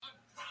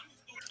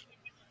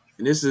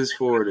And this is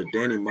for the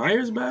Danny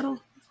Myers battle?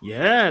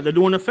 Yeah, they're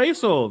doing the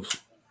face-offs.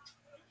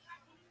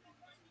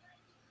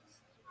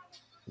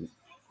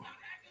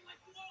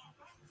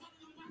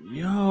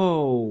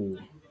 Yo.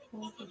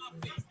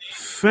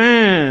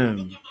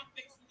 Fam.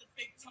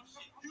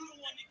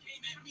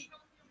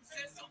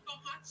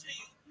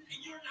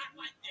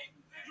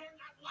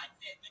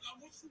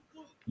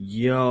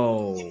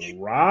 Yo,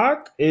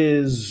 Rock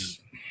is...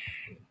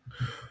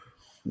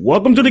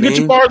 Welcome to the Get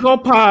Your Bars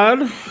On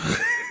pod.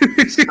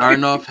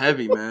 Starting off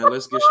heavy, man.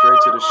 Let's get straight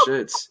to the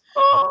shits.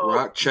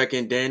 Rock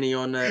checking Danny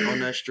on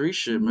that street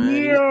shit, man.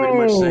 He's pretty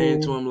much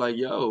saying to him like,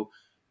 "Yo,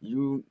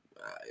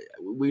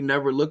 we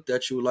never looked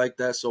at you like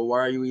that. So why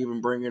are you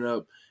even bringing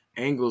up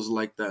angles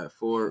like that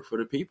for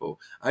the people?"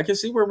 I can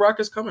see where Rock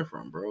is coming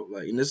from, bro.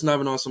 Like, and this is not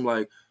even on some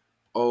like,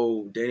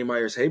 oh, Danny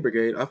Myers, hey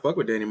brigade. I fuck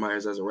with Danny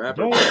Myers as a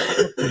rapper.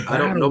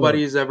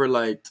 Nobody's ever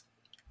like,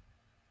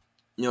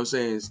 you know what I'm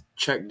saying,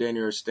 check Danny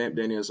or stamp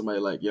Danny or somebody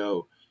like,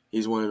 yo,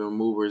 he's one of the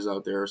movers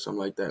out there or something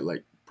like that,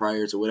 like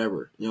prior to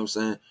whatever. You know what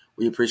I'm saying?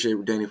 We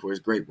appreciate Danny for his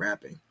great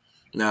rapping.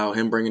 Now,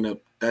 him bringing up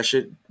that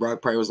shit,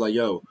 Rock probably was like,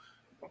 yo,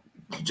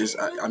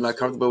 I'm not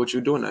comfortable with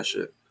you doing that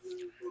shit.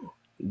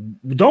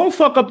 Don't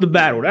fuck up the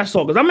battle. That's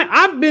all. Because I mean,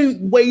 I've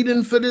been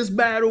waiting for this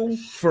battle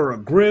for a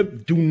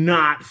grip. Do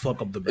not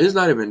fuck up the battle. It's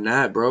not even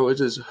that, bro.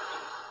 It's just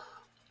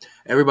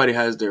everybody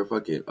has their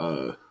fucking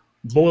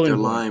boiling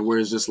line where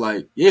it's just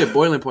like, yeah,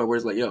 boiling point where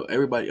it's like, yo,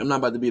 everybody, I'm not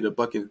about to be the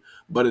fucking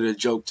butt of the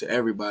joke to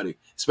everybody,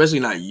 especially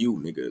not you,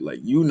 nigga. Like,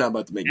 you not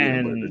about to make me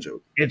the butt of the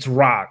joke. It's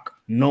Rock,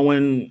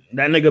 knowing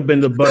that nigga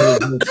been the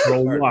butt of the joke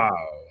for a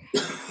while.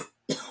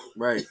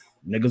 Right.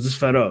 Niggas is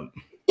fed up.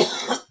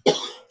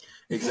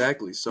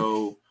 Exactly.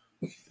 So,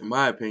 in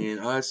my opinion,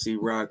 I see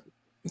Rock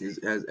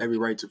has every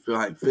right to feel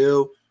how he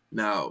feel.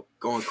 Now,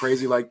 going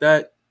crazy like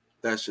that,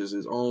 that's just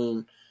his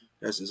own.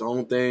 That's his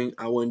own thing.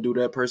 I wouldn't do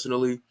that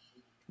personally.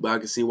 But I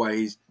can see why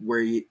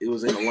it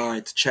was in the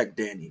line to check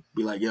Danny.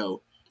 Be like,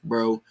 yo,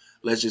 bro,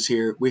 we're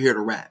here to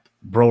rap.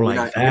 Bro, we're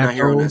like we're not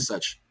hearing as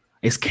such.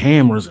 It's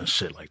cameras and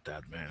shit like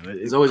that, man.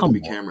 It's always gonna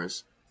be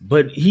cameras.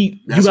 But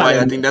that's why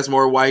I think that's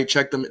more why he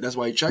checked them. That's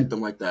why he checked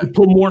them like that. He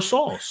put more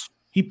sauce.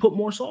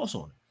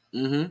 On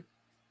it.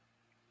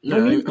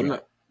 Mm-hmm.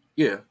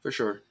 Yeah, for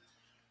sure.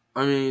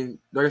 I mean,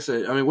 like I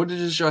said, what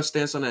is your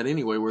stance on that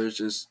anyway? Where it's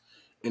just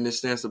in this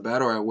stance of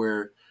battle at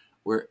where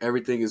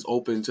everything is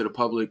open to the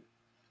public.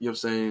 You know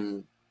what I'm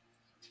saying?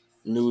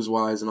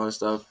 News-wise and all that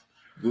stuff.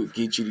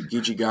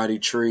 Geechee Gotti,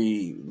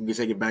 Tree. We can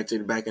take it back to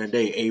back in the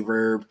day.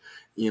 Averb,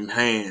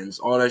 Hands,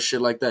 all that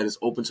shit like that is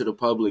open to the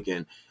public,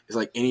 and it's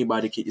like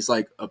anybody can. It's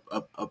like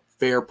a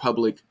fair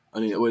public. I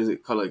mean, what is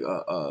it called?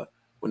 Like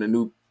when a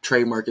new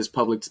trademark is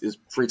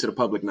free to the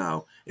public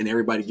now, and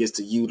everybody gets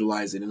to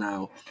utilize it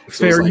now.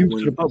 So fair use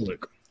to the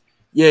public.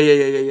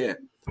 Yeah.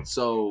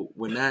 So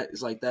when that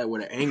is like that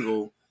with an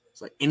angle,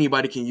 it's like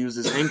anybody can use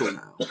this angle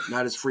now.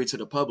 Not as free to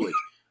the public.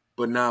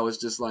 But now it's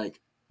just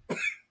like,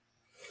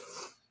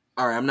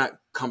 all right, I'm not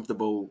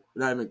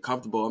even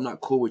comfortable. I'm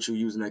not cool with you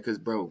using that because,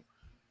 bro,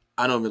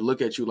 I don't even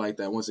look at you like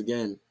that. Once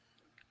again,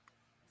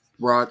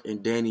 Rock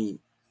and Danny,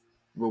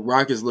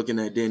 Rock is looking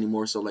at Danny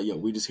more so like, yo,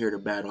 we just here to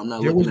battle. I'm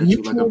not looking at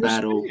you like a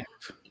battle.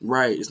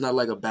 Right. It's not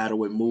like a battle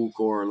with Mook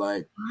or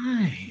like,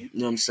 you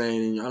know what I'm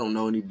saying? I don't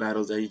know any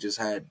battles that he just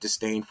had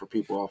disdain for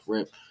people off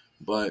rip.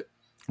 But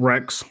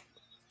Rex.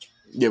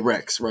 Yeah,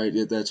 Rex, right?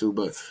 Yeah, that too.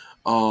 But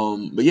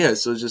yeah,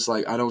 so it's just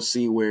like I don't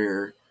see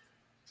where, you know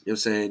what I'm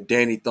saying,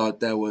 Danny thought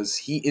that was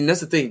and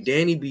that's the thing,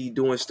 Danny be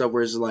doing stuff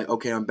where it's just like,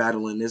 okay, I'm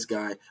battling this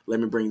guy, let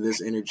me bring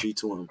this energy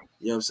to him.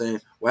 You know what I'm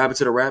saying? What happened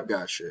to the rap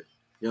guy shit?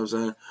 You know what I'm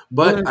saying?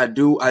 But I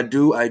do,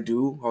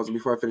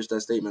 before I finish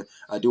that statement,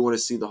 I do want to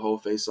see the whole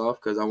face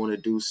off because I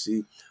want to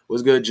see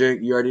what's good,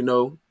 Jank. You already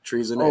know,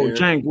 trees in the air. Oh,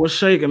 Jank, what's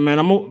shaking, man?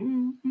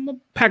 I'm gonna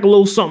pack a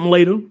little something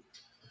later.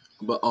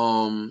 But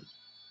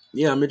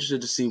yeah, I'm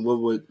interested to see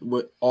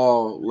what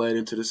all led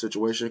into the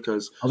situation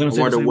because I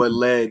wonder what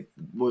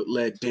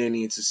led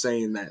Danny into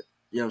saying that.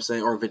 You know what I'm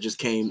saying? Or if it just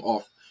came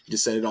off, he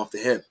just said it off the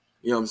hip.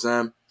 You know what I'm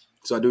saying?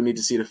 So I do need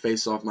to see the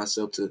face off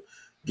myself to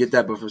get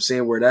that. But from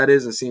seeing where that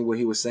is and seeing what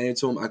he was saying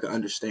to him, I could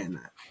understand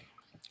that.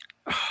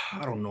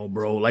 I don't know,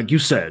 bro. Like you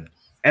said,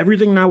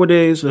 everything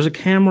nowadays, there's a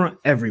camera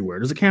everywhere.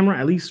 There's a camera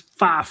at least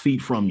 5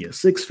 feet from you,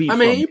 6 feet. I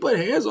mean, he put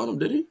hands on him,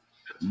 did he?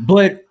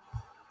 But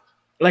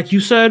like you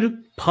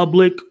said,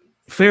 public.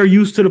 Fair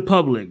use to the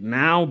public.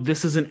 Now,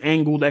 this is an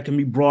angle that can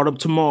be brought up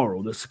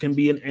tomorrow. This can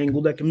be an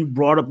angle that can be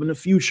brought up in the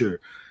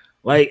future.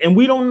 Like, and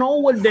we don't know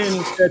what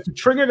Danny said to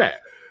trigger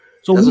that.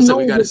 So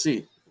we got to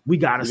see. We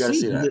got to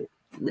see that.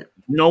 Yeah.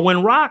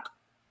 Knowing Rock,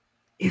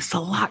 it's a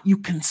lot you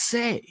can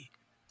say.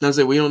 I'm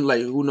saying we don't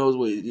like. Who knows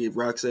what if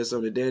Rock says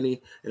something to Danny?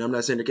 And I'm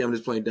not saying I'm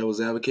just playing devil's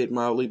advocate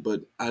mildly,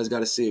 but I just got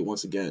to see it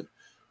once again.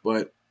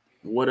 But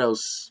what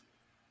else?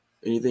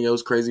 Anything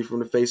else crazy from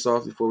the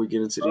face-off before we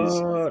get into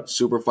these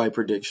super fight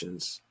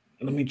predictions?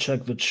 Let me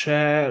check the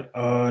chat.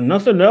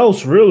 Nothing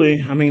else,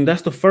 really. I mean,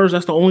 that's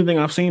the only thing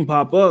I've seen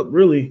pop up,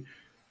 really.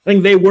 I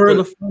think they were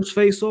the first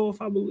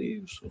face-off, I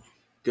believe.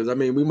 Because, I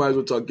mean, we might as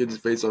well get this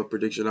face-off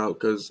prediction out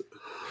because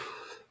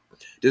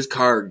this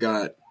card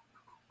got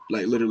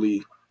like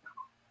literally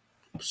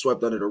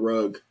swept under the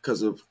rug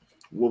because of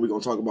what we're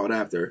gonna talk about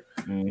after.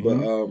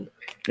 Mm-hmm. But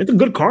it's a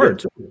good card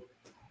too.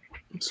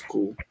 It's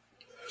cool.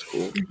 It's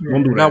cool.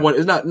 Don't do that.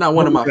 It's not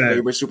one of my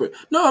favorite super.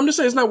 No, I'm just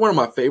saying it's not one of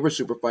my favorite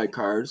super fight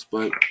cards,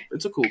 but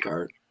it's a cool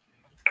card.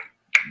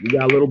 We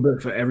got a little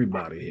bit for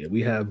everybody here.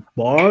 We have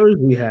bars,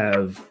 we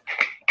have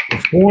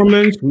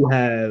performance, we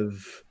have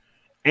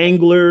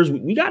anglers.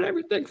 We got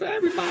everything for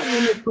everybody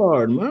on this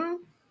card, man.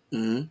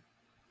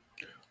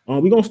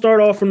 Mm-hmm. We're gonna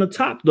start off from the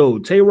top though.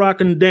 Tay-Rock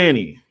and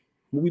Danny.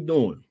 What we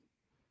doing?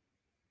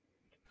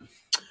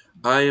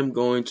 I am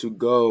going to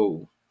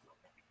go.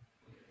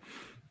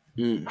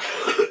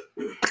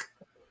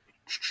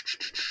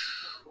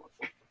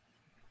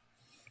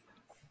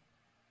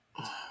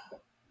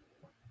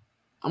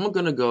 I'm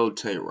gonna go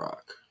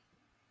Tay-Rock.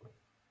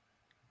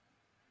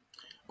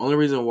 Only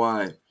reason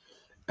why,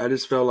 I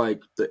just felt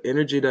like the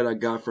energy that I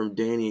got from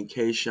Danny and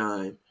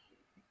K-Shine.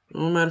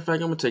 Matter of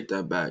fact, I'm gonna take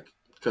that back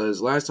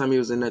because last time he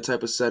was in that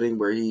type of setting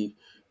where he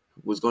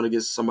was going to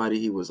get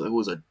somebody who was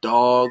a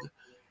dog,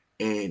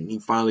 and he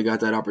finally got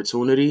that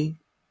opportunity.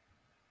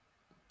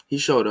 He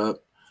showed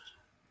up,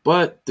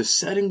 but the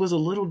setting was a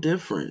little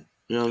different.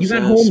 You know what I'm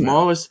saying? At home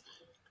smallest.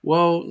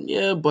 Well,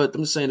 yeah, but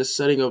I'm saying the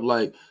setting of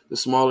like the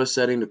smaller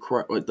setting,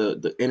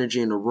 the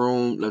energy in the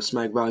room, the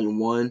Smack Volume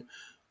 1,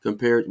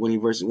 compared when he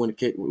went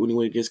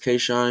against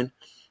K-Shine.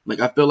 Like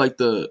I feel like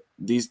those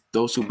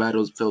two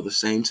battles felt the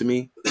same to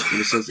me in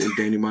the sense in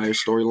Danny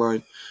Meyer's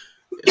storyline.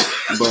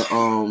 But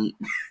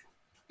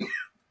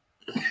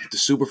the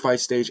super fight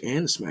stage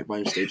and the Smack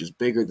Volume stage is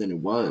bigger than it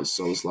was,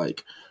 so it's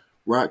like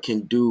Rock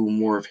can do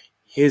more of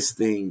his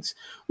things,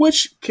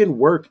 which can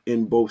work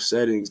in both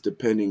settings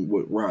depending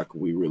what Rock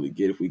we really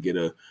get. If we get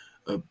a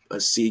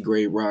C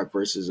grade Rock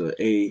versus a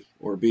A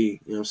or B,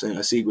 you know what I'm saying?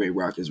 A C grade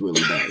Rock is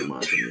really bad in my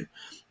opinion.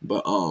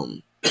 But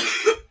I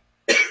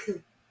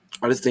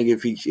just think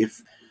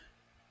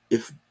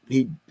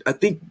I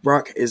think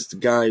Rock is the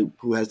guy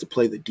who has to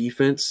play the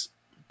defense,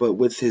 but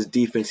with his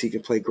defense he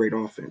can play great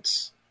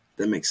offense.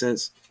 That makes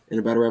sense in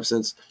a battle rap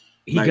sense.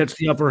 He gets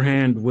the upper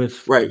hand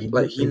with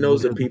like he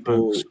knows the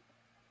people.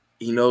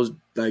 He knows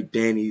like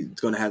Danny's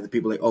gonna have the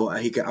people like, oh,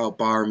 he can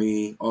outbar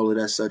me, all of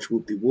that such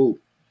whoop de whoop.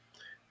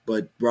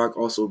 But Rock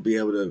also be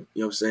able to, you know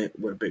what I'm saying,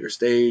 with a bigger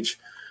stage,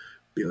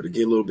 be able to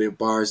get a little bit of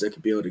bars that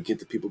could be able to get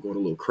the people going a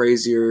little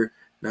crazier.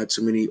 Not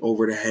too many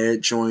over the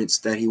head joints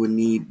that he would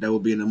need. That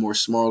would be in a more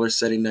smaller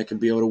setting that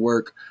could be able to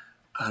work.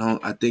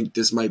 I think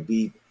this might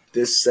be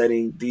this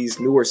setting, these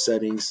newer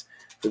settings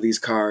for these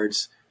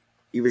cards.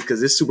 Even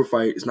because this super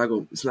fight is not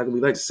gonna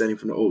be like the setting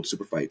from the old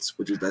super fights,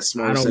 which is that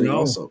smaller setting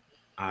also.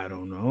 I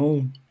don't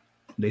know.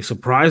 They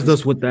surprised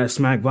us with that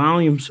Smack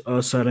Volumes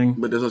setting.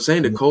 But as I'm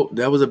saying,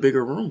 that was a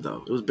bigger room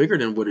though. It was bigger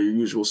than what a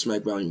usual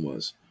Smack Volume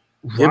was.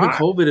 Given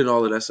COVID and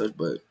all of that stuff,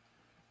 but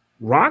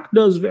Rock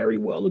does very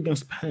well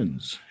against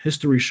pens.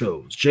 History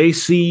shows.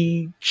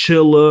 JC,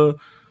 Chilla,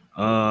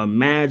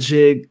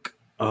 Magic,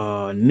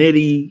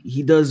 Nitty.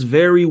 He does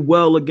very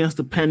well against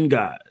the pen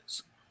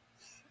guys.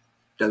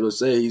 That's what I'm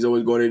saying. He's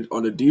always going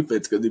on the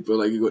defense because he feel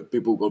like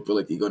people gonna feel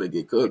like he's gonna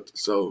get cooked.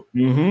 So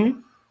I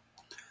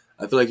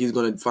feel like he's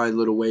gonna find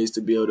little ways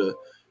to be able to, you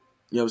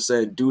know what I'm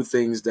saying, do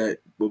things that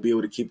will be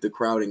able to keep the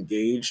crowd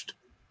engaged,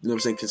 you know what I'm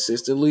saying,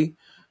 consistently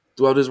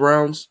throughout his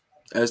rounds.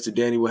 As to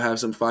Danny will have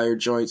some fire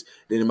joints,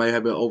 then he might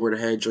have an over the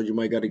head joint you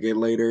might got to get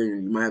later,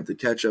 and you might have to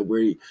catch up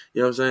where you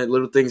know what I'm saying,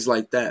 little things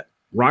like that.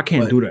 Rock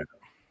can't do that.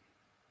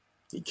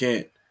 He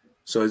can't.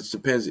 So it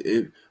depends.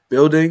 If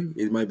building,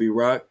 it might be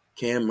Rock.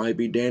 Cam might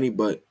be Danny,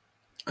 but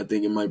I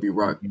think it might be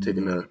Rock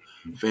taking a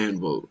fan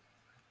vote.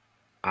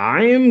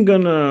 I am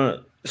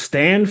gonna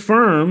stand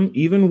firm,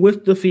 even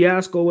with the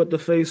fiasco at the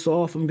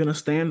face-off. I'm gonna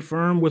stand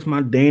firm with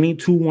my Danny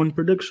 2-1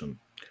 prediction.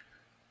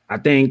 I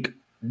think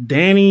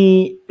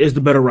Danny is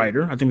the better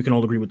writer. I think we can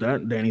all agree with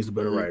that. Danny's the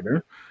better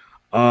writer.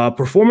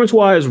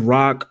 Performance-wise,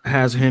 Rock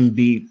has him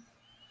beat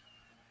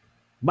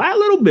by a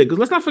little bit. Because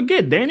let's not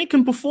forget, Danny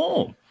can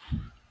perform.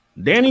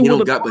 Danny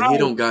don't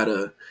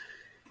gotta.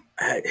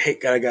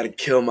 I gotta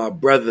kill my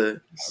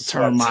brother.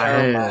 Turn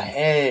my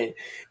head.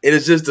 It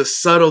is just a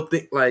subtle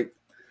thing. Like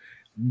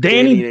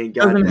Danny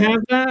doesn't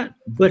have that,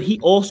 but he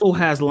also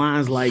has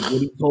lines like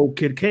what he told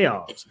Kid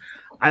Chaos.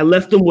 I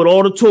left him with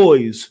all the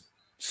toys,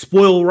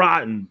 spoiled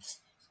rotten.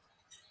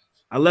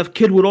 I left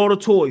Kid with all the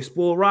toys,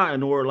 spoiled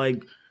rotten. Or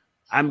like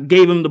I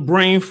gave him the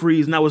brain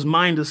freeze, and that was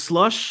mine to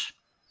slush.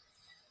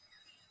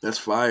 That's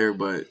fire,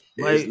 but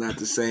it's not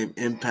the same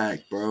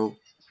impact, bro.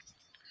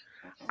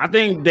 I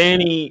think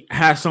Danny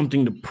has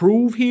something to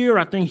prove here.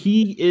 I think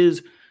he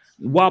is,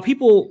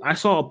 I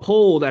saw a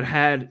poll that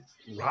had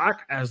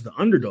Rock as the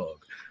underdog.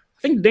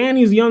 I think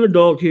Danny's the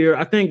underdog here.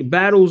 I think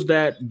battles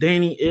that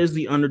Danny is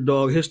the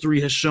underdog,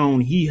 history has shown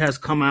he has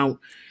come out,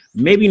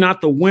 maybe not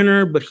the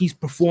winner, but he's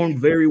performed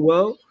very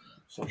well.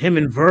 Him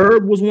and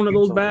Verb was one of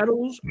those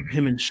battles.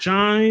 Him and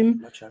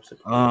Shine.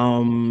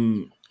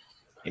 Him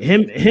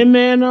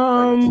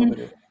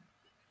and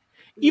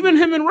even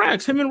him and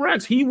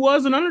Rex. He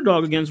was an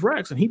underdog against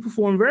Rex, and he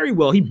performed very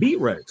well. He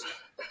beat Rex.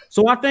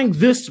 So I think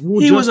this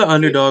will he was an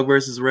underdog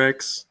versus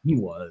Rex. He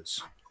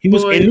was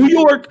in New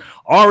York.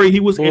 Ari, he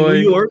was in New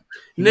York.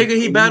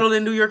 He battled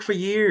in New York for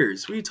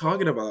years. What are you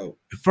talking about?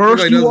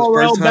 First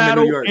URL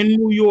battle in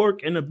New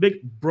York, and a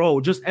big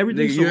bro. Just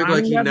everything. Nigga, you act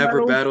like he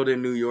never battled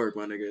in New York,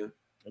 my nigga.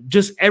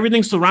 Just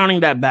everything surrounding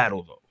that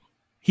battle, though.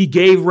 He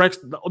gave Rex,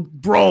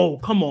 bro.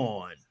 Come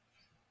on,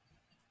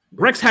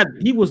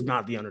 he was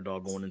not the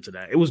underdog going into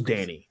that. It was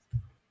Danny.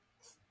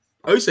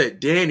 Oh, you said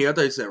Danny. I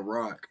thought you said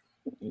Rock.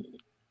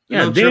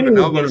 Yeah, Danny.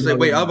 I was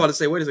about to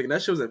say, wait a second.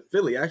 That shit was in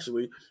Philly,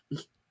 actually.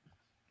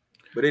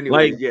 But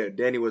anyway, yeah,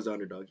 Danny was the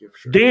underdog here for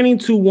sure. Danny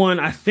 2-1.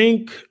 I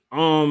think,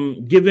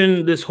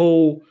 given this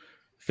whole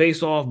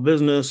face-off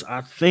business,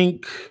 I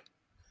think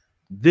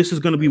this is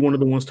going to be one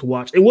of the ones to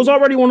watch. It was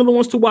already one of the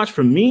ones to watch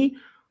for me,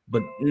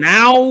 but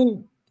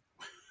now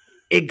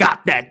it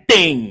got that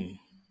thing.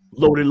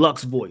 Loaded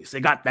Lux voice.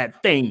 It got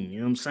that thing. You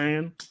know what I'm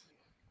saying?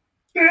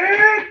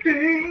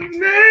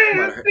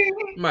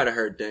 Might have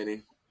hurt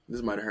Danny.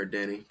 This might have hurt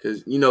Danny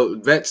because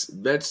vets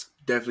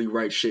definitely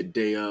write shit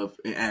day of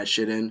and add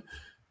shit in.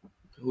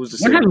 Who's to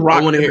say? I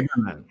want to hear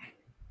that.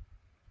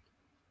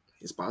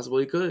 It's possible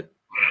he could.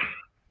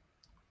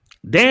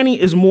 Danny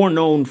is more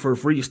known for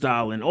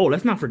freestyle, and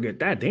let's not forget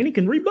that Danny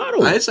can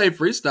rebuttal. I didn't say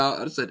freestyle.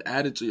 I just said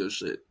add it to your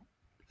shit.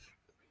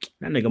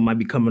 That nigga might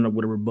be coming up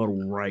with a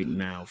rebuttal right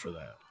now for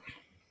that.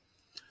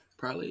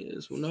 Probably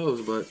is. Who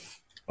knows? But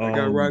I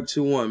got Rock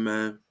 2-1,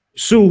 man.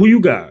 Sue, who you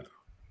got?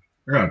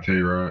 I got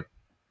Tay-Rock.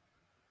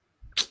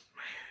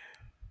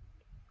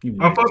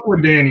 I fuck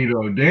with Danny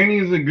though. Danny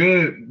is a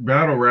good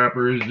battle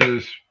rapper. It's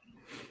just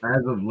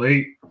as of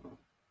late,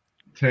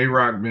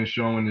 Tay-Rock been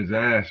showing his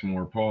ass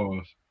more.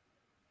 Pause.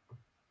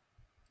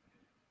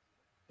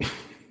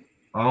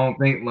 I don't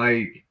think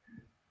like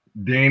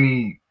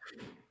Danny.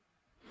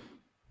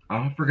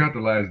 I forgot the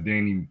last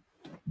Danny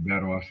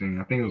battle I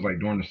seen. I think it was like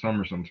during the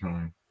summer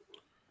sometime.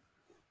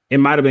 It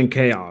might have been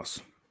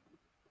Chaos.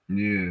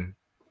 Yeah.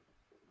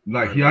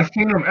 Like I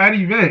seen him at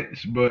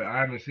events, but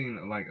I haven't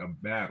seen like a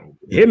battle.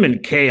 Him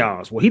and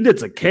Chaos. Well, he did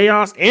to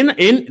Chaos and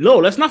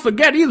let's not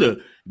forget either.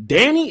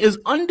 Danny is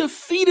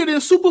undefeated in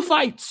super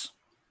fights.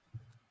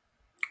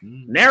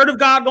 Narrative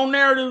God go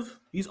narrative.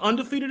 He's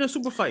undefeated in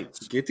super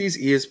fights. Get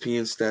these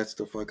ESPN stats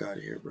the fuck out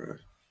of here, bro.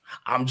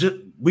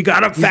 We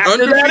gotta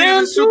factor that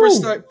in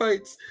super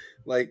fights.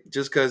 Like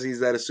just because he's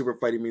at a super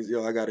fight, he means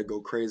I gotta go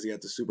crazy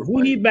at the super fight.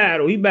 Who he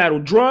battled? He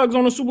battled Drugs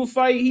on a super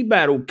fight. He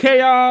battled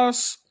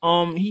Chaos.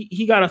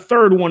 He got a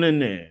third one in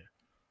there.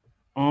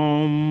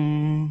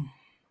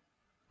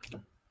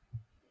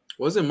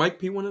 Wasn't Mike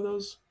P one of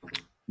those?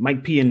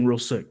 Mike P and Real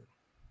Sick.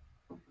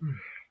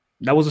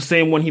 That was the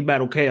same one he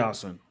battled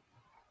Chaos in.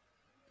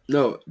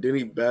 No, didn't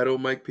he battle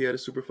Mike P at a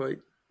super fight?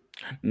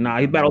 Nah,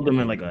 he battled them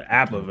in like an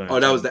app event. Oh,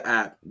 that was the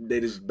app.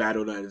 They just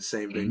battled at the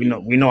same venue.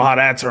 We know how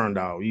that turned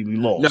out. We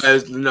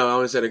lost. No, I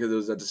only said it because it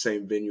was at the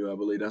same venue. I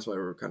believe that's why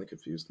it kind of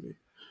confused me.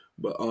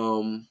 But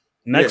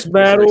next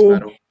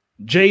battle,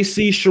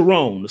 JC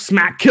Sharon, the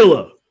Smack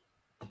Killer,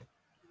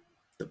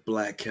 the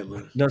Black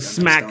Killer, the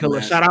Smack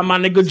Killer. Shout out my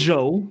nigga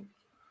Joe.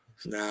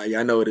 Nah,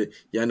 y'all know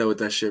what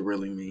that shit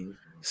really means.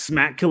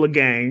 Smack Killer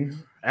Gang,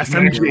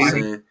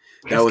 SMG.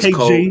 That was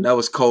cold. That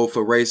was cold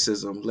for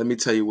racism. Let me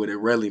tell you what it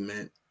really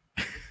meant.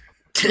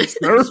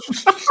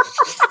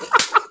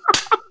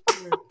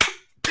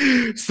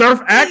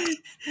 Surf X.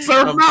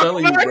 I'm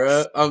telling you,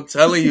 bro. I'm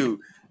telling you,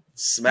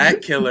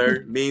 Smack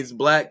Killer means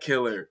Black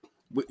Killer.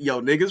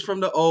 Yo, niggas from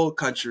the old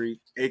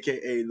country,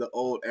 aka the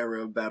old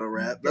era of battle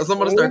rap. That's what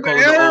I'm gonna start calling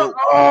the old.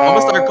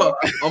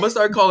 I'm gonna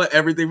start calling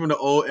everything from the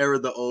old era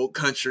the old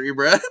country,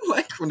 bro.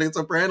 Like from the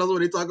Sopranos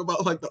when they talk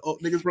about like the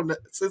old niggas from the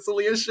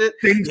Sicily and shit.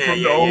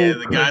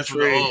 The guys from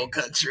the old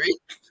country.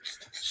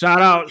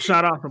 Shout out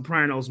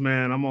Sopranos,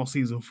 man. I'm on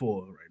season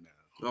 4 right now.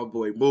 Oh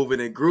boy, moving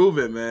and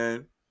grooving,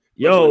 man.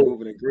 Yo,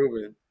 moving and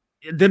grooving.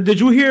 Did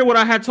you hear what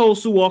I had told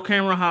Sue off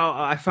camera? How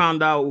I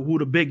found out who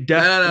the big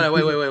death? No.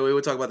 Wait. We'll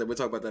talk about that. We'll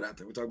talk about that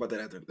after.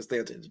 Let's stay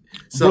attention.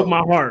 Broke my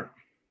heart.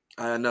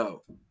 I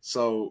know.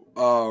 So,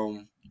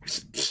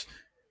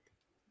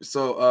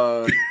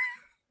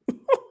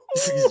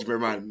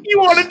 remind me. You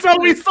want to tell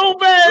me so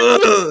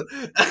bad?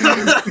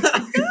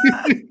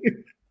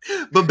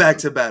 But back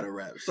to battle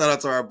rap. Shout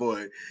out to our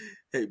boy.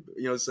 Hey,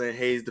 you know what I'm saying?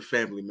 Hayes the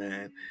family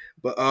man.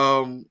 But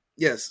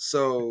yes.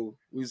 So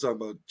we was talking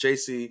about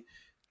JC.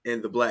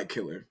 And the Black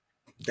Killer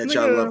that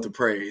y'all love to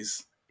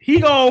praise. He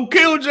gonna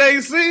kill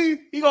JC.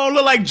 He gonna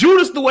look like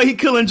Judas the way he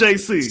killing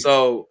JC.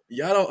 So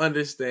y'all don't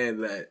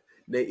understand that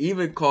they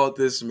even called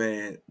this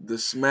man the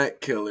Smack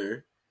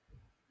Killer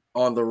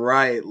on the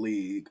Riot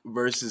League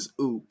versus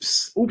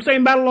Oops. Oops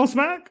ain't battle on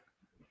Smack?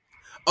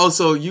 Oh,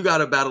 so you got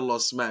to battle on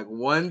Smack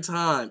one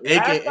time.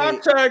 AKA I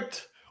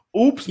checked.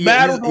 Oops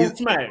battled on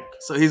Smack.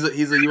 So he's a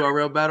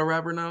URL battle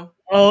rapper now?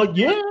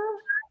 Yeah.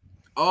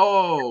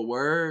 Oh,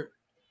 word.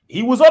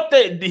 He was up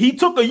there. He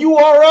took a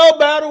URL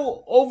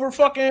battle over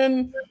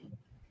fucking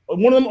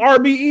one of them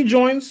RBE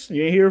joints.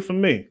 You ain't hear from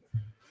me.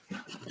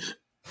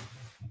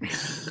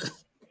 That's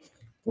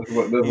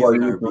why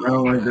you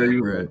around like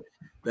that.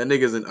 That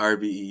nigga's an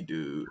RBE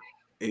dude.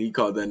 and he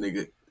called that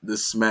nigga the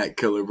Smack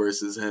Killer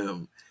versus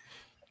him.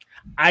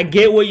 I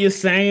get what you're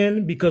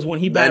saying because when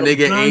he battled that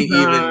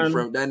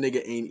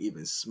nigga ain't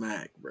even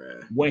Smack,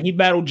 bruh. When he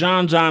battled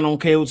John on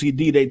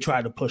KOTD, they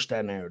tried to push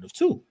that narrative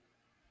too.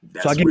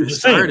 That's where it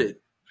started.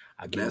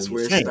 That's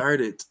where it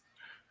started.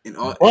 And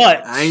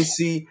but I ain't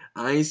see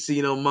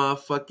no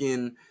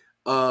motherfucking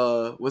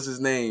what's his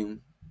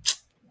name?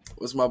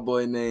 What's my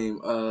boy name?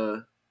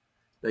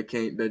 That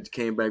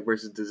came back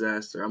versus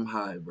Disaster. I'm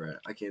high, bruh.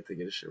 I can't think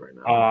of this shit right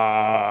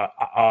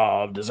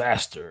now.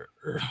 Disaster.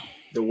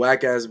 The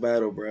whack ass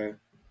battle, bruh.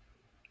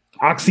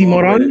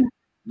 Oxymoron?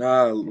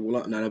 Nah,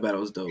 that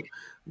battle was dope.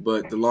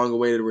 But the long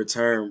awaited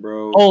return,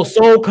 bro. Oh,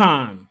 Soul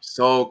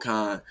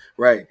Khan,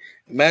 right?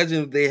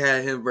 Imagine if they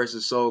had him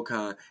versus Soul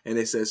Khan and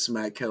they said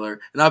Smack Killer,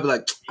 and I'd be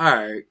like, all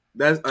right,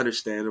 that's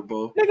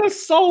understandable. Nigga,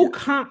 Soul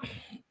Khan.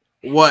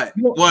 What?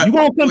 You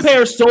gonna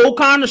compare Soul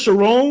Khan to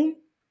Sharon?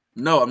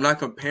 No, I'm not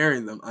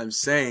comparing them. I'm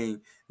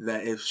saying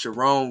that if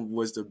Sharon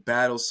was to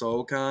battle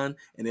Soul Khan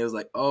and it was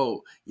like,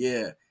 oh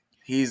yeah,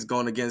 he's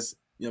going against,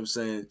 you know what I'm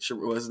saying,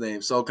 what's his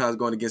name? Soul Khan's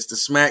going against the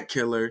Smack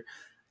Killer,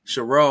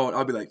 Sharon,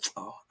 I'll be like,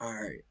 oh, all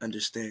right,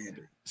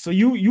 understand. So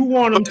you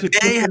want him to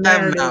they have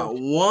not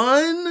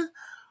one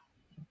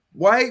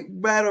white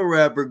battle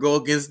rapper go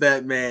against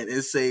that man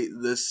and say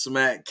the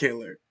Smack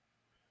Killer.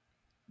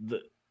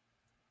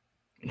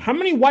 How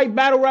many white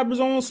battle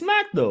rappers on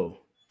Smack though?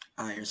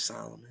 Iron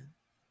Solomon.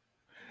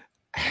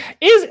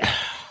 Is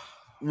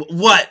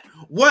what?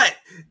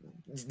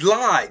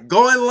 Lie.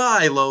 Go and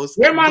lie, Los.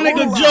 Where my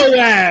nigga Joe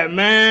at,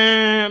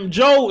 man?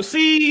 Joe,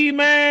 see,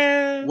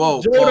 man.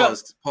 Whoa,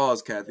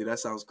 pause, Kathy. That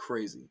sounds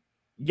crazy.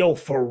 Yo,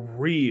 for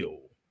real.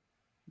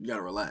 You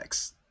gotta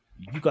relax.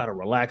 You gotta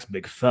relax,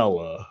 big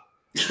fella.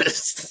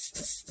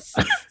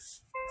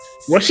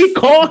 What she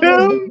call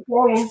him?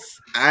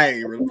 I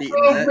ain't repeating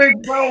that.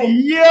 Big bro.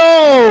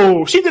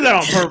 Yo, she did that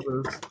on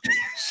purpose.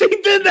 She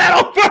did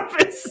that on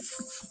purpose.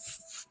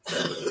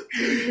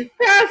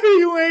 Kathy,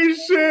 you ain't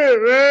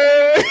shit,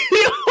 man.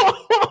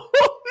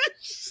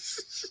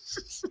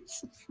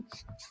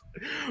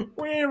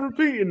 We ain't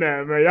repeating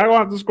that, man. Y'all gonna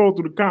have to scroll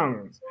through the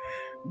comments.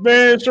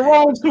 Man,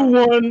 Sharon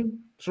 2-1.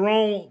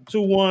 Sharon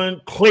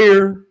 2-1.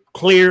 Clear.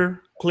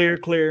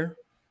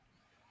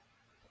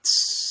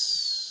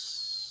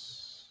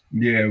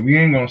 Yeah, we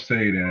ain't gonna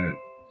say that.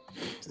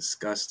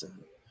 Disgusting.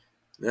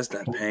 That's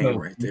that pain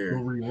right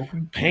there.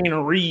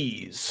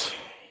 Paineries.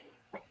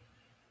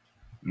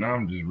 Now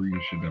I'm just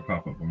reading shit that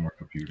pop up on my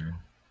computer.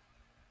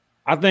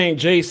 I think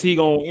JC he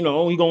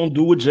gonna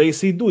do what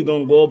JC do. He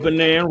gonna go up in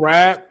there and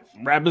rap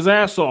his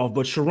ass off.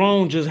 But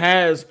Sharon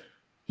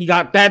he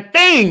got that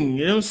thing.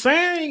 You know what I'm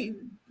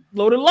saying?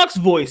 Loaded Lux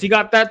voice. He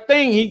got that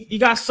thing. He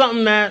got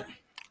something that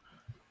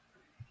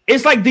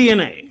it's like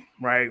DNA,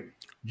 right?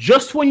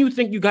 Just when you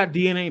think you got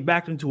DNA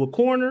backed into a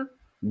corner,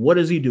 what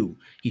does he do?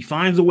 He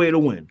finds a way to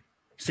win.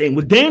 Same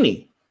with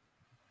Danny.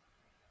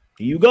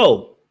 Here you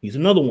go. He's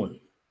another one.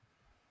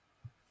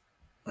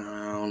 I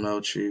don't know,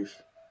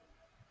 Chief.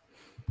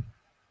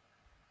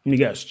 Let me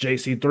guess.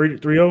 JC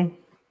 3-0?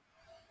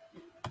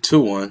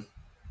 2-1.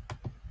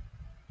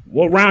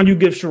 What round you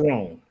give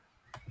Sharon?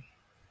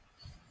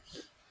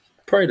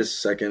 Probably the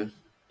second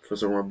for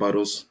some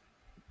rebuttals.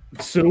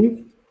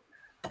 Sue?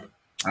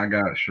 I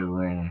got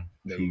Sharon.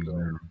 There you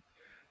go.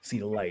 See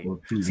the light.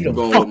 See the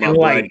fucking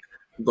light.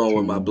 I'm going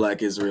with my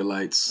black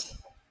Israelites.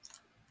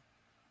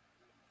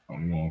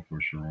 I'm going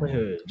for Sharon.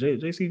 Wait,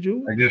 JC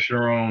Jew? I guess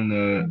Sharon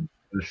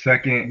the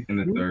second and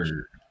the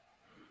third.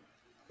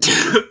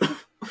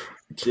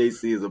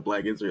 JC is a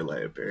black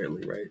Israelite,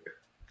 apparently, right?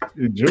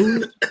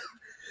 Jew?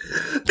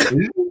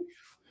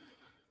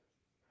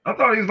 I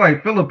thought he was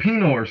like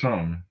Filipino or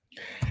something.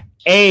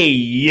 Hey,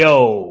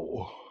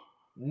 yo.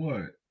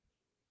 What?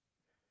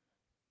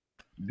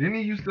 Didn't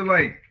he used to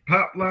like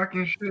pop lock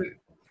and shit?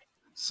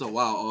 So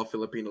wow, all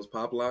Filipinos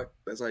pop lock?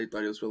 That's how you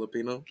thought he was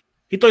Filipino?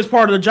 He thought he was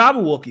part of the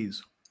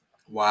Jabberwockies.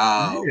 Yeah,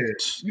 Wow.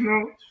 you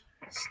know.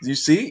 You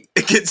see?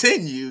 It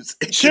continues.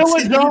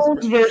 Chilla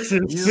Jones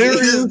versus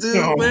Serious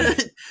dude, man.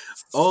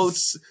 Oh,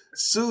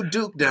 Sue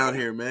Duke down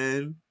here,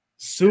 man.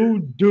 Sue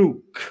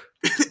Duke.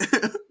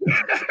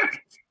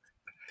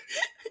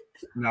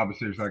 No, but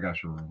seriously, I got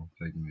Sharon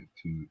taking it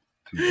to.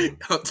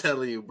 I'm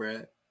telling you,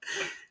 Brad.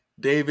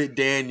 David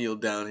Daniel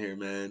down here,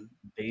 man.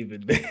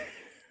 David.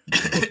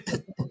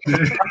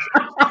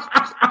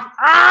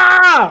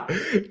 Ah!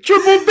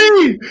 Triple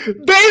B!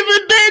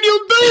 David Daniel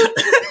Duke!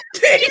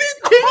 David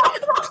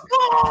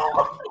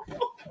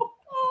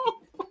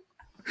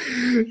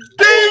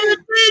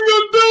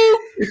Daniel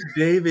Duke!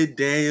 David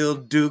Daniel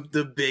Duke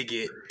the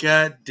bigot.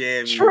 God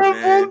damn you, Triple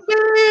man.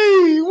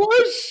 B!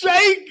 What's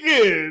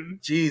shaking?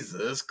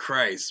 Jesus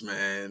Christ,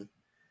 man.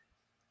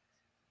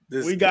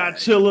 We got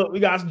Chilla.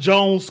 We got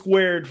Jones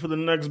squared for the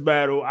next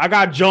battle. I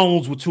got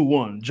Jones with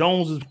 2-1.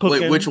 Jones is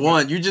cooking. Wait, which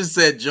one? You just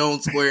said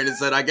Jones squared and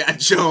said I got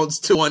Jones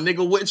 2-1.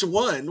 Nigga, which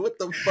one? What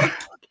the fuck?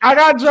 I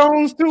got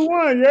Jones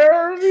 2-1. You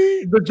heard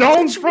me? The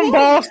Jones from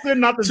Boston,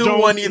 not the 2-1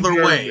 Jones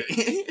either way.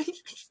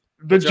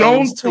 The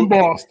Jones from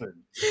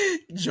Boston.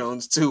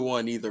 Jones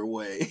 2-1 either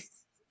way.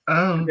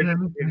 Oh,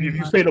 If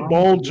you say the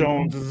bald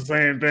Jones, it's the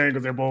same thing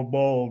because they're both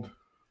bald.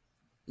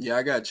 Yeah,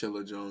 I got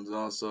Chilla Jones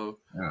also.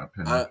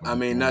 Yeah, I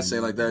mean, not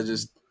saying like that.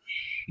 Just,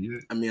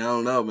 shit. I mean, I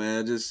don't know,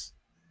 man.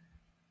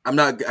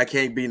 I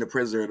can't be in the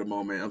prisoner at the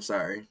moment. I'm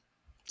sorry.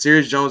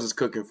 Sirius Jones is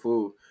cooking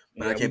food,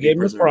 but I can't be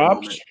prisoner at the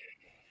moment.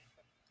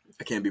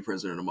 I can't be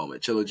prisoner in the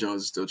moment. Chilla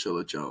Jones is still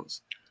Chilla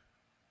Jones.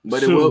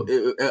 But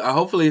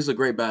hopefully it's a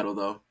great battle,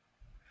 though.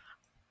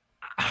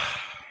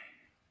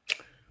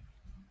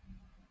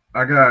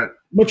 I got.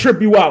 I'm gonna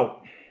trip you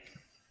out.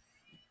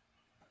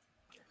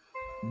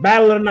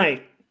 Battle of the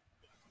night.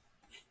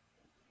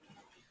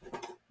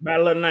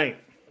 Battle of the night.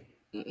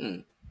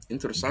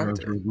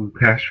 Interessante.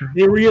 Castro.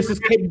 Sirius is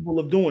capable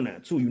of doing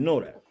that too. You know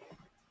that.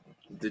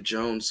 The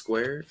Jones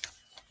squared.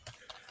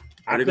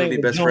 I Are they gonna be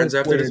best friends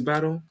after this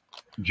battle?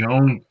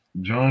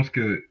 Jones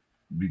could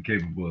be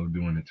capable of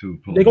doing it too.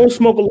 They're gonna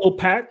smoke a little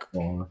pack.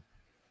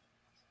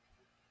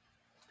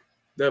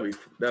 That'd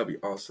be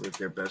awesome if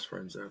they're best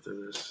friends after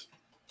this.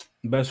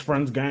 Best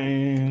friends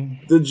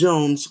gang. The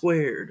Jones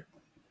squared.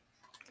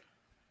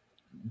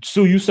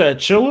 Sue, you said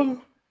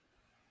Chilla?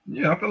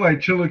 Yeah, I feel like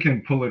Chilla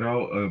can pull it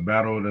out a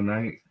battle of the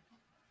night.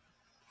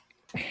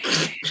 I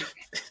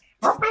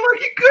feel like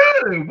he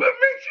could. What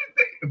makes you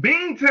think?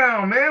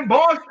 Beantown, man.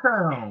 Boss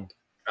Town.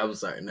 I'm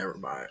sorry, never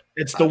mind.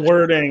 It's the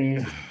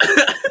wording.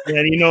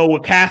 And you know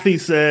what Kathy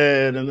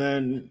said, and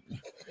then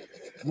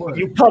what?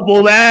 You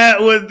couple that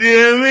with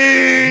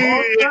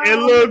it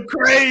looked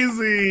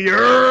crazy.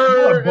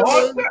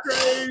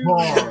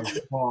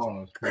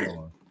 Pause.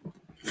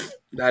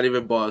 Not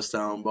even Boss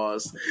Town,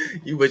 boss.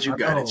 You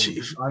got it,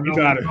 Chief. I know you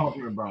got what you're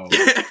talking about.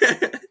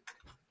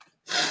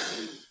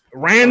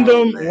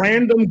 Random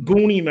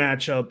Goonie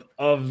matchup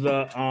of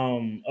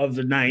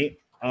the night.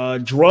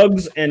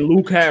 Drugs and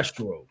Lou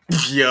Castro.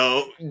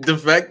 Yo, the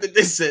fact that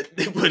they said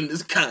they put in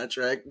this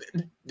contract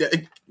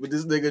that with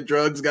this nigga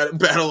Drugs got to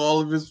battle all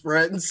of his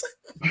friends.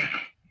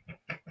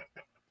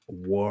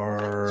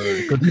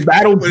 Word. Because he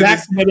battled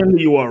Jack in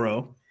the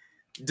URL.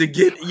 To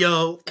get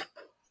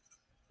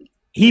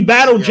he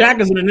battled Jack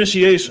as an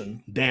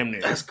initiation. Damn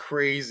near. That's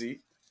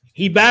crazy.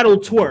 He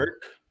battled Twerk.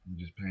 I'm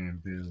just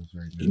paying bills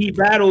right now. He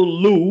battled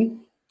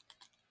Lou.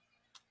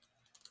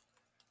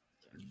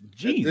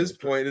 Jeez. At this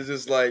point, it's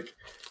just like,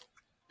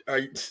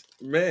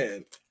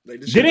 man. Like,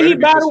 didn't he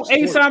battle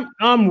ASAP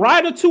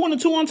Ryder 2 on the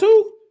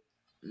 2-on-2?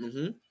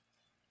 Mm-hmm.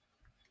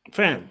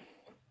 Fam.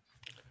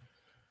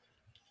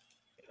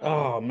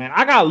 Oh, man.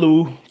 I got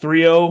Lou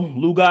 3-0.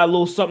 Lou got a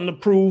little something to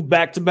prove.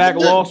 Back-to-back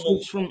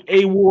lawsuits from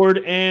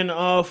A-Ward and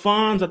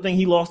Fonz. I think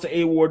he lost to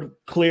A-Ward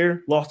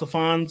clear. Lost to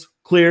Fonz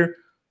clear.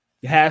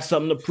 He has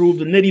something to prove.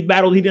 The Nitty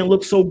battle, he didn't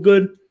look so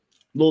good. A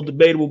little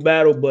debatable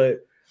battle,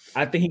 but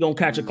I think he's going to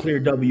catch a clear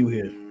W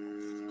here.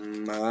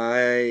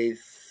 I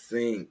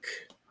think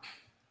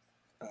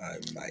I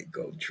might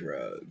go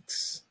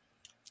Drugs.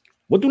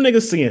 What do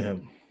niggas see in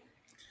him?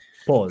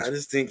 Pause. I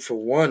just think for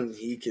one,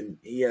 he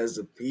has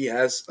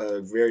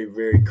a very,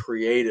 very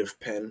creative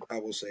pen. I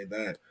will say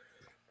that.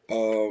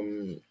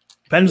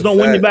 Pens don't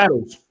win the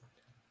battles.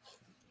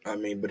 I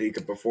mean, but he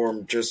could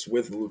perform just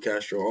with Lou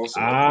Castro also.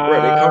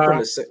 Bro, they come from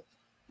the same.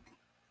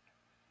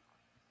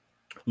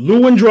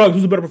 Lou and Drugs,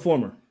 who's a better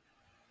performer?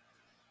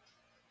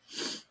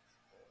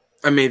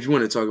 I mean, if you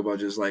want to talk about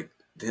just like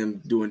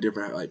him doing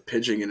different like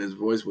pitching in his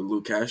voice with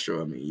Lou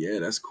Castro, I mean, yeah,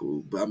 that's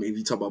cool. But I mean, if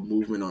you talk about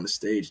movement on the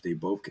stage, they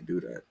both can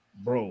do that.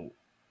 Bro,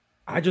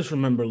 I just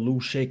remember Lou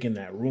shaking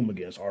that room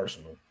against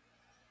Arsenal.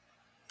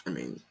 I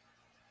mean,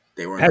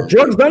 they were. Has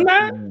Drugs done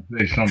that?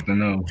 Say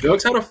something else.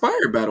 Drugs had a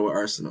fire battle with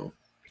Arsenal.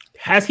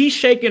 Has he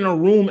shaken a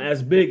room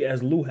as big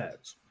as Lou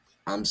has?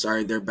 I'm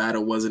sorry, their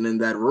battle wasn't in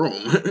that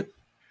room.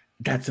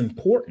 That's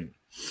important.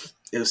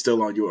 It was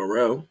still on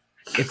URL.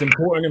 It's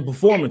important in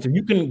performance. If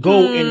you can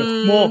go in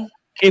a small,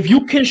 if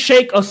you can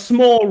shake a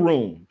small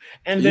room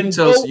and then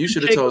you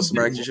should have told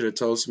Smack. You should have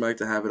told Smack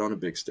to have it on a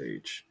big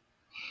stage.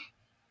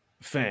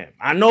 Fam,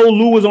 I know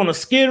Lou is on a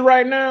skid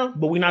right now,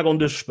 but we're not gonna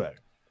disrespect.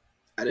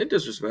 I didn't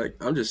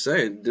disrespect. I'm just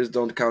saying, just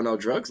don't count out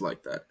Drugs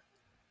like that.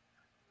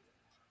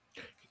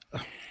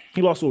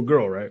 He lost to a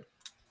girl, right?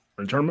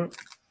 In tournament.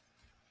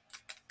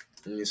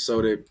 And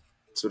so did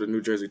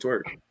New Jersey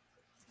Twerk,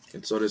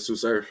 and so did Sue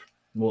Surf.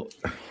 Well,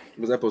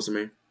 what's that supposed to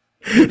mean?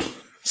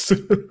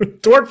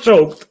 Twerk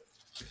choked.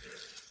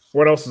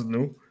 What else is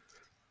new?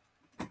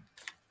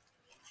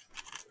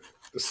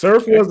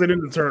 Surf wasn't in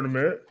the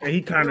tournament, and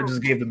he kind of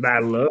just gave the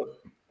battle up.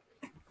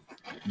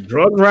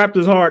 Drugs wrapped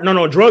his heart.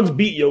 No, Drugs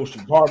beat Yoshi.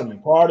 Pardon me.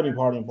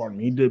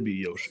 He did beat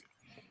Yoshi.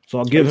 So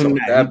I'll give him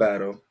that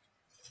battle.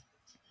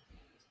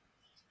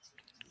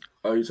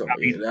 Oh, you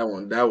talking about that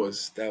one? That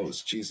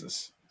was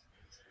Jesus.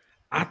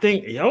 I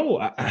think,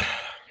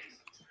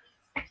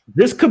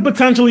 this could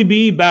potentially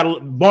be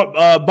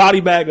body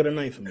bag of the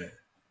night for me.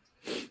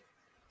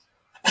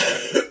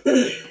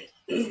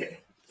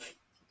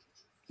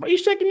 Why are you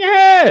shaking your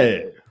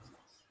head?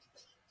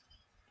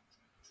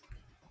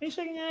 Why are you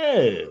shaking your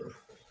head?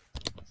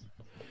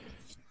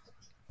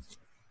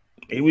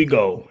 Here we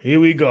go.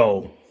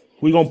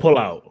 We're going to pull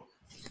out.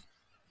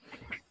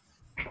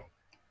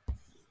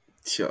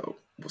 Yo,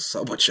 what's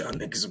up with y'all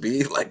niggas?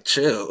 Be like,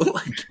 chill.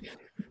 Like,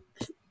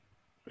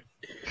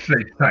 say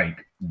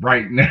psych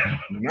right now.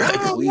 like,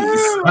 please.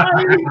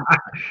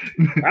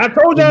 I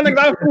told y'all niggas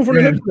I was cool for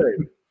the hip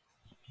day.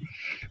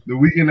 The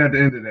weekend at the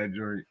end of that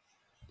joint.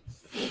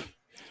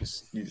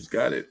 You just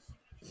got it.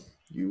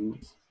 You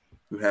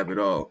have it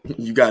all.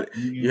 You got it.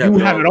 You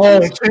have it all,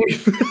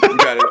 Chief. You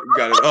got it. You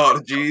got it all,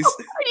 G's.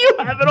 You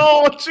have it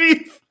all,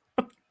 Chief.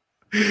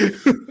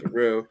 For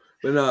real.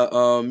 But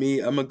I'm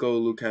gonna go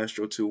Luke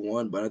Castro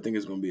 2-1, but I think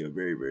it's gonna be a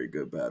very, very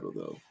good battle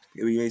though.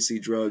 We ain't see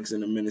Drugs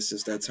in a minute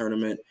since that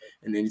tournament,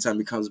 and anytime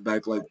he comes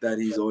back like that,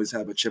 he's always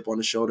have a chip on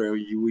the shoulder,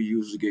 and we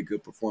usually get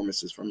good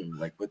performances from him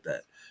like with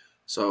that.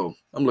 So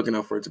I'm looking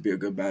out for it to be a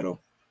good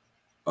battle.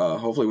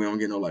 Hopefully we don't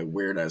get no like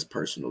weird ass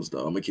personals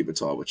though. I'm gonna keep it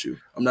tall with you.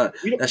 I'm not.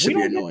 That should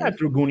be annoying. Get that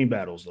through Goonie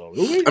battles though.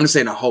 I'm just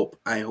saying. I hope.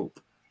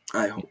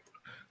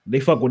 They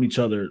fuck with each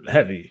other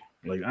heavy.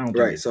 Like I don't.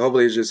 Right. So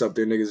hopefully it's just up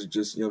there. Niggas are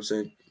just what I'm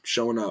saying,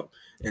 showing up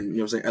and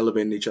what I'm saying,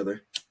 elevating each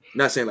other.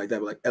 Not saying like that,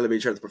 but like elevate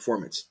each other's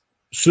performance.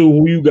 So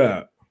who you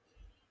got?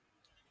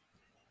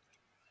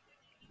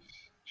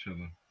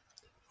 Chilla.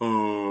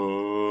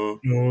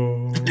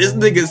 This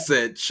nigga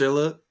said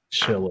Chilla.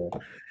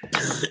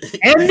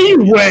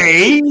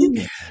 Anyway,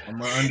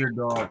 I'm an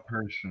underdog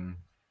person.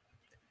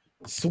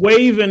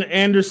 Swave and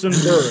Anderson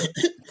Burris.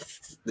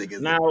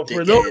 Now,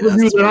 for those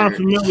of you that aren't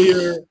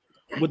familiar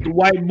with the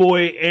white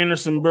boy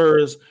Anderson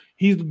Burris,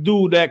 he's the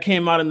dude that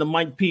came out in the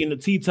Mike P in the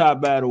T-Top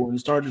battle and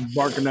started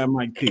barking at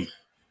Mike P. It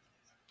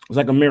was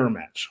like a mirror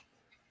match.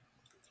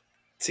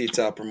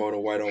 T-Top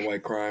promoting white on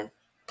white crime.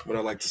 What I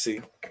like to see.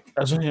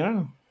 That's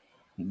yeah.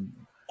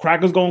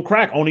 Crackers gonna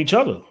crack on each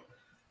other.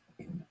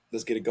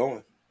 Let's get it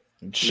going.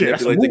 Shit,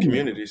 manipulate the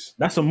communities.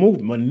 That's a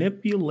move.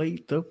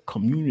 Manipulate the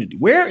community.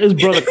 Where is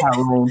Brother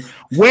Kyrone?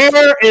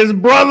 Where is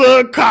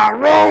Brother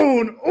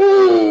Kyrone?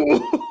 Ooh,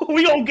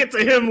 we gonna get to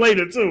him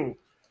later too.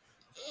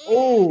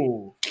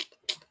 Ooh.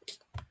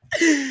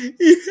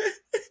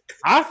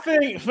 I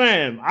think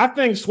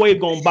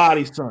Swave gonna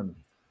body son.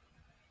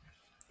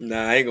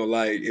 Nah, I ain't gonna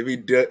lie. If he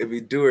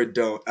do or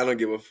don't, I don't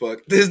give a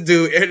fuck. This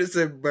dude,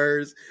 Anderson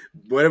Burris,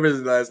 whatever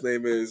his last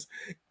name is,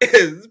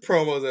 his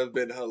promos have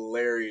been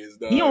hilarious,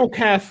 dog. He on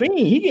caffeine.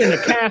 He getting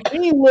a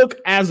caffeine look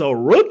as a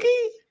rookie.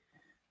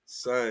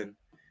 Son,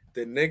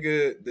 the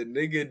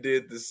nigga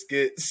did the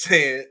skit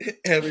saying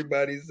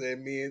everybody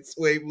said me and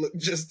Swave look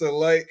just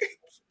alike.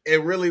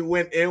 It really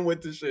went in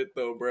with the shit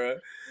though, bruh.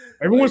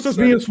 Everyone says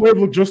me and Swave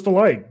look just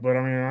alike, but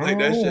I mean, like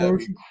that shit had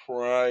me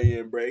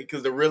crying, bro.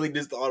 Because really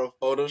just all the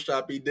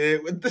Photoshop he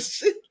did with the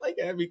shit, like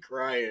had me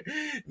crying.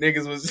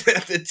 Niggas was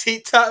at the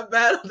T-Top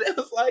battle. They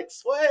was like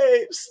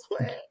Swave.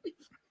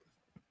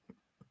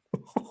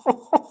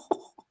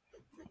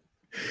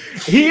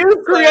 He is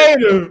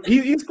creative.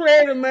 He's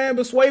creative, man.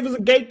 But Swave is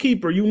a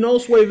gatekeeper. You know,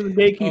 Swave is a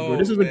gatekeeper.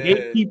 This is a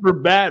gatekeeper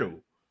battle.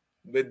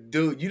 But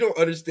dude, you don't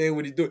understand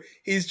what he's doing.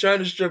 He's trying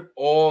to strip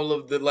all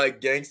of the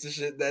like gangster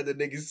shit that the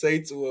niggas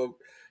say to him.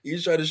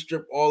 He's trying to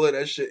strip all of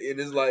that shit. And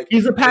it's like,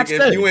 he's a Pat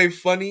if you ain't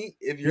funny,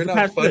 if you're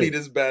not funny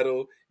this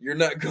battle, you're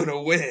not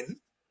gonna win.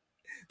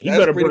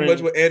 That's pretty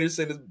much what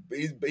Anderson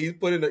is. He's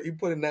put in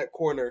that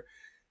corner,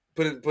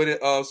 putting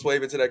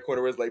Swave into that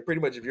corner where it's like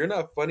pretty much if you're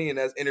not funny and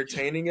as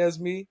entertaining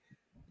as me,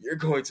 you're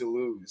going to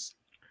lose.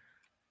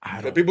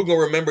 But people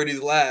gonna remember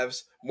these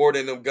laughs more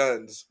than them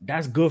guns.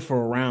 That's good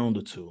for a round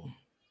or two.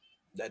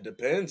 That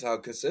depends how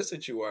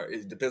consistent you are.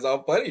 It depends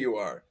how funny you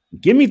are.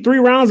 Give me 3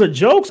 rounds of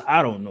jokes.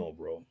 I don't know,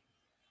 bro.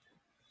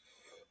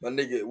 My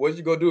nigga, what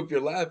you gonna do if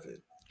you're laughing?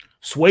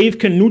 Swave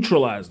can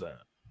neutralize that.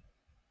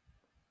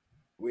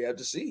 We have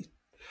to see.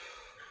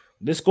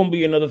 This gonna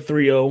be another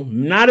 3-0.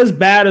 Not as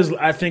bad as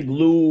I think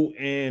Lou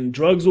and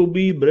Drugs will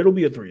be, but it'll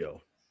be a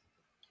 3-0.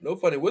 No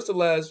funny. What's the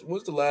last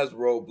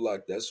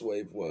roadblock that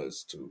Swave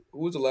was to? Who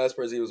was the last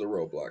person he was a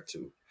roadblock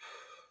to?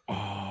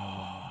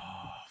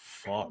 Oh,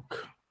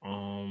 fuck.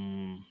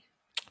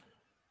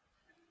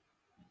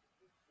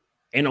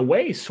 In a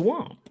way,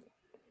 Swamp.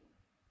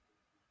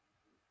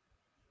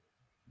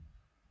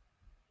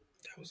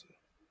 That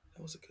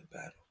was a good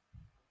battle.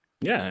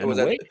 Yeah. Was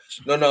that,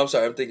 no, I'm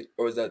sorry. I'm thinking,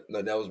 or was that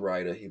that was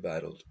Ryder he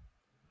battled?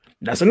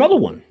 That's another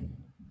one.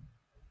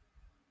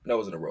 That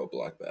wasn't a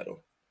roadblock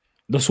battle.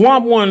 The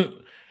Swamp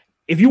one,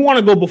 if you want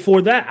to go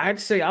before that, I'd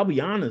say, I'll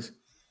be honest,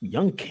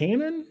 Young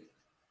Cannon?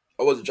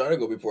 I wasn't trying to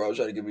go before. I was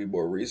trying to give you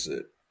more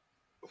recent.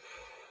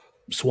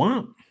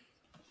 Swamp.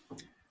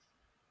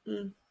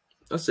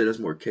 I'd say that's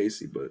more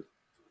Casey, but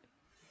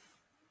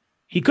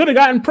he could have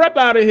gotten Prep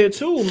out of here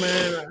too,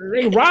 man.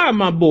 They ride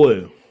my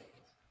boy.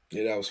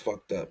 Yeah, that was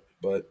fucked up.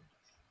 But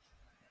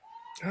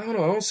I don't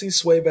know. I don't see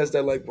Swave as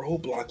that like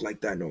roadblock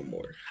like that no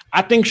more.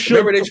 I think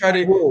remember they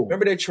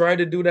tried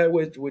to do that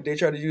with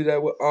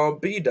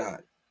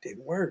B-Dot.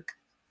 Didn't work.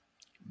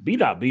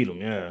 B-Dot beat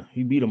him, yeah.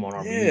 He beat him on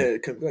our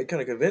like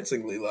kind of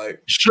convincingly.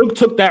 Like Suge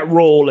took that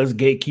role as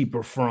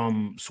gatekeeper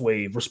from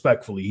Swave.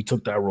 Respectfully, he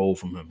took that role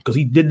from him because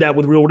he did that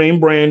with Real Name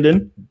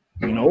Brandon.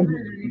 You know,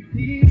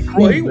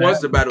 well, he wants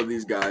to battle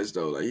these guys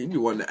though. Like he be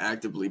wanting to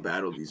actively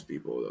battle these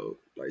people though.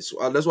 Like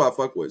so, that's why I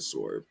fuck with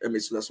Swerve. I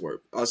mean, not Swerve.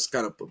 I was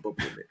kind of put up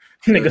with it.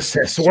 Nigga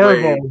said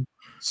Swerve.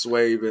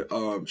 Swave and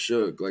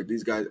Suge. Like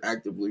these guys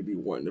actively be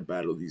wanting to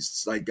battle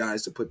these like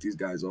guys to put these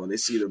guys on. They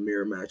see the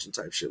mirror match and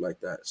type shit like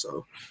that.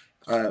 So,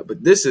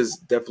 but this is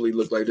definitely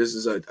look like this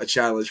is a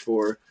challenge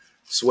for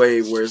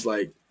Swave, where it's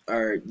like,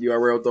 all right,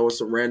 URL throwing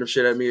some random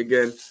shit at me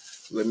again.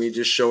 Let me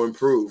just show and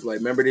prove. Like,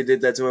 remember they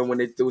did that to him when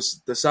they threw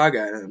the saga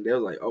at him. They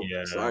was like, oh,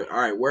 yeah. So, all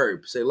right,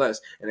 word, say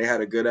less. And they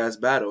had a good ass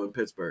battle in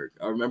Pittsburgh.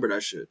 I remember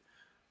that shit.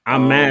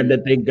 I'm mad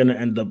that they're gonna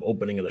end up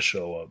opening the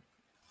show up.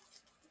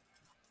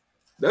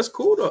 That's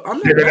cool though. I'm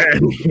not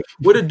mad.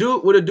 With a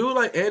dude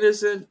like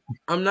Anderson,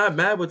 I'm not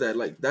mad with that.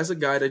 Like, that's a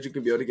guy that you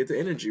can be able to get the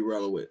energy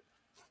rolling with.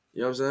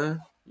 You know what I'm saying?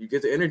 You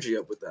get the energy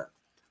up with that,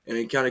 and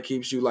it kind of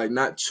keeps you like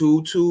not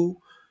too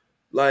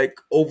like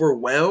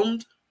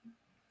overwhelmed.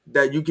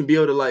 That you can be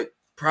able to like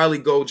probably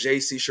go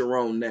JC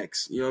Sharon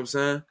next. You know what I'm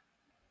saying?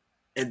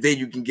 And then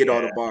you can get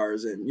all the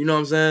bars in. You know what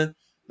I'm saying?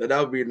 That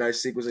would be a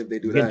nice sequence if they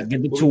do that.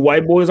 Get the two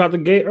white boys out the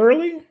gate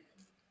early?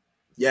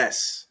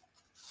 Yes.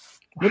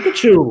 Look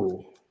at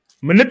you.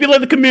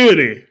 Manipulate the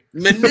community.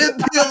 Manipulate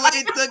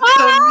the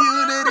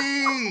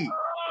community.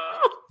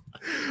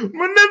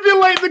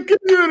 Manipulate the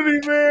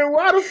community, man.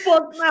 Why the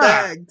fuck not?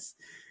 Facts.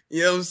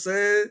 You know what I'm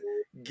saying?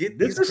 Get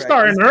this is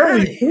starting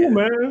early too,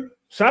 man.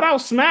 Shout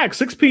out Smack,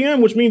 6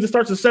 p.m., which means it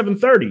starts at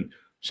 7:30.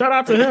 Shout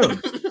out to him.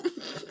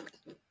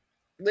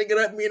 Nigga,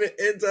 that mean it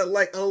ends at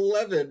like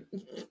 11.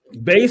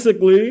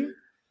 Basically,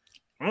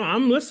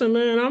 I'm listening,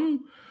 man.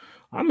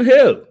 I'm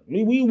here.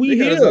 We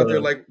here. Out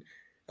there like,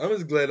 I'm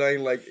just glad I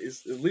ain't like.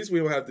 At least we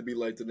don't have to be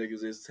like the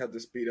niggas is have to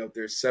speed out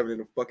there 7 in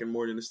the fucking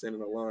morning to stand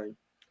in the line.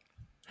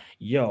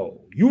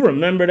 Yo, you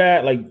remember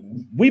that? Like,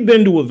 we've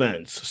been to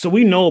events, so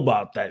we know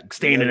about that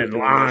standing in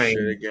line.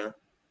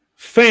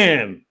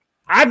 Fam,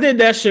 I did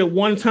that shit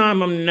one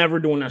time. I'm never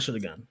doing that shit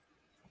again.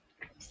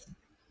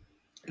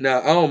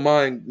 Now, I don't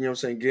mind, you know what I'm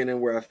saying, getting in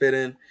where I fit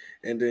in.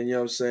 And then, you know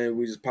what I'm saying,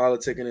 we just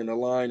politicking in the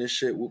line and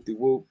shit,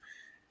 whoop-de-whoop.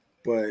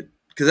 But,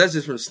 because that's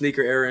just from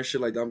sneaker era and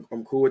shit. Like,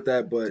 I'm cool with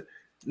that. But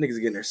niggas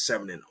getting there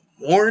 7 in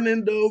the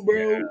morning, though,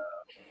 bro. Yeah.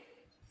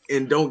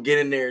 And don't get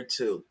in there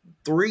till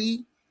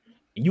 3.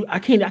 I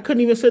couldn't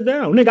even sit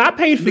down. Nigga, I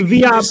paid for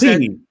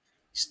VIP.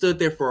 Stood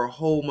there for a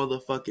whole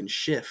motherfucking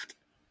shift.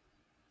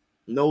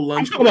 No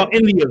lunch. I'm talking about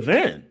in the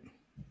event.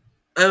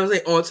 I was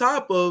like, on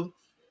top of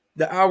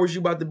the hours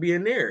you about to be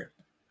in there.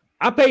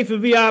 I paid for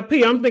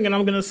VIP. I'm thinking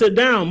I'm gonna sit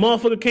down.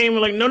 Motherfucker came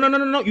and like,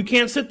 no. You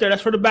can't sit there.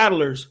 That's for the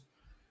battlers.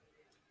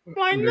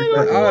 Like,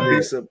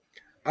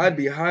 I'd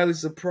be highly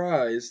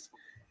surprised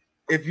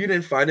if you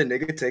didn't find a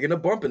nigga taking a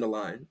bump in the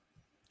line.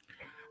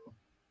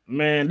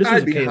 Man,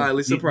 I'd be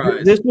highly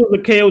surprised. This was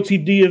a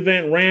KOTD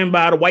event ran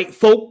by the white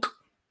folk.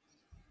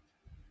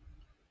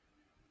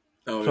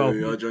 Oh,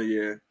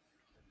 yeah.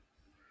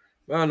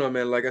 I don't know,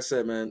 man. Like I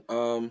said, man.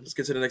 Let's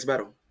get to the next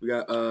battle. We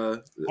got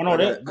none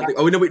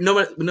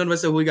of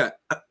us said who we got.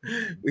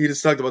 We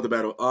just talked about the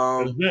battle.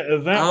 I'm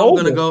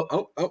gonna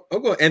go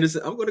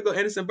Anderson. I'm gonna go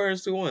Anderson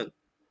Burns 2-1.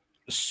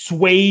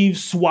 Suave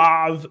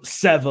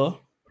Seva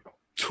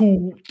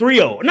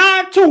 2-3-0.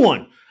 Nah,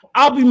 2-1.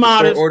 I'll be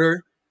modest. Restore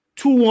order.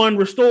 2-1.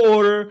 Restore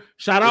order.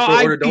 Shout out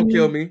Restore order. Don't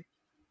kill me.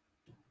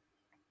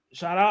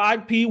 Shout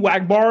out IP.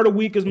 Whack bar of the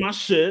week is my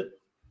shit.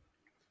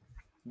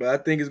 But I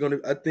think it's gonna.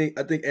 I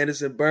think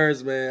Anderson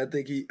Burns, man. I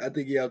think he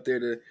out there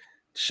to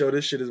show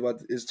this shit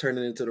is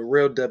turning into the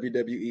real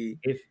WWE.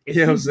 You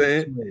know what I'm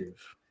saying?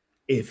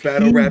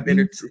 Battle Rap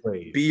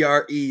Entertainment,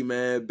 BRE,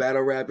 man.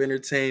 Battle Rap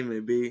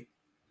Entertainment, B.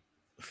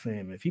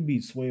 Fam, if he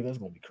beats Swave, that's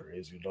gonna be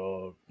crazy,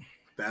 dog.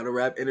 Battle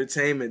Rap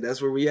Entertainment.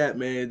 That's where we at,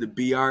 man. The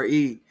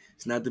BRE.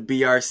 It's not the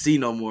BRC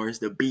no more. It's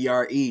the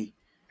BRE.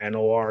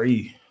 NORE.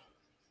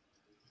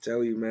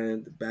 Tell you,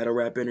 man. The Battle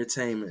Rap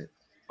Entertainment.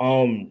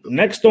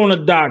 Next on the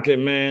docket,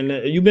 man.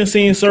 You been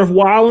seeing Surf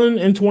Wildin'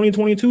 in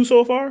 2022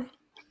 so far?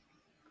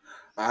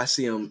 I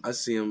see him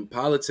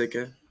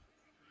politicking.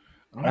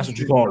 That's what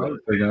you call it.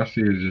 I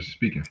see it just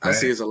speaking. I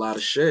see it's a lot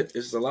of shit.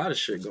 It's a lot of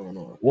shit going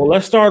on. Well,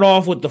 let's start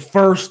off with the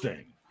first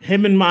thing.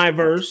 Him and my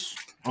verse.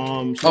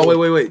 Wait.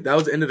 That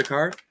was the end of the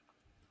card?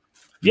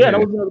 Yeah, that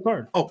was the end of the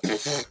card. Oh,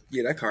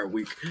 yeah, that card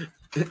weak.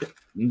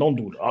 Don't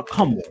do that. Oh,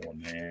 come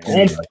on,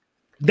 man.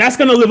 That's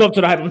gonna live up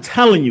to the hype. I'm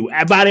telling you.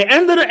 By the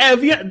end of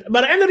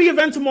the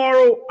event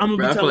tomorrow, I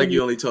feel like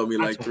you only told me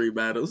like 3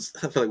 battles.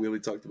 I feel like we only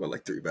talked about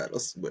like 3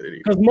 battles. But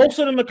anyway. Because most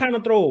of them are kind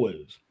of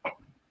throwaways.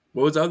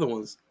 What was the other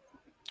ones?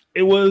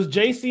 It was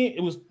JC.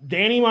 It was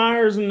Danny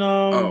Myers and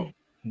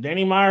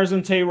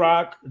Tay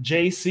Rock.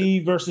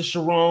 JC versus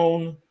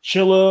Sharon,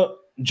 Chilla,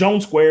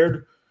 Jones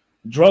Squared,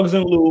 Drugs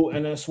and Lou,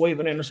 and then Swave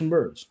and Anderson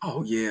Burns.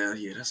 Oh yeah,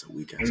 that's a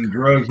weak ass.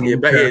 Drugs. Yeah.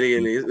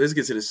 Let's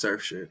get to the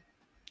surf shit.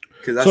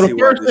 Because I see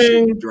why this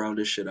shit drowned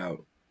this shit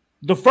out.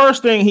 The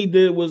first thing he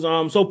did was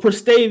so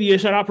Prestavia,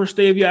 shout out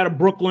Prestavia out of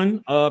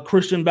Brooklyn,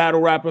 Christian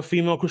battle rapper,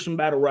 female Christian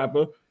battle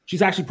rapper.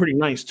 She's actually pretty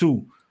nice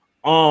too.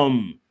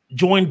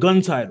 Joined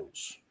Gun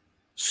Titles.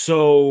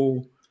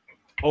 So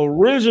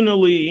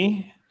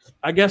originally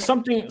I guess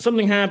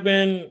something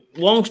happened.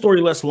 Long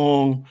story less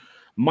long.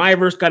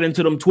 Myverse got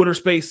into them Twitter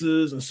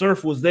spaces and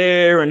Surf was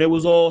there, and it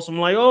was all some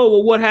like, oh,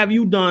 well, what have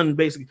you done?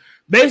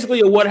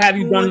 Basically, what have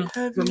you done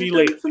for me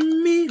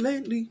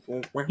lately?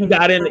 He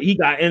got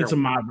into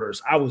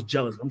Myverse. I was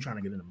jealous. I'm trying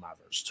to get into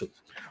Myverse too,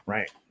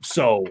 right?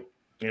 So,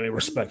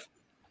 respect.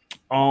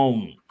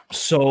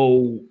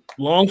 So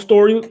long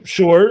story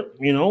short,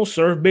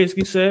 Surf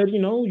basically said,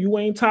 you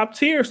ain't top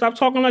tier. Stop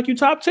talking like you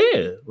top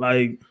tier.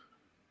 Like,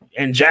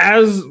 and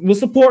Jazz was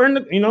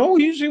supporting,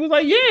 she was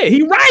like, yeah,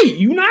 he right.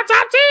 You not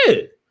top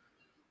tier.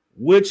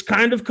 Which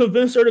kind of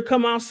convinced her to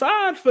come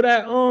outside for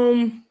that.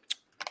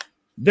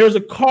 There's a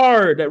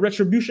card, that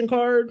retribution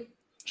card.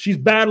 She's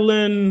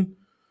battling.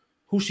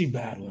 Who's she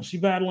battling? She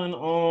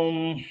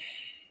battling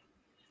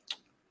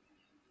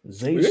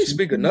we ain't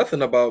speaking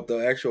nothing about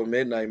the actual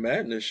Midnight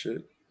Madness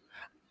shit.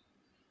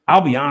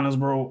 I'll be honest,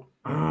 bro.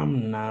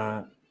 I'm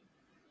not.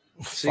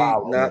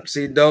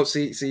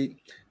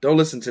 Don't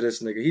listen to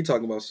this nigga. He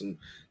talking about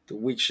the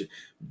weak shit.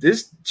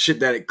 This shit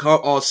that it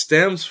all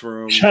stems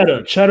from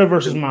Cheddar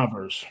versus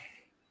Myverse.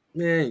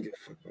 Man, I ain't give a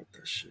fuck about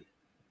that shit.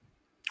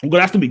 But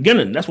that's the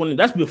beginning. That's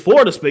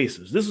before the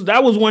spaces.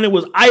 That was when it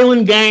was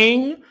Island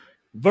Gang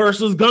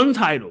versus Gun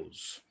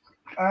Titles.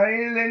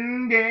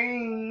 Island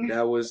Gang.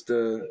 That was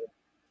the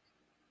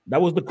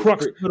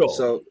crux of it all.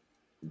 So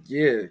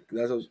yeah,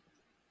 so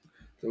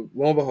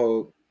lo and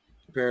behold,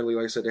 apparently,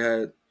 like I said, they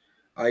had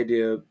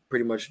idea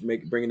pretty much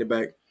bringing it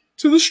back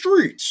to the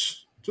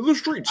streets. Y'all.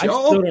 I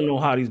still don't know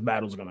how these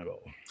battles are gonna go.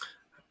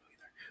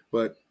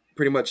 But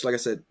pretty much, like I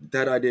said,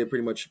 that idea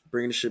pretty much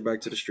bringing the shit back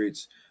to the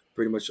streets.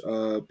 Pretty much,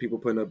 people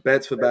putting up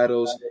bets for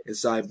battles and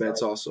side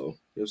bets also. You know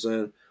what I'm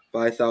saying?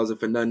 5,000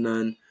 for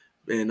none,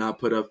 and I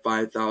put up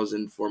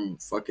 5,000 for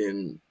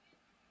fucking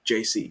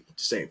JC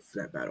to save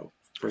for that battle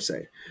per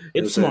se.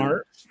 It's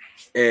smart.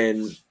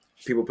 And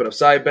people put up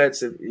side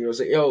bets and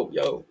say,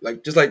 yo,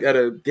 like just like at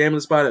a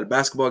gambling spot, at a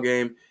basketball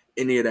game,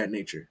 any of that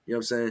nature. You know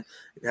what I'm saying?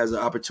 It has an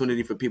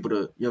opportunity for people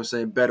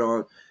to, bet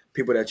on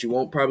people that you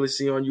won't probably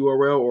see on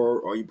URL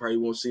or you probably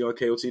won't see on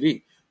KOTD.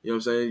 You know what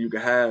I'm saying? You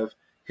can have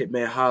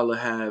Hitman Holla,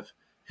 have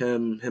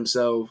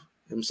himself,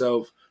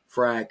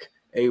 Frack,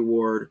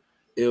 A-Ward,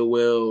 Ill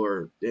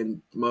Will,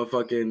 and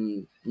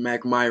motherfucking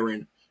Mac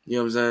Myron. You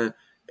know what I'm saying?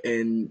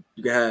 And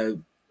you can have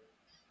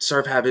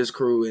Surf have his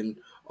crew and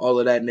all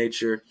of that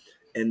nature.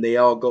 And they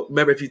all go.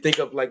 Remember, if you think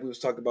of, like we was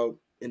talking about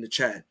in the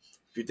chat,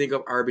 if you think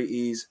of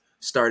RBE's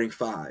starting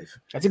five,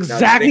 that's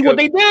exactly what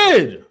they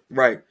did.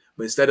 Right.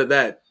 But instead of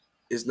that,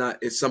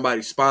 it's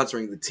somebody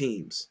sponsoring the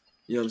teams.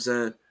 You know what I'm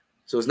saying?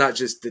 So it's not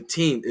just the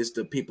team, it's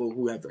the people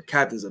who have the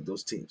captains of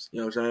those teams. You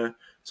know what I'm saying?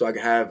 So I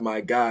can have my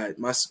guy,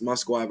 my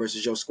squad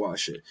versus your squad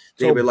shit.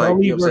 They so be like,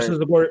 you know versus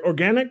the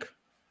organic?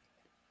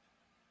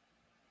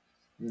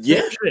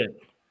 Yeah.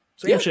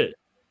 Same shit.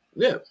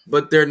 Yeah,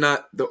 but they're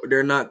not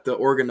the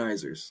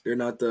organizers. They're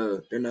not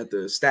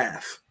the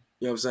staff.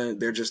 You know what I'm saying?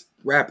 They're just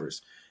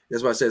rappers.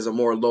 That's why I say it's a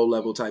more low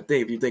level type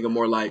thing. If you think of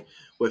more like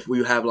if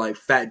we have like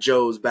Fat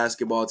Joe's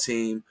basketball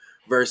team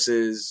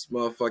versus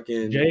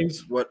motherfucking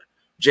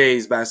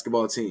Jay's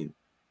basketball team.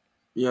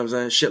 You know what I'm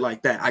saying? Shit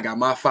like that. I got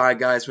my 5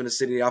 guys from the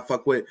city that I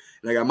fuck with,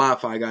 and I got my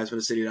 5 guys from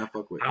the city that I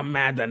fuck with. I'm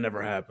mad that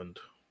never happened.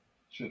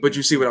 But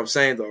you see what I'm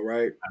saying, though,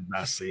 right?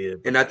 I see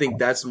it. And I think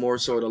that's more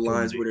so the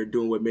lines where they're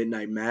doing with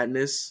Midnight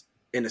Madness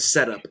and the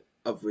setup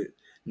of it.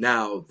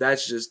 Now,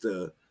 that's just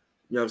the,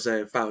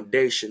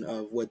 foundation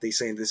of what they're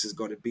saying this is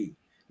going to be.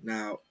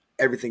 Now,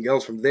 everything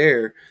else from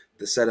there,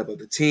 the setup of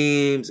the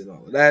teams and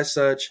all of that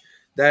such,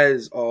 that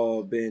has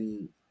all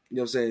been,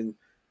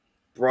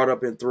 brought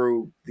up and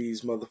through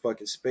these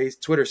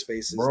motherfucking Twitter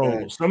spaces.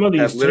 Bro, some of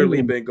these have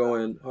literally been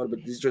going on,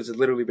 but these joints have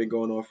literally been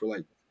going on for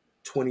like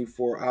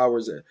 24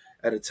 hours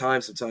at a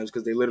time sometimes,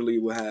 because they literally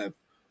will have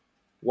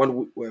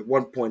at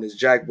one point is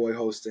Jack Boy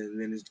hosting,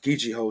 and then it's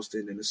Geechee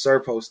hosting, and it's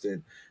Surf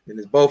hosting, and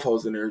it's both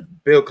hosting, or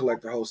Bill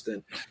Collector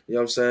hosting. You know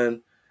what I'm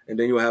saying? And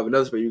then you'll have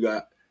another space. You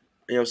got,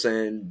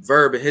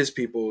 Verb and his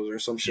people or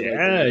some shit.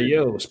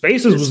 Yeah, like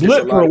Spaces was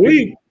lit for a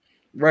week.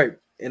 Right.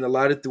 And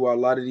through a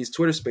lot of these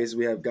Twitter spaces,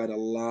 we have got a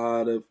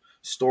lot of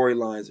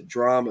storylines and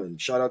drama.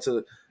 And shout out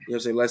to,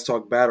 Let's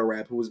Talk Battle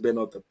Rap, who has been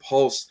on the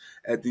pulse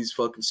at these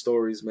fucking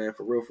stories, man,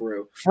 for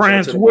real.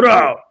 France, what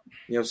up?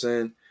 You know what I'm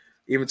saying?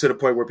 Even to the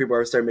point where people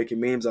are starting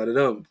making memes out of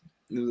them.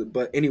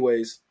 But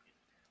anyways,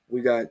 we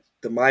got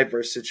the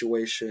Myverse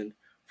situation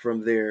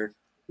from there,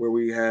 where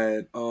we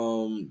had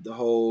the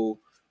whole,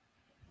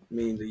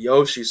 the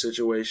Yoshi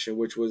situation,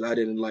 which was I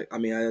didn't like.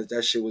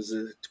 That shit was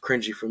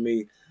cringy for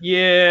me.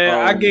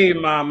 Yeah, I gave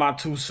my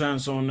 2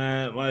 cents on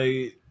that.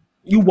 Like,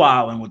 you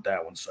wilding with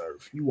that one,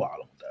 Surf. You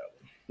wilding with that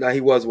one. Nah,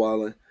 he was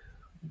wilding,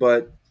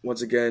 but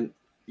once again,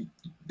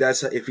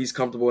 that's if he's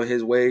comfortable in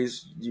his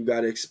ways. You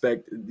gotta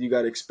expect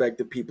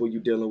the people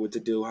you're dealing with to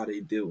deal how they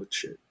deal with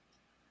shit.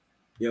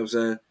 You know what I'm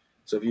saying?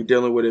 So if you're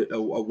dealing with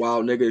a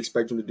wild nigga,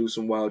 expect him to do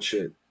some wild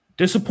shit.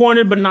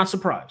 Disappointed but not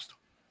surprised.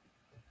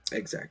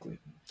 Exactly.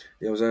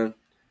 You know what I'm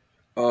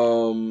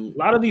saying? A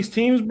lot of these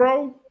teams,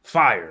 bro,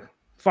 fire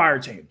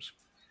teams.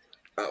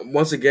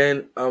 Once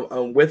again,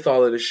 I'm with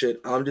all of this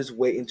shit. I'm just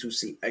waiting to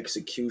see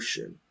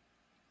execution.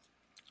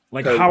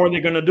 Like, how are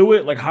they gonna do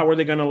it? Like, how are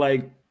they gonna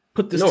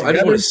put this together? I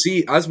just want to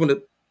see. I just want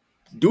to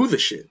do the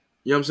shit.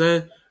 You know what I'm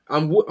saying?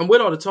 I'm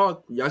with all the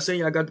talk. Y'all saying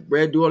y'all got the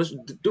bread, do all this.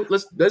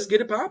 Let's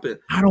get it popping.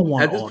 I don't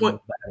want audio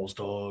battles,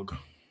 dog.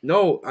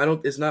 No, I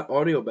don't. It's not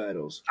audio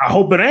battles. I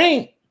hope it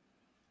ain't.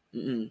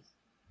 Mm-mm.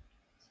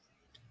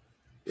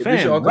 If Fam,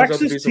 this all comes out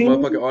to be some team,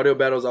 motherfucking audio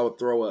battles, I would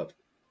throw up.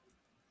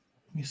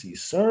 Let me see.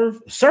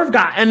 Surf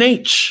got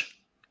NH.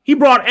 He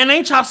brought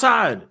NH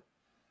outside.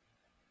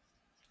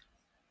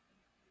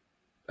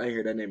 I ain't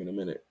hear that name in a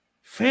minute.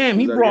 Fam,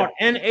 he brought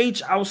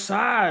NH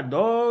outside,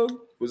 dog.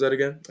 Who's that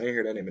again? I ain't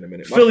hear that name in a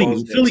minute.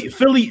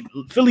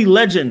 Philly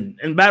legend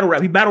in battle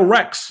rap. He battled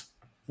Rex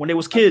when they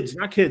was kids.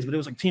 Not kids, but they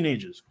was like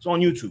teenagers. It's on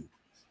YouTube.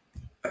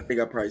 I think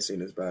I've probably seen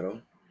this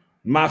battle.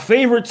 My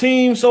favorite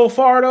team so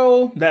far,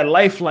 though, that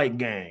Lifelike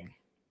gang.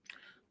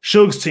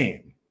 Suge's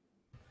team.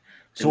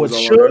 So it's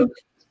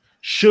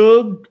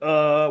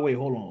Suge. Wait,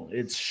 hold on.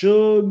 It's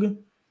Suge.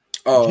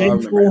 Oh,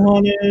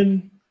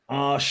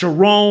 J400.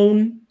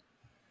 Sharon.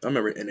 I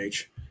remember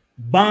NH.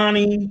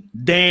 Bonnie,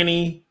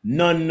 Danny,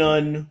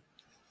 Nun,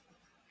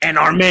 and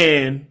our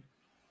man,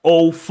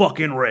 Old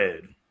Fucking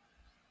Red.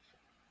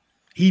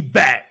 He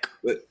back.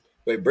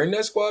 Wait, bring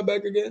that squad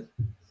back again.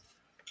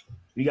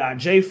 We got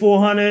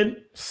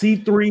J400,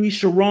 C3,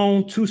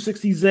 Sharon,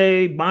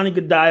 260Z, Bonnie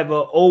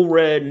Godiva, Old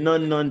Red,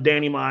 Nun,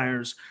 Danny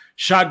Myers.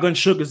 Shotgun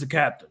Shook is the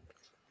captain.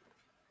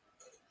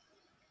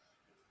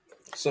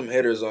 Some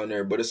hitters on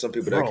there, but it's some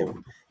people that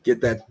can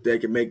get that. They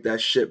can make that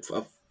ship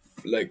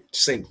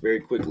sink very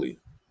quickly.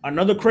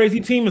 Another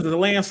crazy team is the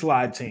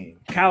landslide team,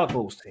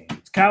 Calico's team.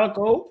 It's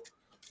Calico,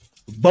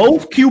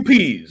 both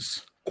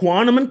QPs,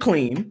 Quantum and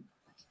Clean,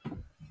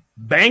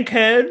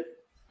 Bankhead,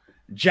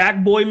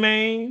 Jackboy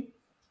Main,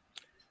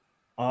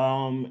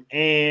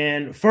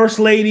 and First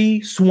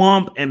Lady,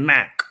 Swamp, and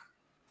Mac.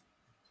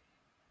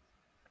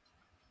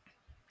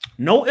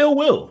 No ill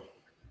will.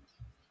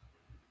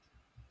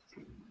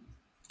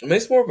 I mean,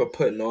 it's more of a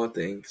putting on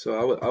thing.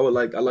 So I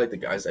like the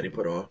guys that he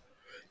put on.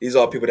 These are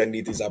all people that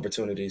need these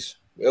opportunities.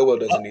 Will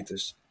doesn't need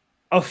this.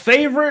 A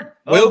favorite.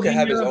 Will can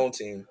have his own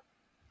team.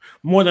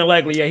 More than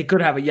likely, yeah, he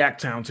could have a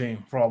Yaktown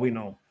team for all we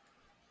know.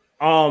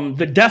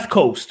 The Death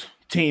Coast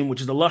team,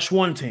 which is the Lush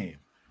One team.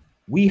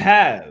 We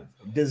have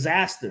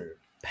Disaster,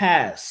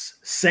 Pass,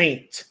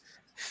 Saint,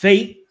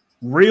 Fate,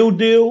 Real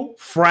Deal,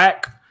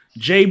 Frack,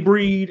 J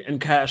Breed,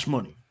 and Cash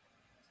Money.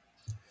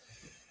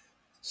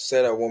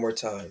 Say that one more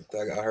time.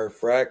 I heard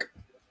Frack,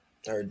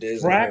 I heard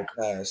Diz, and I heard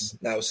Pass.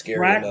 That was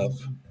scary enough.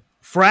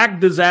 Frack,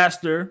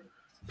 Disaster,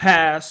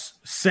 Pass,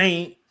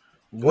 Saint,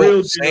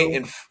 Real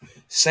Deal.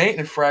 Saint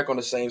and Frack on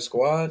the same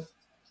squad?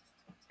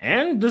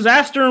 And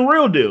Disaster and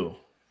Real Deal.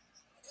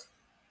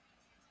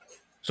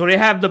 So they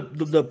have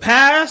the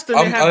past and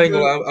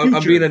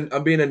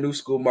I'm being a new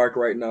school mark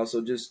right now,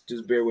 so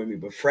just bear with me.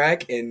 But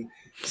Frack and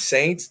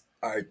Saint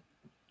are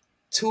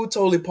two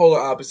totally polar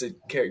opposite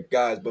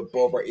guys, but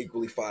both are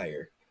equally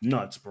fire.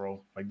 Nuts,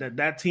 bro. Like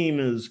that team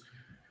is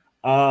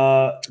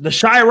the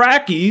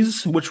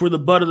Chirackies, which were the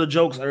butt of the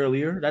jokes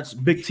earlier. That's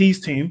Big T's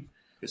team.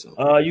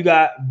 You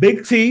got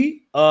Big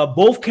T,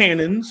 both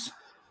cannons,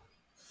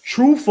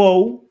 True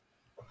Foe,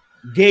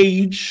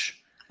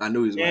 Gage. I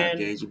knew he was gonna have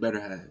Gage. You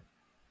better have.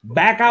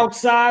 Back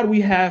outside,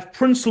 we have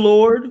Prince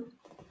Lord,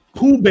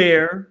 Pooh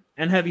Bear,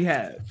 and Heavy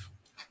Have.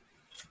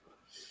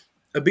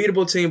 A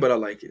beatable team, but I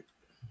like it.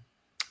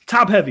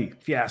 Top heavy,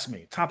 if you ask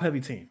me. Top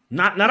heavy team.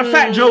 Not a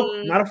fat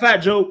joke. Not a fat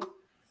joke.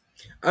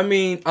 I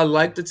mean, I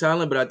like the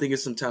talent, but I think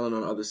it's some talent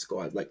on other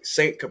squads. Like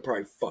Saint could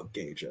probably fuck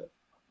Gage up.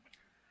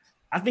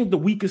 I think the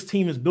weakest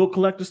team is Bill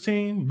Collector's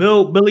team.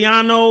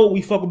 Billiano,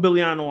 we fuck with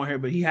Billiano on here,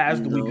 but he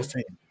has the weakest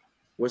team.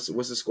 What's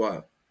the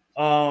squad?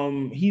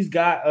 He's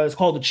got it's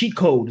called the Cheat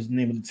Code is the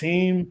name of the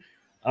team.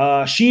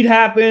 Sheet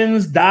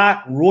Happens,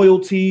 Dot,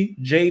 Royalty,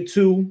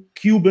 J2,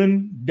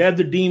 Cuban, Dead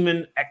the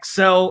Demon,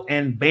 Excel,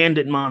 and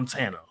Bandit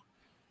Montana.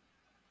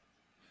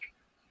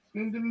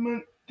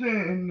 It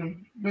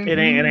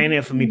ain't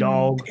it for me,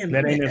 dog.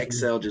 That ain't it.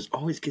 Excel just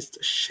always gets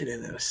the shit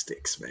in the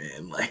sticks,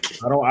 man. Like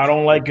I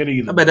don't like it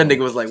either. I bet that nigga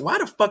was like, why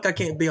the fuck I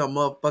can't be on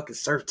motherfucking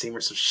Surf team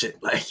or some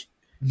shit? Like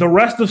the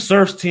rest of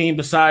Surf's team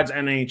besides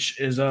NH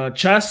is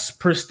Chess,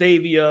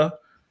 Prestavia,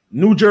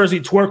 New Jersey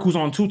Twerk, who's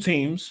on two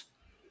teams.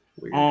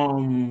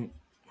 Weird.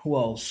 Who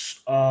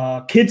else?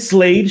 Kid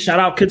Slade, shout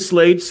out Kid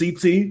Slade,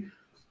 CT,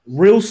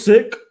 Real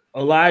Sick,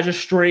 Elijah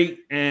Straight,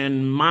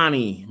 and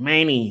Money.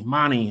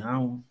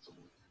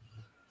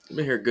 I've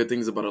been hearing good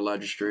things about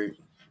Elijah Straight.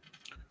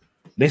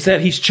 They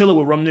said he's chilling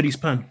with Rum Nitty's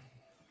pen.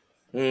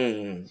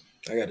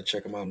 I got to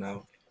check him out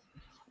now.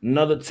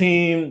 Another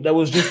team that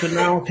was just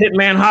announced,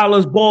 Hitman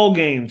Holla's ball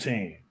game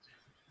team.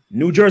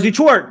 New Jersey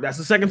Twerk, that's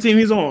the second team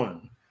he's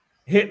on.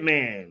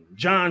 Hitman,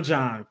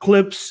 John,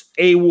 Clips,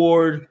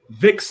 A-Ward,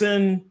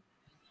 Vixen,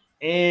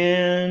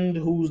 and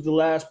who's the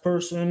last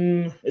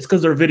person? It's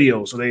because they're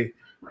videos, so they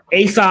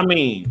Ace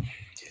Amin.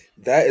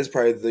 That is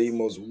probably the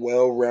most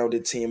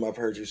well-rounded team I've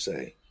heard you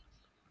say.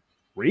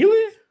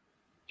 Really?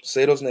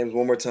 Say those names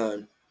one more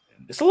time.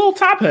 It's a little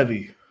top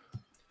heavy.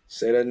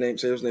 Say that name.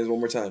 Say those names one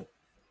more time.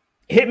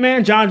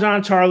 Hitman,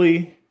 John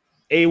Charlie,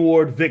 A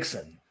Ward,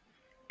 Vixen,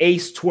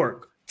 Ace,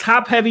 Twerk.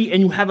 Top heavy,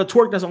 and you have a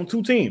Twerk that's on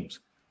 2 teams.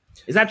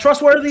 Is that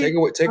trustworthy? Take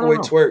away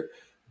Twerk.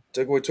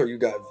 Take away Twerk. You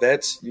got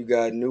vets. You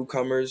got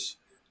newcomers.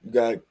 You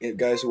got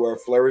guys who are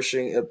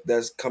flourishing.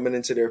 That's coming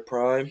into their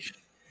prime.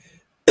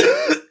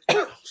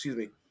 Excuse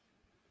me.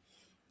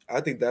 I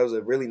think that was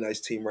a really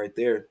nice team right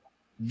there.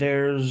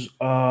 There's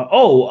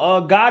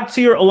God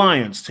Tier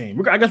Alliance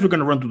team. I guess we're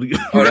gonna run through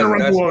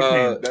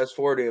the. That's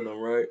 40 of them,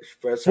 right?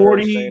 That's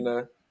 40.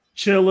 Shayna.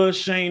 Chilla,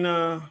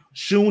 Shayna,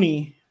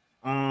 Shuni.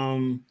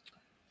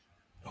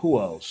 Who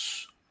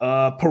else?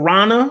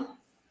 Piranha,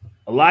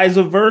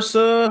 Eliza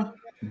Versa,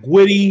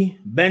 Gwitty,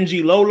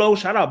 Benji Lolo.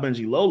 Shout out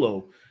Benji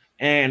Lolo,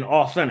 and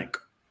Authentic.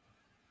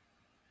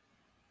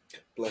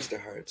 Bless their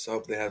hearts. I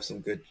hope they have some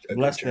good.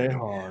 Bless their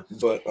hearts.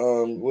 But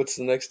what's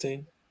the next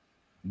team?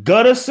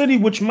 Gutter City,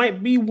 which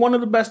might be one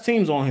of the best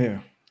teams on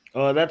here.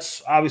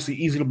 That's obviously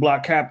Easy to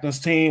Block Captain's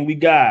team. We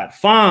got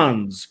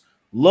Fonz,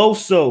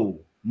 Loso,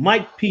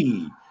 Mike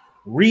P,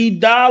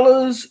 Reed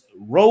Dollars,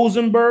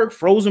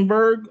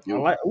 Frozenberg.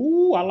 Yep.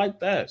 I like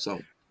that. So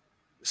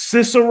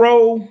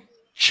Cicero,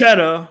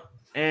 Cheddar,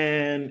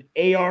 and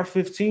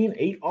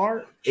AR-15,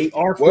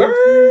 8R,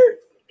 Word?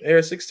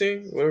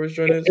 AR-16, whatever his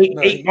joint is.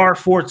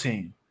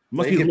 8R-14.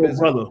 Must be his little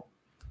brother.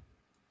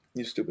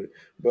 You stupid.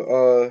 But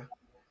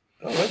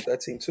I like that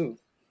team too.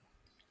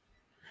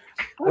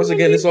 Once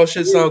again, this all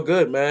shit sound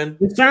good, man.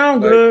 It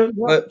sound good.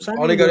 But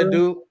all they gotta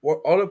do,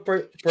 all the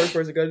first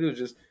person gotta do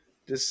is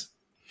just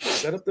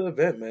set up the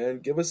event, man.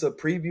 Give us a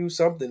preview,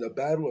 something, a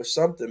battle or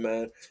something,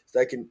 man,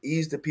 that can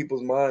ease the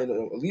people's mind,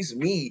 or at least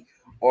me,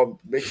 or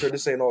make sure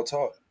this ain't all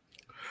talk.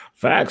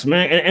 Facts,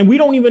 man. And we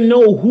don't even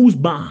know who's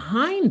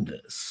behind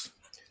this.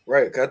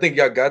 Right, 'cause I think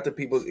y'all got the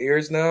people's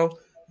ears now.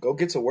 Go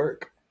get to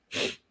work.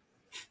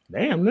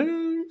 Damn,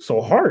 man.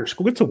 So harsh.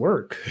 Go get to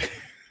work.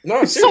 No,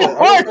 I'm so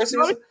serious.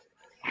 harsh.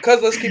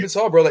 Because let's keep it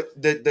tall, bro. Like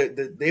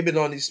they've been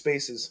on these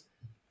spaces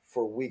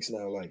for weeks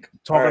now. Like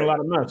talking a lot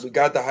of mess. We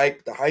got the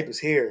hype. The hype is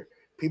here.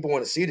 People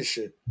want to see the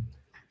shit.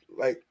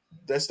 Like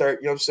let's start.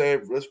 You know what I'm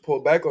saying? Let's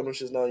pull back on them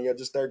shits now. And you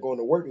just start going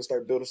to work and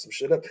start building some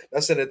shit up.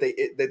 Not saying that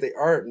they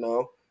aren't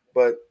now,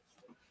 but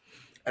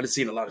I just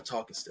seen a lot of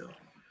talking still.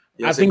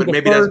 You know I think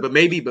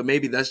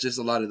maybe that's just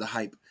a lot of the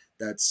hype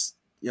that's,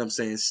 you know what I'm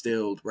saying,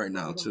 stilled right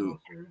now too.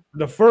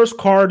 The first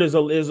card is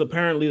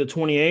apparently the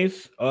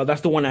 28th.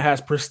 That's the one that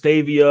has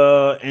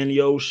Prestavia and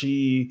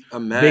Yoshi,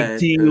 Big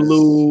T,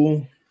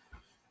 Lou.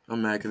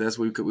 I'm mad because that's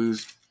what we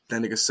was.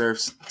 That nigga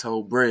Surfs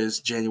told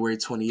Briz January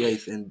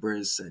 28th, and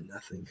Briz said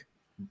nothing.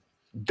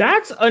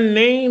 That's a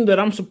name that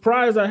I'm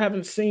surprised I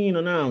haven't seen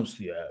announced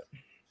yet.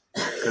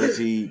 Because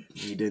he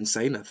didn't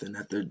say nothing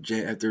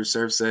after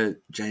Surf said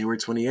January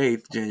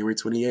 28th.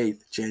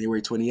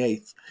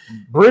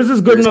 Briz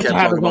is good enough to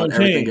have his own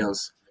everything team.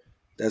 Else.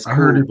 That's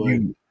cool, but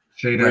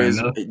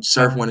Briz,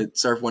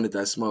 Surf wanted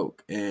that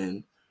smoke,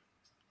 and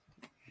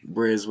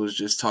Briz was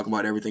just talking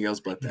about everything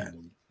else but that.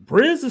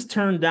 Briz has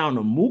turned down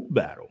a Mook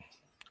battle,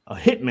 a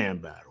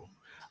Hitman battle,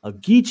 a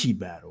Geechee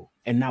battle,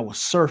 and now a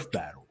Surf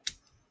battle.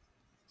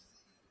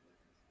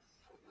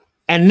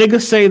 And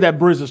niggas say that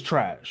Briz is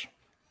trash.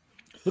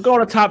 Look at all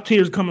the top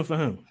tiers coming for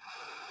him.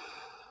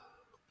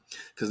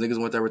 Because niggas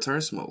want that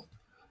return smoke.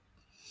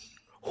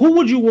 Who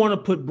would you want to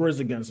put Briz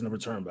against in a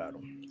return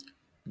battle?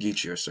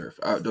 Geechee or Surf.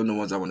 Those are the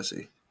ones I want to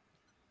see.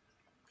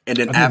 And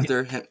then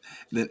after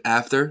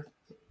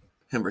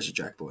him versus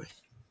Jack Boy.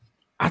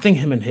 I think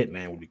him and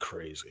Hitman would be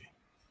crazy.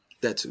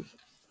 That too.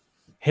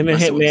 Him and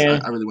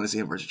Hitman. I really want to see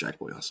him versus Jack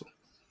Boy also.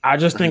 I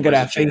just think of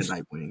that face.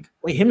 Nightwing.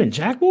 Wait, him and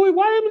Jack Boy?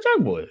 Why him and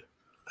Jack Boy?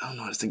 I don't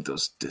know. I just think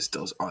those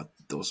are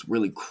those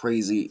really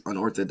crazy,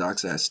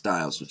 unorthodox ass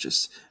styles would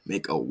just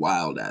make a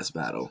wild ass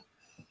battle.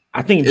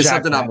 I think it's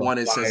Jack something I've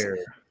wanted since.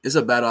 It's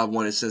a battle I've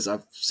wanted since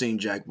I've seen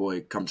Jack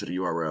Boy come to the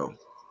URL.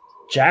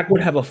 Jack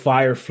would have a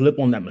fire flip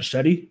on that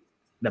machete.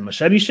 That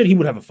machete shit, he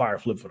would have a fire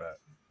flip for that.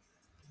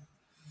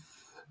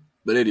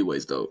 But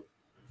anyways, though,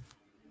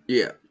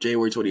 yeah,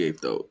 January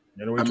 28th, though.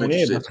 January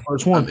 28th, that's the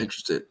first one. I'm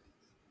interested.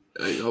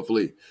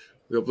 Hopefully,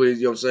 you know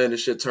what I'm saying,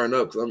 this shit turn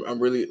up. Cause I'm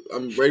ready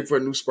for a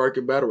new spark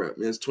in battle rap,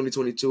 man. It's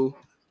 2022.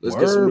 Let's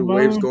get some new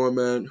waves going,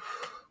 man.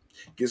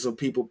 Get some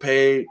people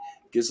paid.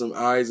 Get some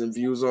eyes and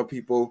views on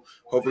people.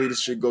 Hopefully,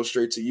 this shit go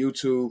straight to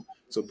YouTube,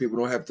 so people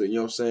don't have to, you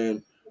know what I'm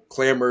saying,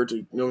 clamor to,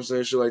 you know what I'm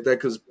saying, shit like that.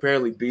 Because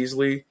apparently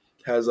Beasley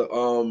has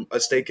a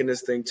stake in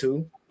this thing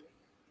too.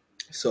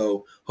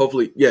 So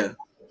hopefully, yeah,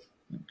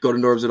 go to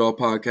Norbs It All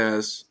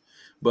podcast.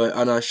 But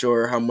I'm not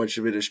sure how much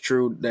of it is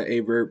true that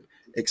Averb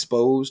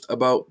exposed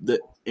about the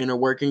inner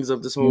workings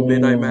of this whole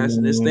Midnight Mass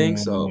and this thing.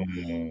 So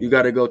you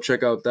got to go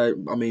check out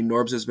that. I mean,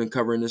 Norbs has been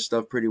covering this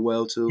stuff pretty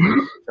well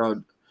too.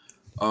 Shout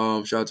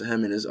out to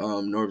him and his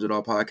Norbs It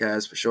All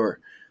podcast for sure.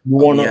 You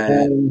want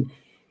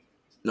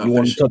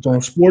to touch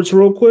on sports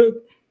real quick?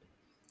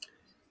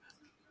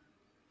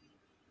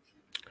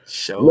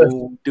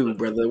 Dude,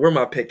 brother, where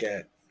my pick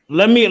at?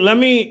 Let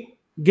me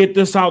get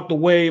this out the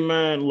way,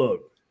 man.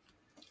 Look,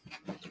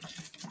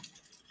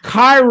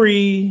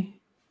 Kyrie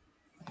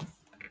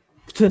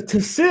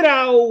to sit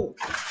out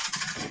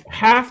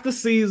half the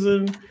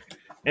season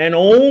and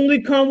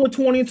only come with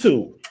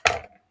 22.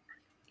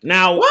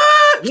 Now,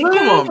 what?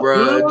 Come on,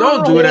 bro.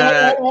 Don't do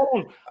that. Hold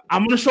on.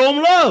 I'm gonna show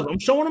him love. I'm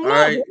showing him love.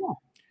 Right.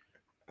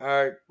 All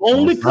right.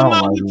 Only come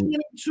out with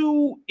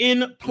 22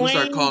 in playing.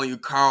 I'm start calling you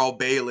Carl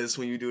Bayless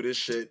when you do this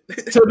shit.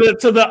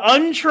 to the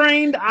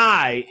untrained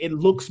eye, it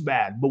looks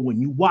bad. But when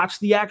you watch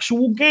the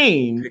actual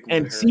game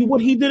and see what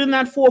he did in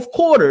that fourth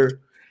quarter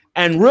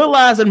and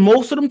realize that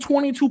most of them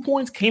 22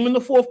 points came in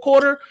the fourth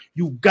quarter,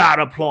 you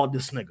gotta applaud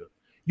this nigga.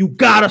 You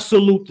gotta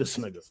salute this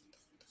nigga.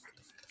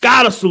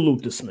 Gotta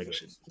salute this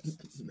nigga.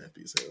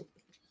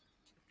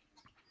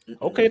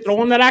 Okay, throw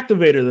on that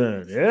activator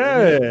then.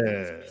 Yeah.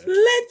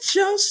 Let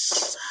your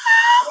soul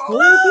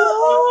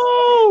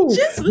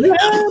just let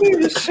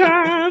it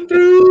shine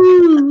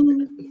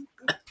through.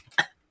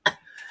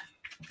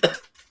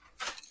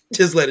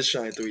 Just let it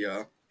shine through,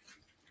 y'all.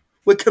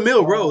 With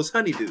Camille Rose,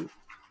 Honeydew.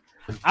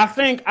 I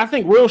think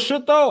real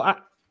shit though.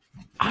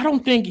 I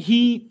don't think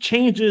he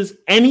changes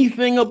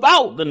anything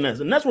about the Nets.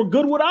 The Nets were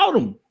good without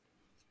him.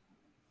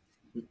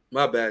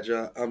 My bad,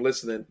 y'all. I'm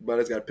listening, but I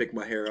just gotta pick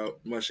my hair out.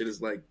 My shit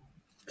is like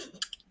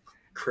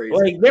crazy.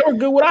 Like they were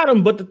good without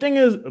him, but the thing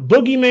is,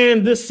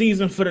 boogeyman this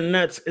season for the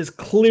Nets is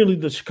clearly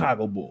the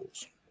Chicago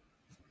Bulls.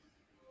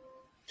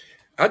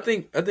 I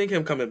think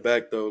him coming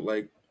back though,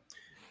 like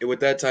with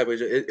that type of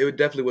it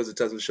definitely was a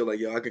test of show. Like,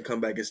 yo, I can come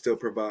back and still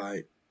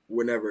provide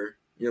whenever.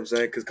 You know what I'm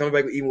saying? Because coming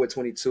back even with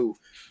 22,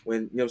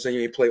 when you know what I'm saying,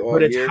 you ain't play all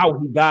year. But it's how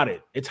he got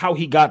it. It's how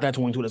he got that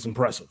 22 that's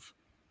impressive.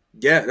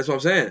 Yeah, that's what I'm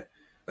saying.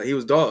 Like he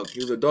was dog. He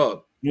was a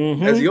dog.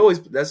 Mm-hmm.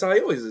 That's how he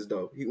always is,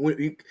 though.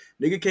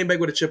 Nigga came back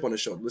with a chip on his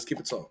shoulder. Let's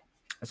keep it talking.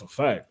 That's a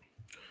fact.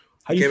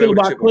 How you feel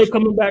about Clay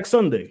coming back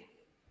Sunday?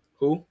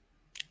 Who?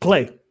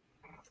 Clay.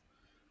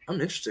 I'm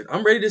interested.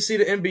 I'm ready to see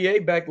the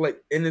NBA back,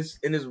 like in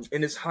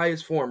its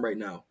highest form right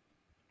now.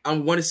 I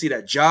want to see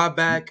that job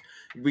back.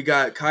 We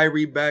got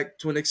Kyrie back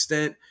to an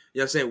extent. You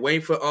know what I'm saying?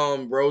 Waiting for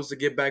Rose to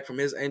get back from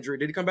his injury.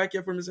 Did he come back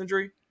yet from his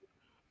injury?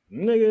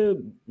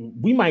 Nigga,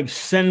 we might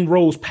send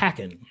Rose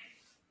packing.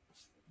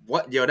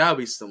 What? Yo, that would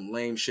be some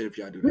lame shit if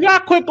y'all do that. We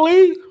got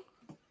quickly.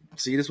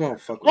 See, this one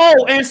fuck with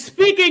Oh, and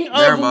speaking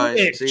Never of mind.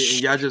 which,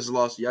 See, y'all just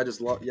lost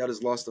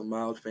a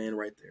mild fan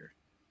right there.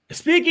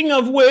 Speaking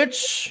of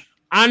which,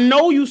 I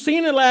know you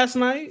seen it last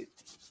night.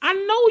 I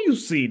know you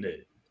seen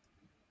it.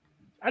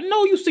 I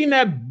know you seen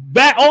that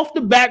back off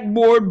the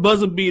backboard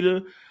buzzer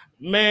beater.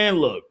 Man,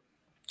 look.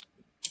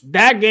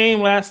 That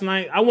game last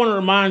night, I want to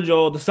remind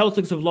y'all the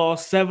Celtics have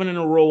lost 7 in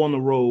a row on the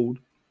road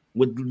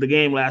with the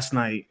game last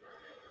night.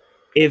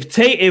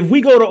 If we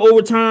go to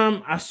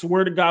overtime, I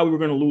swear to God we were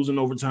going to lose in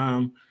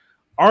overtime.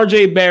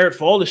 RJ Barrett,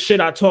 for all the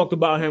shit I talked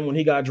about him when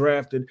he got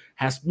drafted,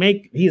 he's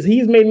made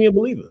me a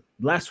believer.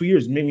 The last 2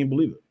 years made me a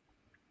believer.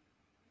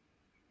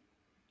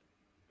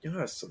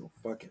 You're so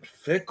fucking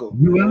fickle.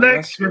 You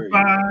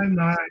electrify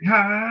my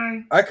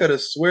high. I could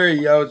have swear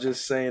y'all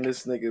just saying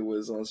this nigga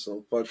was on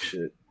some fuck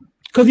shit.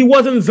 Because he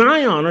wasn't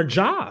Zion or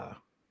Ja.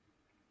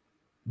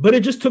 But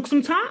it just took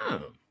some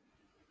time.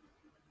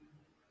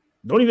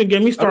 Don't even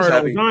get me started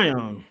on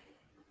Zion.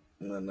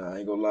 No, I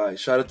ain't gonna lie.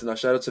 Shout out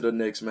to the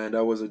Knicks, man.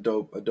 That was a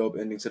dope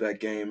ending to that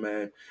game,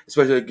 man.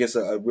 Especially against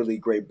a really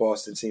great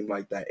Boston team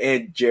like that.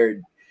 And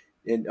RJ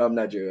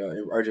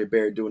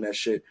Barrett doing that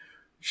shit,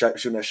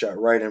 shooting that shot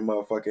right in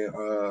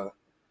motherfucking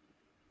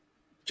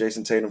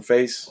Jason Tatum's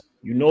face.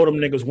 You know them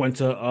niggas went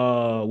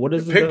to what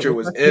is the picture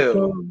was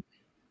ill.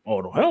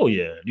 Oh hell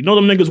yeah! You know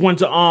them niggas went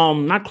to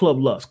not Club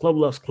Lust. Club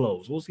Lust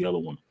closed. What's the other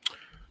one?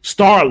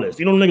 Starlets.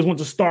 You know them niggas went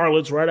to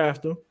Starlets right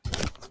after.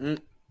 Let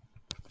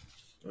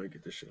me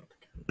get this shit out the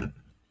camera.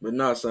 But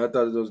nah, son, I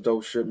thought it was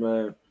dope shit,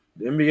 man.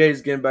 The NBA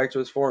is getting back to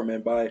its form,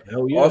 man. By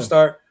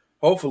All-Star,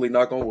 hopefully,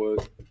 knock on wood,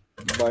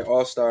 by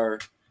All-Star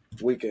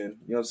weekend.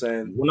 You know what I'm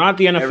saying? Well, not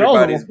the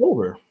NFL is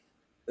over.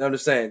 I'm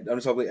just saying. I'm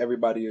just hopefully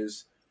everybody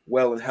is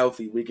well and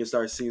healthy. We can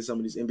start seeing some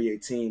of these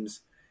NBA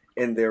teams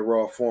in their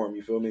raw form.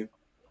 You feel me?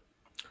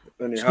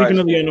 Speaking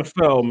of the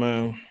NFL,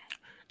 man,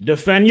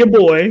 defend your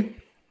boy.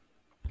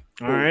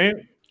 All right,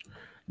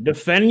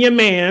 defend your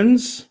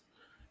man's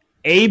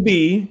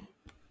AB.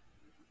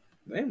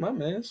 Hey, my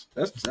man's.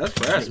 That's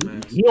fast,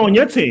 man. He on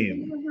your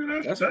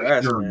team. That's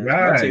fast,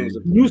 man.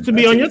 Used to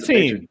be on your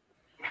team.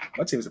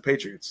 My team's the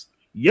Patriots.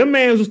 Your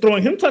man's was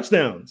throwing him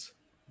touchdowns.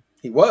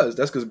 He was.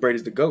 That's because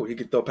Brady's the GOAT. He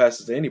could throw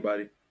passes to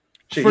anybody.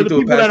 Shit, he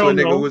threw a pass to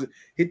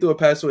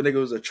a nigga who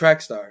was a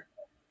track star.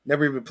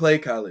 Never even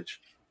played college.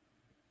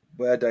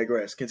 But I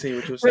digress. Continue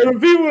what you were saying. For the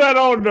people that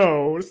don't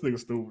know, this nigga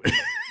stupid.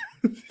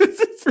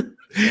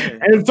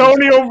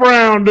 Antonio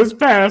Brown this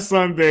past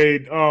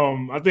Sunday,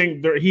 I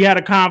think he had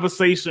a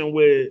conversation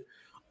with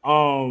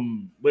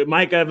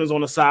Mike Evans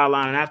on the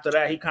sideline, and after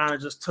that, he kind of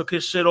just took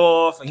his shit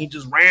off and he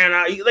just ran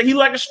out. He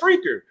like a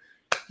streaker.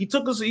 He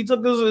took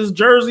his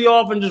jersey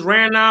off and just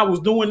ran out.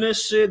 Was doing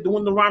this shit,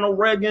 doing the Ronald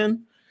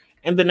Reagan,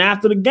 and then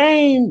after the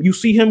game, you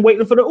see him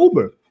waiting for the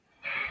Uber.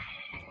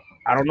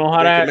 I don't know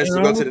how that to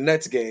go to the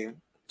Nets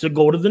game. To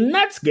go to the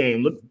Nets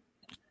game. Look,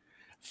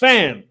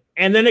 fam,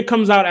 And then it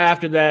comes out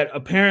after that.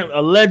 Apparently,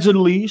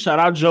 allegedly, shout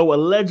out Joe.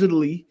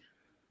 Allegedly,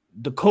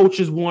 the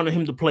coaches wanted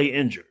him to play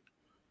injured.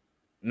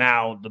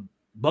 Now the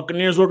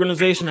Buccaneers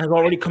organization has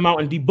already come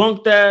out and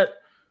debunked that.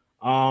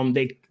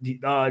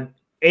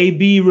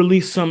 AB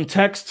released some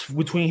text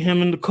between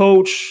him and the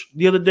coach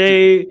the other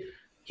day.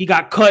 He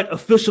got cut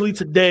officially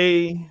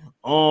today.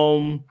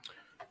 Throwing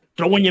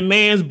your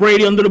man's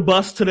Brady under the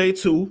bus today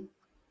too.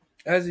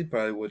 As he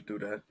probably would do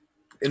that.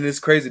 And it's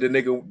crazy the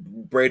nigga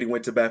Brady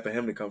went to bat for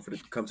him to come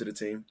to the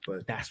team.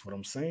 But that's what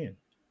I'm saying.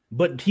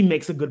 But he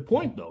makes a good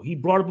point though. He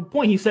brought up a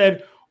point. He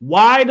said,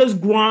 "Why does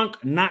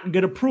Gronk not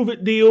get a prove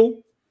it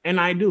deal and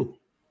I do?"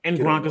 And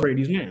Gronk is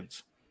Brady's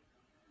man's.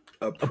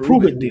 A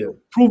prove it deal.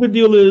 Prove it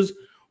deal is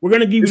we're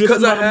gonna give you this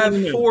because I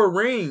have 4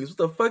 rings. What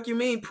the fuck you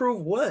mean?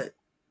 Prove what?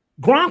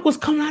 Gronk was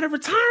coming out of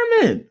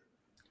retirement.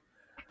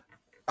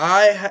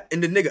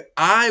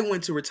 I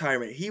went to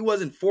retirement. He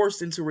wasn't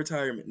forced into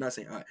retirement. Not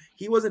saying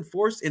he wasn't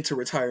forced into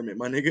retirement,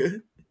 my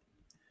nigga.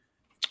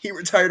 He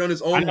retired on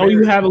his own. I know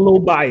you have a little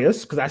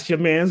bias because that's your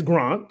man's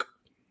Gronk.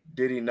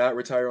 Did he not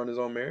retire on his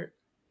own merit?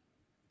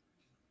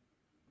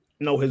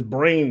 No, his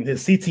brain,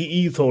 his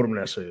CTE told him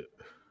that shit.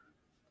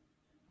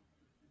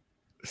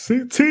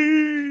 CT.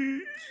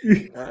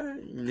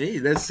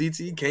 That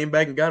CT came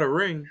back and got a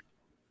ring.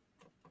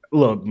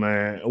 Look,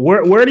 man,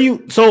 where do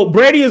you? So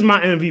Brady is my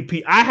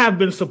MVP. I have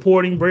been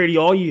supporting Brady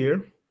all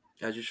year.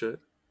 As you should.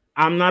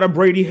 I'm not a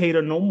Brady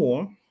hater no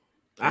more.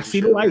 I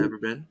see the light.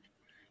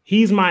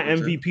 He's my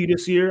MVP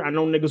this year. I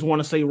know niggas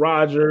want to say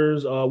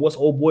Rodgers. What's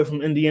old boy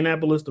from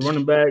Indianapolis, the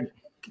running back?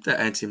 Get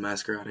that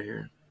anti-masker out of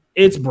here.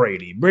 It's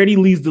Brady. Brady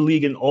leads the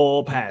league in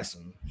all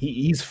passing.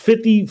 He's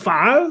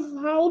 55.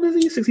 How old is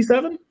he?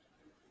 67?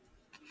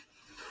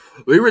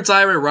 We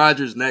retiring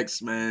Rodgers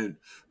next, man.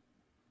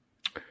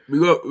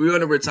 We're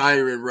gonna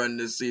retire and run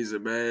this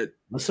season, man.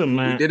 Listen,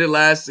 man. We did it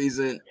last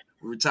season.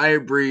 We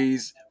retired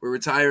Breeze. We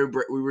retired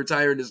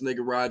this nigga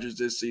Rodgers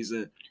this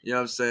season. You know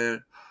what I'm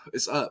saying?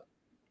 It's up.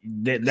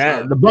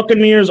 The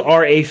Buccaneers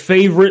are a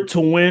favorite to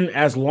win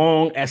as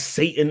long as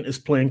Satan is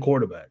playing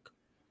quarterback.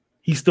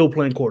 He's still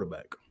playing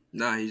quarterback.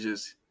 Nah, he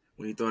just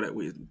when he thought that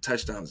with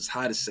touchdowns is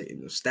high as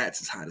Satan. The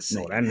stats is high as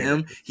Satan. No,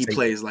 him, he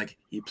plays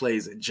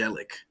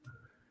angelic.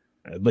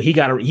 But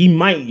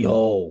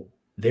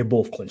they're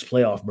both clinched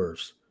playoff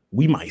berths.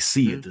 We might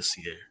see it this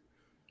year.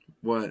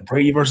 What?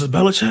 Brady versus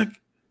Belichick?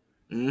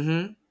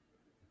 Mm-hmm.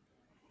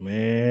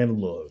 Man,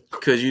 look.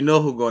 Because you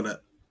know who's gonna.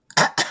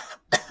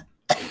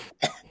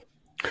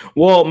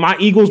 Well, my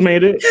Eagles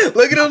made it.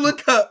 Look at him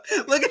look up.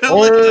 Look at him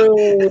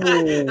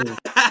look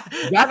up.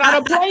 Y'all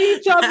gotta play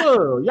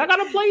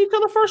each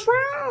other first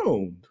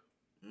round.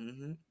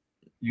 Mm-hmm.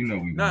 You know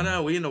we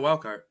No, we in the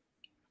wild card.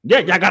 Yeah,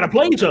 y'all gotta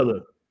play each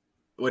other.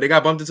 Well, they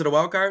got bumped into the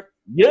wild card?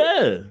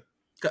 Yeah.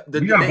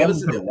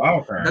 The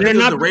wild card.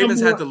 The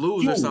Ravens had to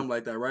lose or something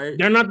like that, right?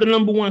 They're not the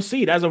number 1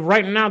 seed. As of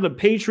right now, the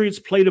Patriots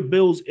play the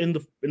Bills in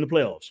the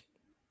playoffs.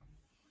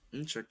 Let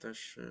me check that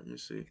shit. Let me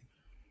see.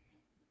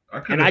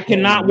 I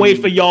cannot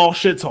wait for y'all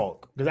shit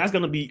talk because that's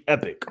gonna be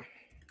epic.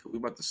 We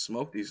about to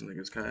smoke these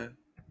niggas, Kai.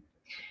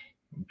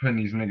 Putting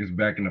these niggas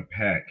back in the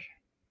pack.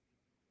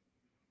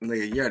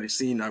 Nigga, you already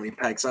seen how many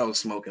packs I was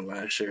smoking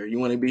last year. You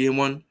want to be in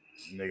one?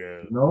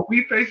 Nigga. No,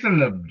 we facing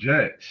the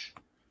Jets.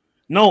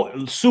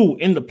 No, Sue,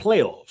 in the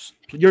playoffs.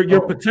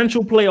 Your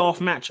potential playoff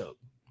matchup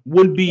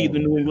would be the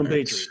New England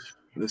Patriots.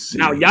 Let's see.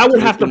 Now, y'all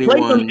would have to play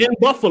them in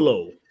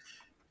Buffalo.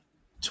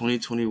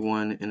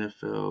 2021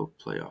 NFL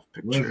playoff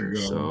picture.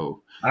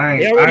 So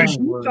we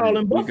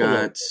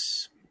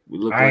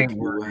look like we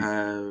will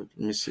have.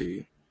 Let me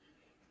see.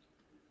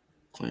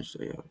 Clinch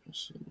layout.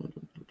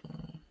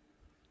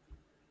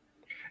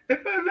 If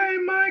I lay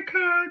my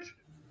cards.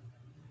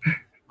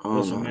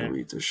 Listen, man,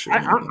 read this shit.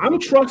 I'm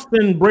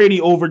trusting Brady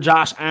over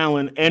Josh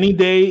Allen any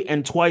day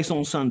and twice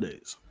on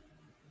Sundays.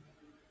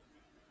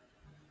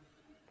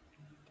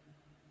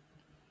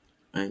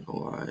 I ain't gonna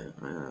lie.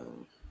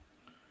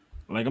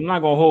 I'm not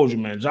gonna hold you,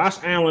 man. Josh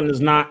Allen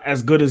is not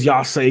as good as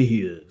y'all say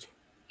he is.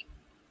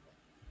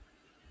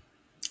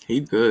 He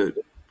good,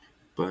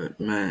 but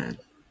man,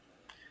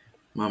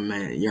 my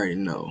man, you already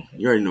know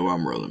where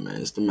I'm rolling,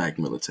 man. It's the Mac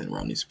Militant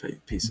around these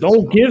pieces.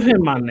 Don't give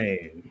him my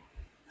name.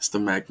 It's the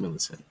Mac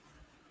Militant.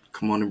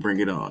 Come on and bring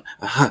it on.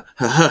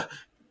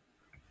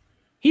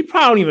 He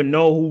probably don't even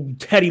know who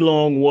Teddy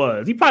Long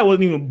was. He probably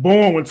wasn't even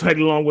born when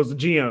Teddy Long was the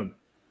GM.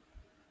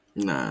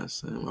 Nah,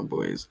 son, my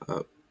boy's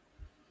up.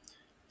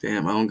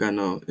 Damn, I don't got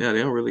no. Yeah,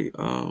 they don't really.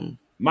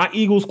 My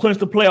Eagles clinched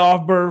the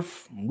playoff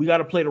berth. We got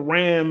to play the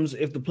Rams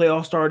if the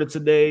playoffs started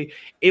today.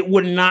 It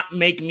would not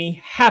make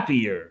me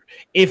happier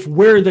if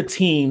we're the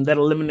team that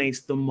eliminates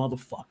the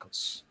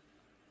motherfuckers.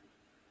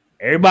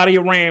 Everybody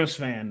a Rams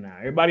fan now.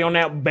 Everybody on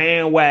that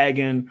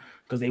bandwagon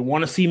because they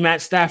want to see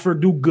Matt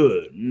Stafford do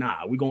good.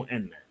 Nah, we're going to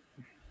end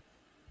that.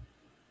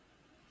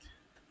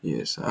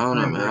 Yes, I don't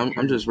know, man.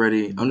 I'm just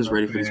ready. I'm just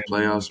ready for these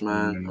playoffs,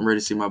 man. I'm ready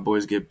to see my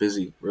boys get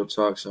busy. Real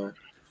talk, son.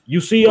 You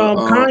see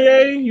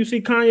Kanye? You see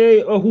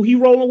Kanye who he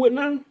rolling with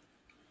now?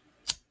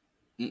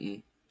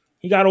 Mm-mm.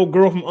 He got old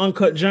girl from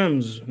Uncut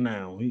Gems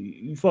now.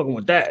 He fucking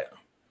with that.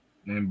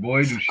 And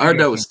boy, do she I heard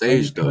got that was some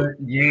staged, though. uncut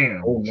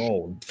yams. Oh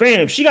no,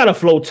 fam! She got a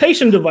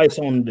flotation device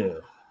on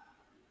there.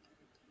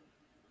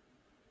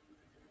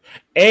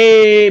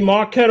 Hey,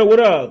 Marquetta, what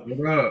up?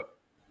 What up?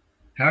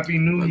 Happy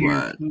New Like Year,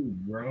 what? too,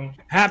 bro.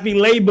 Happy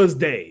Labor's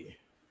Day.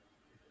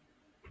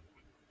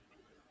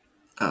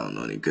 I don't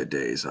know any good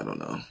days. I don't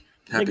know.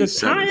 Happy Nigga,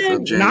 7th Kanye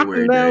of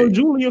January knocking down day.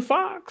 Julia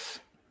Fox.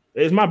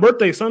 It's my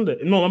birthday Sunday.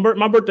 No,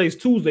 my birthday's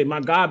Tuesday.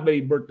 My god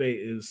baby birthday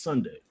is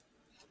Sunday.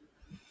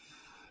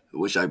 I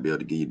wish I'd be able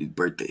to give you these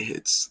birthday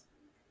hits.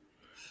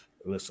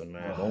 Listen,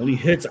 man, the only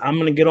hits I'm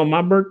gonna get on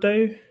my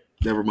birthday.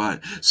 Never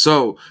mind.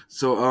 So,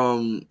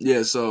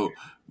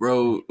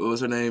 bro, what was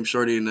her name?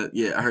 Shorty, and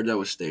yeah, I heard that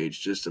was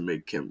staged just to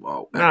make Kim.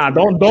 Oh, Nah,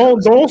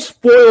 don't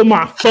spoil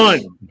my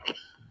fun.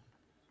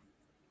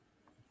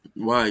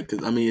 Why?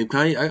 Because I mean, if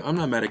Kanye, I'm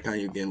not mad at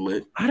Kanye getting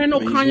lit. I didn't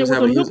know Kanye was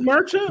a milk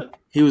merchant.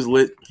 He was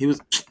lit. He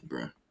was,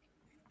 bro.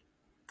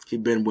 He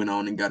went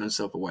on and got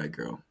himself a white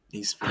girl.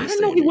 I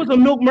didn't know he was a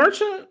milk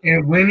merchant.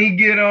 And when he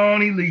get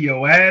on, he leave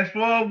your ass for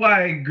a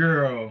white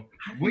girl.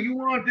 When you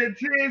want the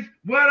tits,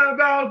 what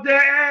about the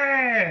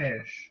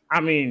ass? I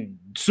mean,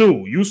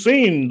 Sue, you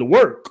seen the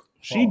work.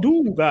 She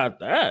do got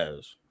the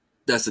ass.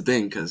 That's the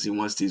thing, because he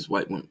wants these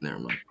white women. Never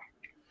mind.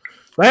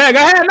 Go ahead.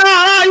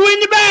 No, you in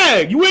your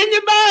bag. You in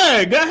your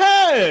bag. Go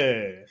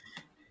ahead.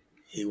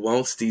 He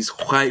wants these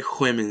white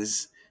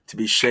women's to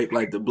be shaped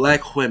like the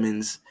black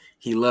women's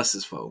he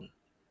lusts for.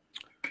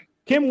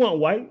 Kim went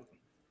white.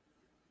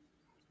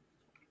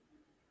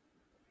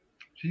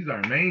 She's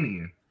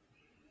Armenian.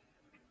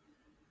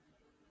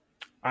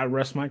 I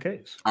rest my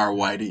case. Our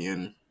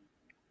whiteian.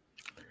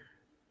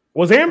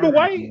 Was Amber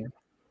white?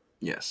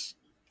 Yes.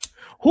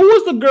 Who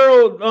was the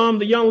girl,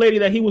 the young lady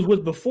that he was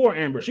with before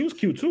Amber? She was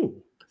cute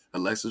too.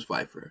 Alexis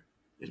Pfeiffer,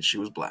 and she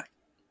was black.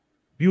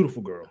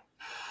 Beautiful girl.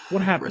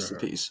 What happened? Rest in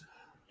peace.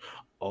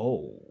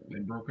 Oh, They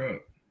broke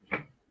up.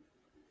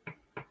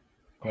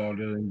 Called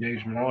the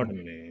engagement.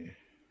 pardon me.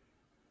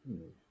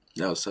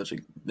 That was such a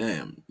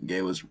damn.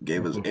 Gave us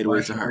 8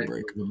 ways to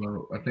heartbreak.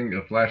 I think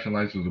a Flashing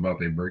Lights was about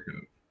their breakup.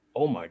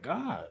 Oh my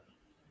god.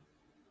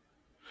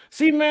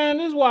 See, man,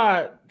 this is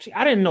why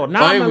I didn't know.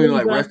 Now I I'm ain't even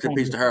like losing rest in that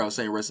peace to phone. her. I was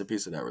saying rest in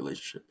peace to that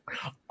relationship.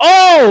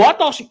 Oh, I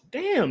thought she.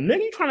 Damn, nigga,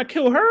 you trying to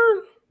kill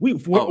her? We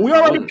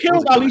already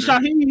killed Ali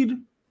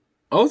Shaheed.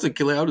 I wasn't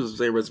killing. I was just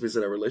saying rest in peace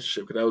to that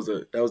relationship because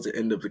that was the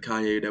end of the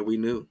Kanye that we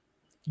knew.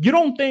 You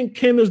don't think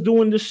Kim is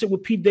doing this shit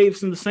with Pete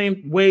Davidson the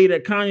same way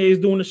that Kanye is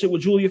doing this shit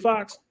with Julia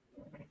Fox?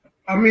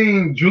 I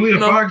mean, Julia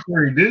Fox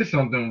already did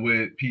something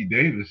with Pete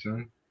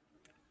Davidson.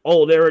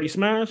 Oh, they already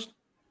smashed?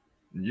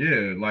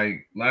 Yeah,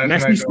 like last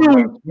Messy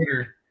night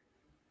on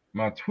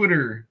my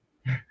Twitter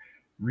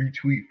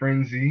retweet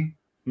frenzy.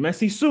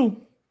 Messy Sue.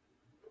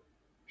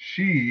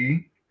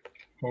 She,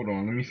 hold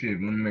on, let me see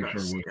it. Let me make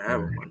sure what's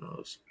her. My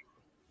nose.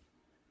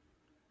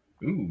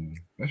 Ooh,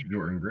 that's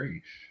Jordan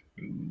Grace.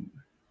 Ooh.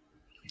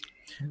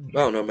 I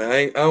don't know, man.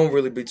 I don't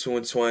really be too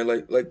entwined.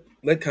 Like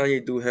let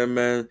Kanye do him,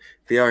 man.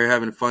 If he out here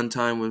having a fun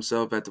time with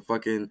himself at the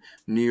fucking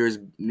New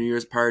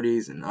Year's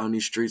parties and on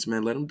these streets,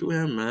 man, let him do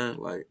him, man.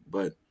 Like,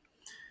 but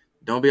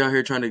don't be out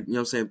here trying to, you know what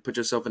I'm saying, put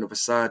yourself in a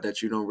facade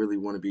that you don't really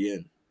want to be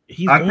in.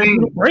 He's going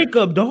through a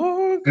breakup,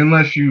 dog.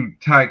 Unless you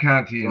tie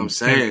Conti and I'm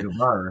saying,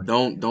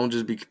 don't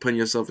just be putting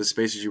yourself in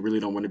spaces you really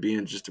don't want to be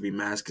in just to be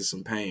masking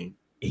some pain.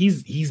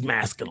 He's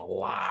masking a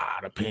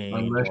lot of pain.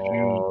 Unless dog.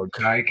 you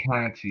tie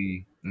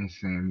Conti and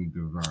Sammy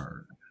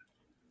Guevara.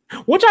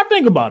 What y'all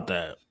think about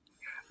that?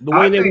 The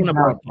way they went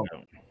about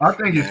it. I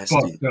think it's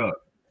fucked up.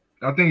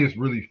 I think it's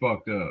really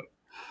fucked up.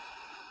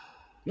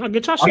 No,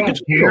 get y'all shit. I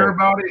don't care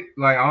about it.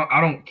 Like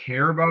I don't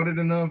care about it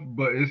enough,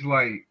 but it's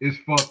like it's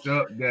fucked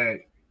up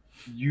that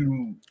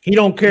he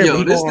don't care.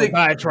 Yo, this thing,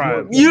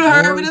 you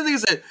heard me? This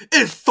nigga said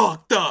it's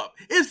fucked up.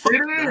 It's fucked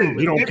up.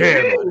 He don't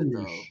care about it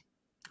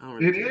though.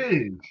 It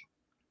is.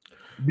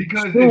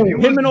 Because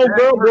if him and old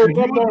girl broke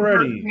up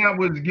already. That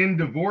was getting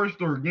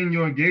divorced or getting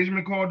your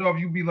engagement called off,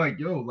 you'd be like,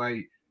 yo,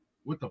 like,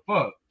 what the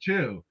fuck?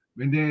 Chill.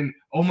 And then,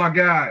 oh my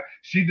God,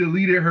 she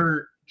deleted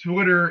her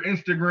Twitter,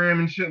 Instagram,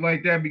 and shit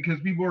like that because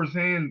people are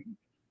saying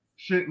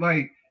shit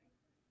like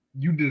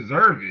you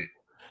deserve it.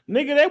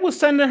 Nigga, they was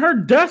sending her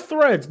death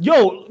threats.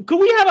 Yo,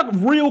 could we have a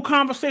real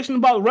conversation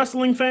about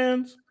wrestling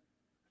fans?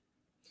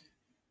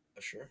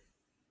 Sure.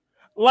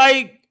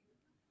 Like,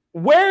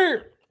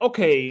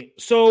 okay,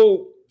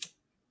 so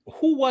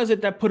who was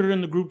it that put it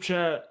in the group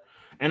chat?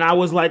 And I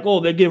was like, oh,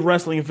 they give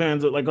wrestling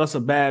fans like us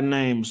a bad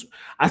names.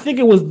 I think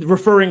it was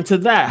referring to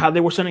that, how they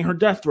were sending her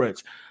death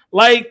threats.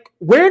 Like,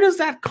 where does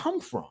that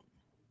come from?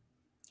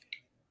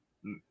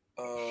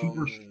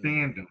 Super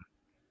stand-up.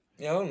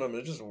 Yeah, I don't know.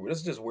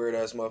 It's just weird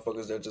ass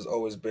motherfuckers that just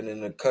always been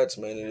in the cuts,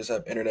 man. They just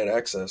have internet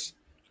access.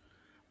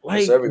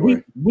 Like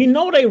we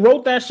know they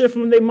wrote that shit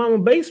from their mama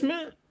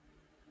basement.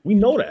 We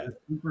know that.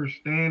 Super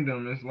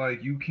stand-up. It's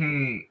like you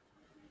can't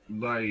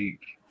like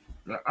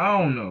I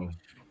don't know.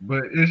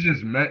 But it's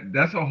just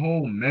that's a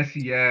whole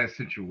messy ass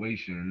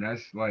situation.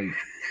 That's like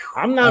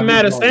I'm not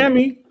mad at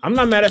Sammy. I'm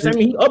not mad at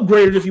Sammy. He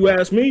upgraded if you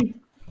ask me.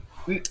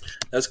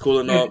 That's cool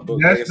enough. But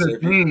that's the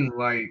thing.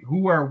 Like,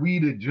 who are we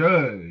to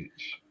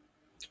judge?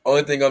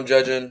 Only thing I'm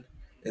judging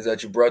is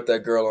that you brought that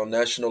girl on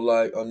national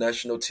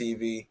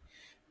TV,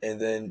 and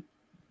then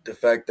the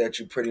fact that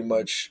you pretty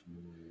much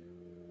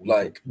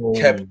like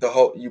kept the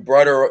whole. You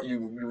brought her.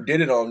 You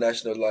did it on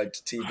national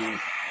TV,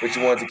 but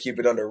you wanted to keep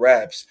it under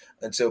wraps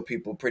until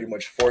people pretty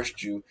much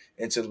forced you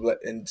into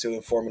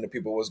informing the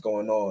people what's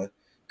going on,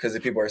 because the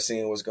people are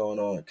seeing what's going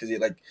on. Because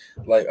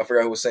like I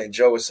forgot who was saying.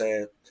 Joe was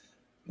saying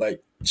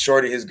like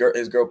Shorty, his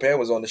girl Pam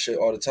was on the shit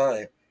all the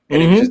time,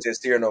 and he just didn't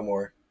see her no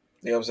more.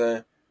 You know what I'm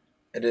saying?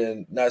 And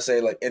then not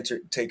saying like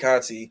enter Tay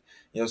Conti, you know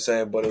what I'm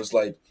saying, but it was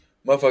like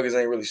motherfuckers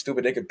ain't really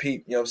stupid. They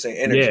compete, you know what I'm saying,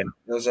 energy. Yeah. You know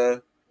what I'm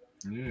saying?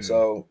 Yeah.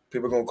 So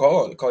people are gonna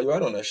call you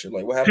out on that shit.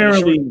 Like what happened?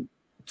 Apparently,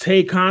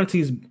 Tay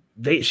Conti's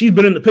she's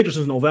been in the picture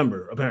since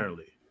November,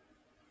 apparently.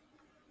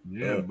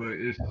 Yeah, but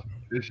it's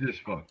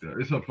just fucked up.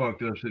 It's a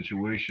fucked up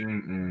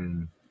situation,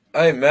 and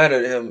I ain't mad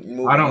at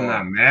him. I'm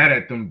not mad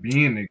at them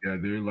being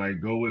together.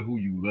 Like, go with who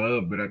you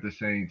love, but at the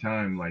same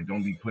time, like,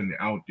 don't be putting it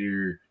out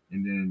there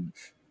and then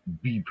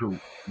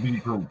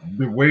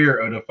beware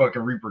of the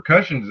fucking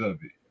repercussions of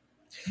it.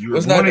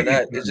 It's not even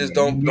that. It's just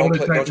don't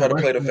try to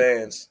play the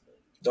fans.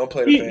 Don't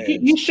play the fans.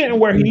 He's shitting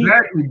where he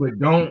exactly, but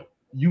don't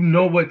you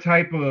know what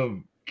type of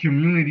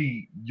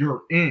community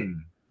you're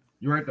in?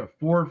 You're at the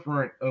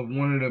forefront of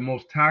one of the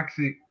most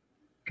toxic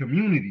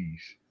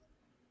communities.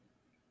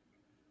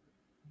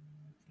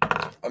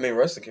 I mean,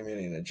 wrestling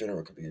community in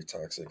general could be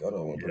toxic. I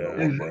don't want to put it on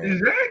one brand.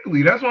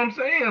 Exactly. That's what I'm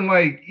saying.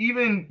 Like,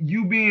 even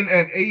you being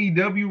at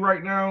AEW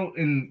right now,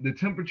 and the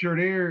temperature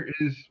there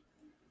is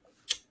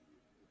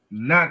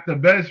not the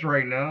best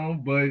right now,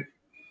 but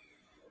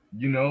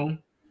you know.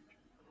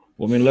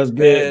 Well, I mean, let's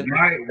get. If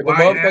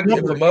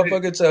a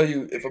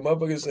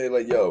motherfucker say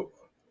like, "Yo,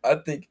 I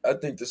think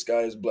the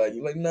sky is black,"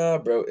 you're like, "Nah,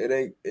 bro, it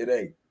ain't.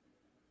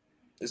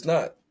 It's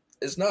not.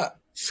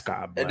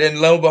 Sky black. And then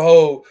lo and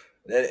behold,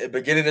 at the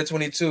beginning of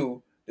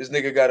 22, this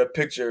nigga got a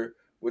picture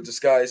with the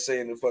sky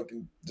saying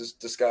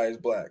the sky is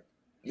black.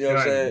 You know what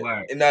I'm saying?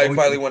 Black. And now he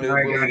finally wanted to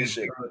believe this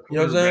shit. You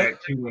know what I'm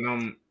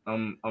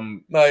saying?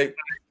 I'm like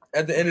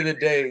at the end of the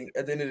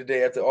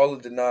day, after all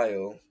the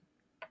denial,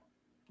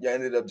 you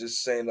ended up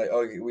just saying like,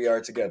 "Oh, we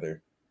are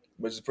together,"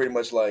 which is pretty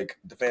much like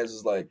the fans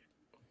is like,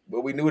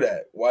 "Well, we knew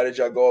that. Why did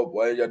y'all go up?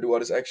 Why did y'all do all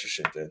this extra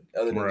shit then?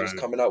 Other than just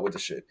coming out with the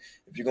shit.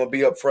 If you're gonna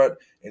be up front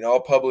and all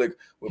public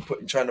with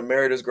trying to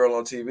marry this girl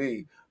on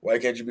TV, why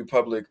can't you be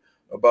public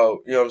about,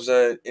 you know what I'm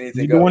saying,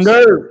 anything else?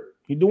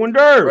 You're doing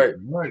dirt. Right.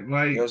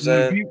 Like, you know what I'm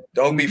saying?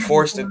 Don't be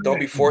forced into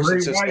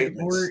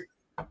statements.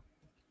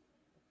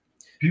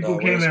 People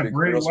came at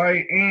Bray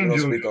Whyte and we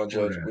don't speak on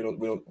Judge. I don't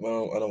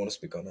want to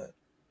speak on that.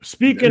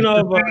 Speaking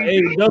of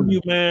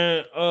AEW,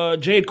 man,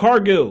 Jade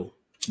Cargill,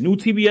 new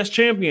TBS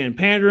champion,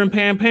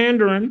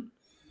 pandering.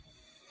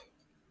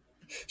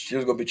 She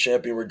was gonna be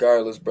champion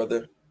regardless,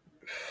 brother.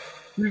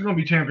 She's gonna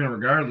be champion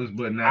regardless,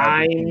 but now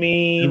I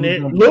mean,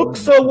 it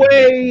looks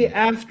away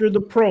after the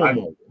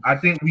promo. I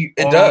think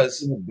it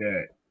does.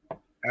 That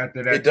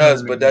after that, it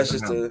does, but that's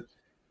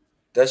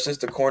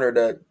just the corner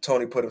that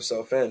Tony put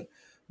himself in.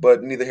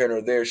 But neither here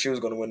nor there, she was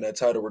going to win that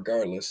title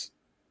regardless.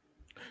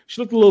 She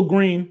looked a little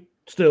green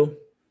still.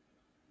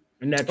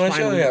 And that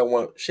she only had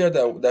one. She had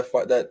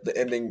the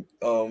ending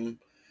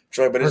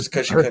joint, but it's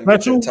because she couldn't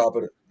get to the top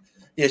of it.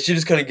 Yeah, she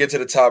just couldn't get to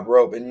the top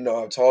rope, and you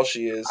know how tall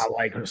she is. I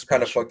like her.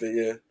 Kind of fucked it.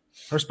 Yeah,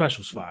 her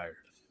special's fire.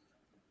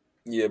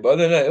 Yeah, but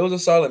other than that, it was a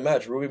solid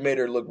match. Ruby made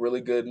her look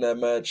really good in that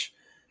match.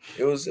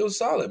 It was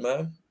solid,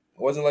 man.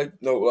 It wasn't like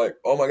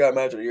oh my god,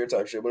 match of the year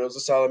type shit, but it was a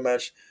solid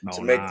match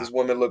to make this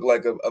woman look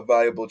like a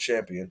valuable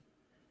champion.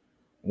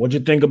 What'd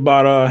you think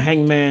about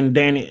Hangman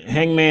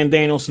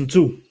Danielson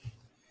too?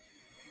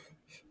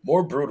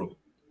 More brutal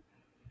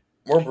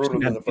than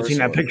the first one. Seen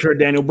that picture of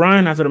Daniel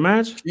Bryan after the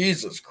match?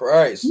 Jesus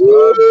Christ!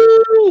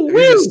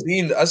 I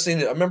seen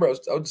it. I remember I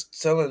was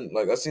telling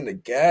I seen the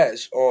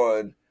gash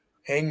on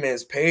Hangman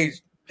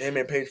Page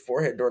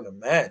forehead during the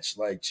match.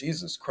 Like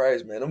Jesus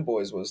Christ, man, them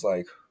boys was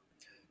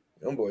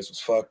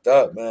fucked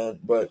up, man.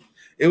 But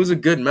it was a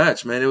good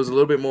match, man. It was a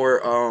little bit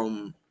more,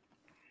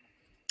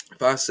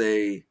 if I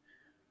say,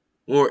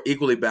 more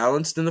equally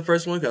balanced than the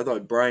first one. 'Cause I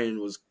thought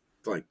Bryan was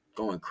like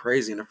going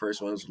crazy in the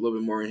first one. It was a little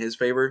bit more in his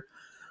favor,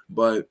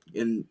 but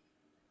I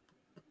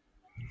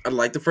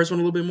like the first one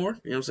a little bit more.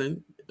 You know what I'm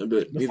saying?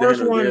 But the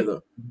first one. There,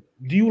 though.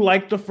 Do you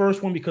like the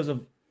first one because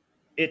of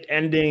it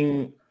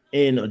ending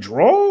in a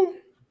draw?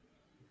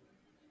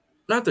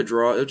 Not the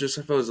draw. I felt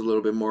it was a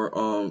little bit more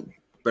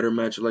better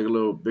match, like a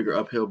little bigger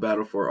uphill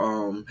battle for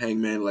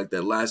Hangman. Like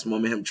that last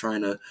moment, him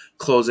trying to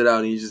close it out,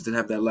 and he just didn't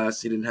have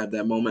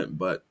that moment.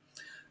 But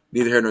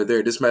neither here nor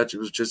there. This match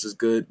was just as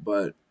good,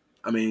 but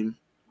I mean,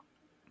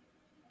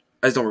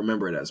 I just don't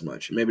remember it as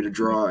much. Maybe the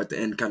draw at the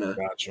end kind of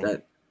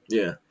that,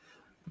 yeah.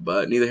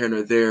 But neither here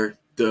nor there.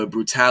 The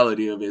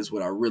brutality of it is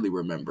what I really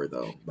remember,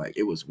 though. Like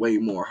it was way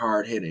more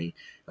hard hitting.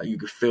 Like you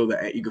could feel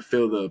the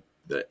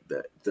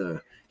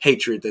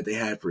hatred that they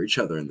had for each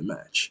other in the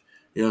match.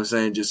 You know what I'm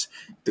saying? Just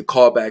the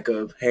callback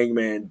of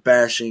Hangman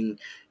bashing.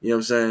 You know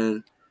what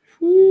I'm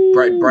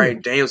saying?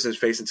 Bryan Danielson's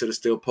facing to the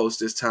steel post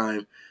this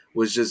time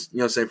was just,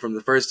 saying, from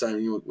the first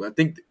time. I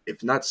think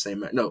if not the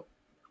same match, no,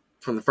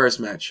 from the first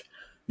match.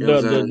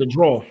 The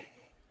draw.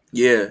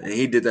 Yeah, and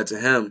he did that to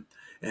him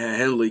and had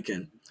him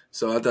leaking.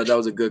 So I thought that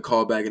was a good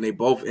callback, and they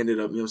both ended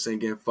up,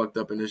 getting fucked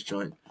up in this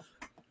joint.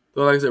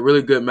 So like I said,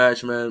 really good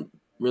match, man.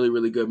 Really,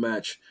 really good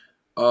match.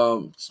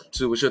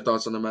 Sue, what's your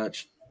thoughts on the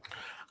match?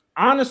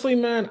 Honestly,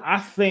 man, I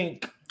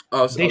think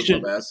they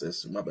should.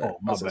 My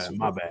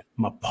bad.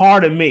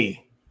 Pardon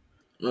me.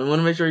 I want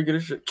to make sure you get a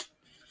shit.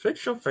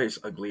 Fix your face,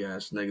 ugly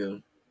ass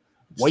nigga.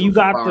 Why you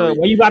got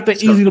the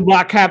easy to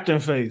block captain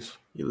face?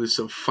 You look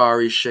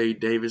Safari Shay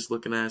Davis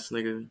looking ass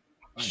nigga.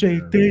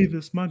 Shay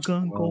Davis, my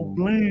gun go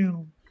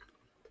blam.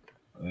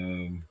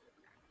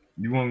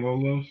 You want to go,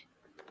 Los?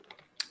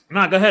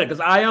 Nah, go ahead, because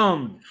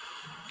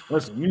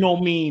listen, you know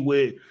me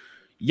with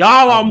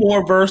y'all are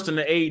more versed in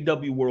the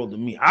AEW world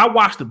than me. I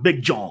watched the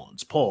Big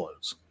Johns.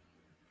 Pause.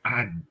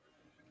 I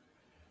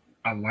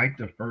like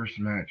the first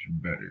match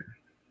better.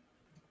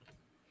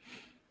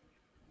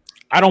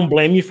 I don't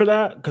blame you for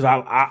that because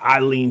I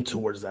lean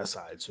towards that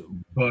side too.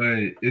 But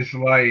it's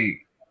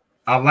like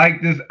I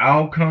like this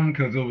outcome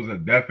because it was a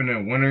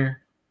definite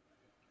winner.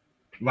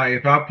 Like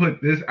if I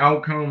put this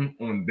outcome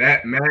on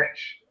that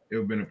match, it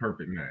would have been a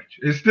perfect match.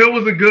 It still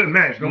was a good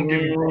match. Don't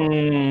get me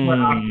wrong. But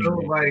I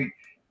feel like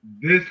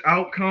this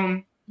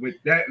outcome with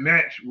that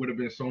match would have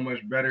been so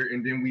much better.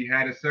 And then we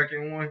had a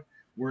second one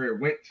where it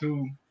went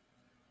to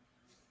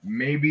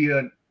maybe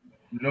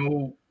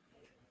no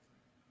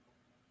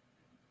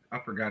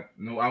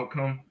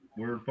outcome.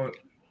 Where the fuck?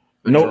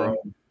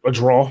 A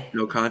draw.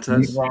 No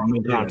contest.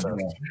 No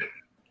contest.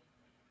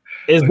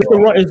 Is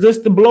this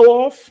the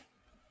blow off?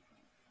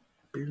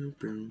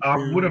 I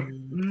would have.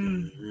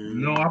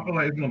 No, I feel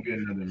like it's gonna be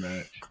another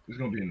match.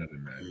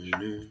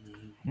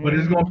 But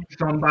it's gonna be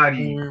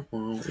somebody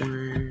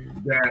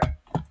that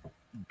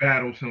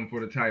battles him for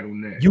the title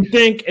next. You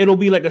think it'll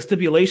be like a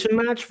stipulation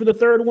match for the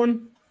third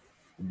one?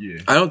 Yeah.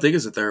 I don't think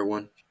it's a third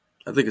one.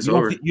 I think it's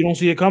over. You don't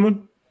see it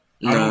coming?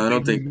 No, I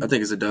don't think. I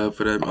think it's a dub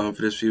for that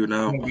for this feud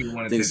now.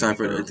 I think it's time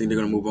for. I think they're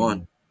gonna move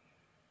on.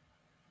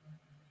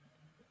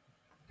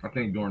 I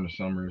think during the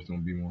summer it's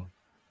gonna be one.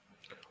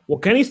 Well,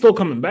 Kenny's still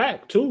coming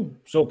back too.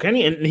 So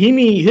Kenny and he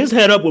need his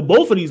head up with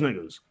both of these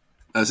niggas.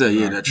 I said,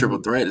 yeah, that triple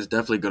threat is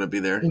definitely gonna be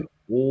there.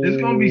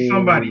 It's gonna be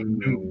somebody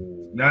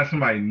new, not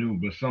somebody new,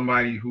 but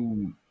somebody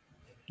who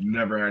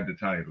never had the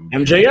title.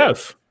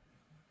 MJF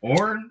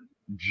or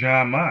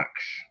John Mox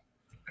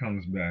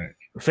comes back.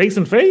 Face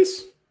and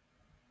face.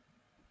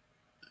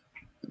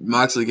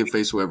 Moxley can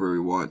face whoever he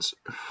wants.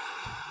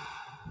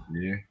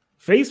 Yeah.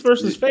 Face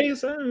versus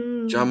face.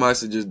 John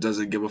Moxley just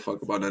doesn't give a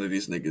fuck about none of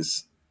these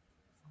niggas.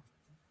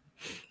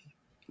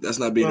 That's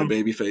not being a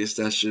baby face.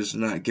 That's just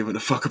not giving a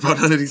fuck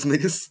about none of these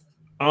niggas.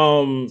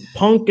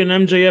 Punk and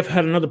MJF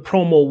had another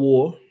promo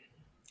war.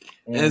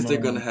 As they're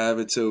gonna have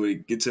until we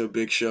get to a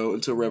big show,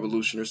 until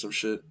Revolution or some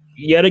shit.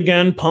 Yet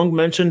again, Punk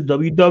mentioned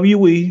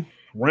WWE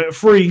rent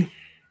free.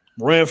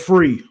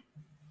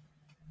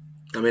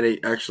 I mean,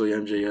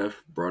 MJF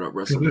brought up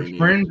WrestleMania. His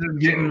friends is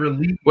getting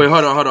released. Wait,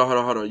 hold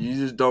on. You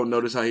just don't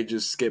notice how he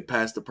just skipped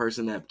past the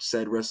person that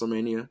said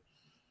WrestleMania?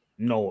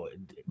 No,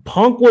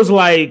 Punk was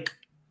like,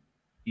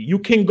 you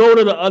can go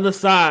to the other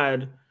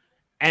side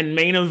and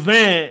main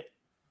event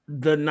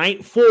the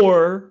night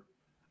 4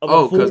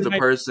 of because the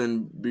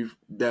person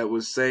that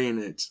was saying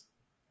it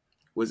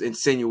was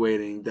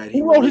insinuating that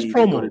he wrote his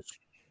promos.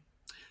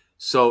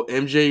 So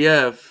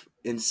MJF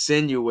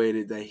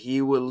insinuated that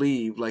he would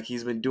leave like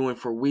he's been doing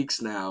for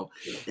weeks now,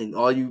 and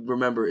all you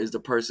remember is the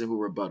person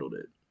who rebutted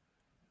it.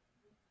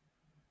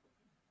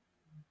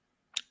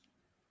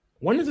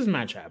 When is this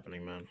match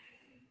happening, man?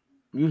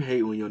 You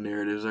hate when your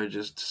narratives are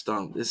just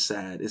stumped. It's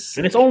sad. It's sick.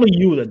 And it's only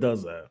you that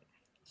does that.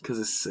 Because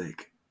it's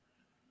sick.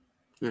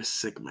 You're a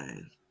sick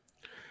man.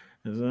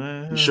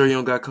 You sure you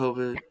don't got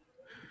COVID?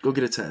 Go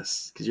get a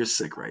test because you're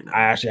sick right now.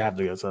 I actually have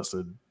to get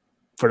tested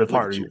for the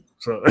party.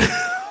 So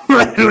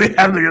I really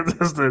have to get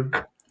tested.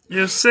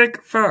 You're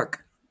sick?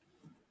 Fuck.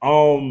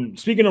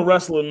 Speaking of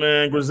wrestling,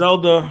 man,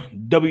 Griselda,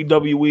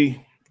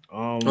 WWE.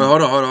 Hold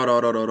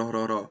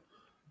on.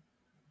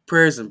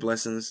 Prayers and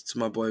blessings to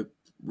my boy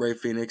Ray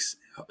Phoenix.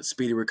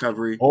 Speedy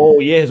recovery. Oh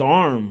yeah, his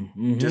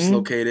arm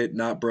dislocated,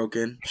 not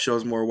broken.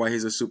 Shows more why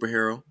he's a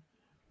superhero.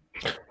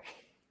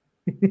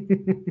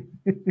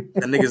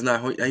 That nigga's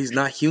he's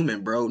not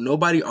human, bro.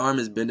 Nobody arm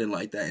is bending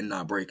like that and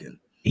not breaking.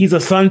 He's a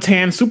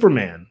suntan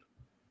Superman.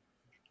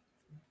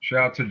 Shout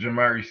out to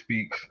Jamari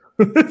Speaks.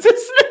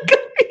 This nigga,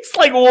 he's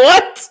like,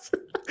 what?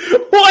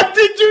 What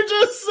did you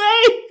just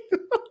say?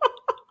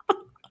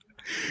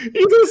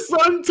 He's a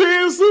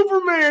suntan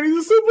Superman.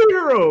 He's a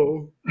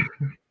superhero.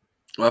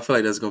 Well, I feel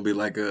like that's gonna be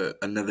like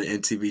another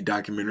MTV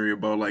documentary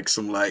about like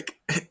some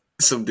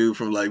dude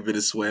from like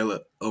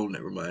Venezuela. Oh,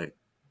 never mind.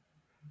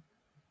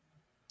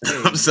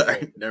 I'm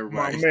sorry. Never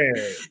mind. Man.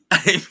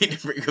 I didn't mean to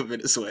bring up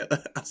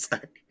Venezuela. I'm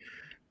sorry.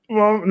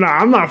 Well, nah,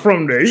 I'm not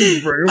from there. You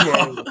bring him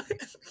up.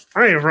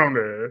 I ain't from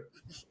there.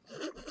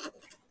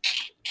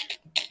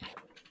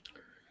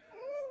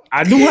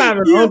 I do have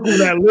an uncle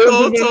that lives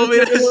Cole in told me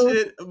that Venezuela.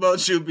 shit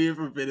about you being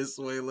from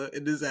Venezuela,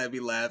 and this had me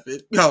laughing.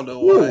 I don't know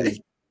why.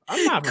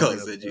 I'm not from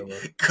Cuz said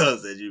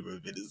Venezuela. you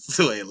from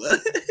Venezuela.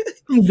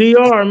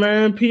 DR,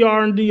 man.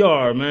 PR and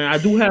DR, man. I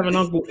do have an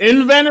uncle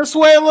in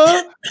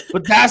Venezuela,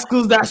 but that's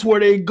because that's where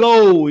they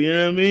go. You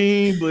know what I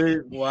mean?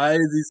 But Why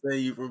is he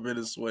saying you from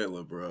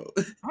Venezuela, bro?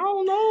 I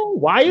don't know.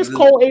 Why is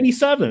Cole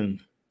 87?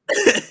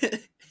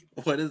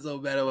 What is so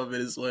bad about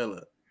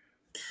Venezuela?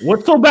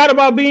 What's so bad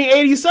about being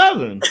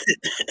 87?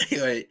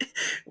 Wait,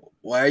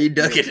 why are you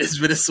ducking this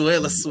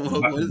Venezuela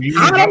smoke? I don't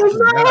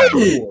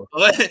know.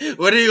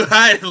 What are you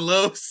hiding,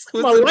 Los?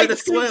 What's in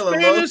Venezuela,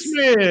 Los?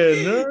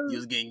 Man, You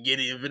was getting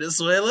giddy in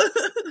Venezuela?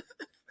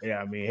 Yeah,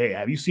 I mean, hey,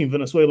 have you seen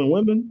Venezuelan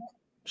women?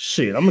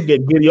 Shit, I'm gonna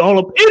get giddy all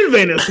up in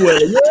Venezuela.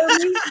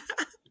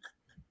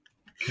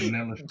 You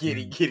know what I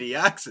mean? Giddy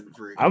oxen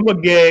free. I'm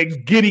gonna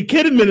get giddy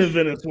Kidman in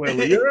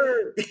Venezuela. You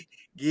heard?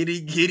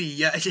 Giddy,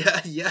 yeah. Giddy,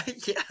 yeah.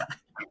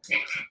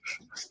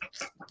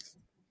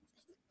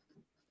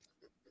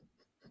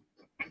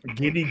 I'm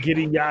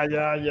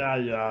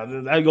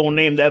gonna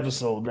name the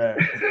episode that.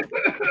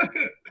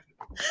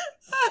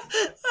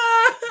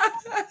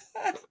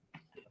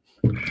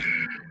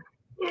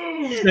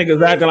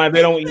 Niggas acting like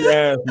they don't eat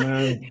ass,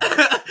 man.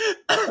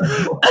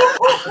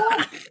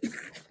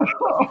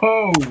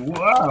 Oh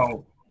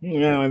wow!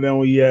 Yeah, they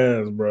don't eat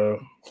ass, bro.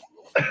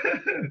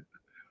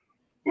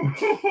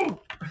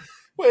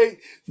 Wait,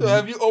 so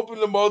have you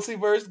opened the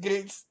multiverse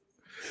gates?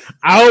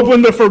 I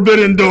opened the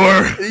forbidden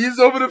door. You just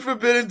opened the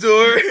forbidden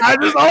door. I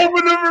just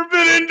opened the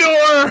forbidden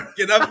door.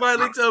 Can I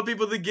finally tell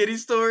people the Giddy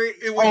story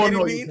and what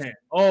Giddy means? You can't.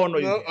 Oh no,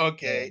 you No? can't.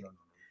 Okay.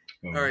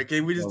 Oh, All right,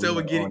 can we just tell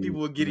what people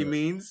what Giddy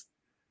means?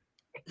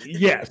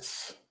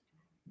 Yes.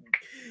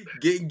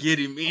 Getting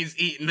giddy means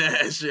eating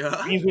ass,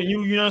 y'all. Means when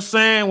you know what I'm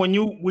saying? When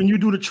you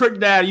do the trick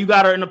dad, you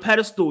got her in a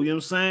pedestal, you know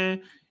what I'm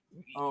saying?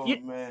 Oh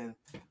man.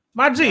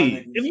 My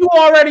G, if you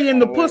already in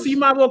the pussy, you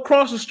might as well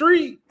cross the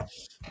street.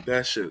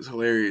 That shit's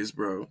hilarious,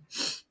 bro.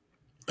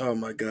 Oh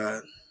my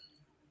god.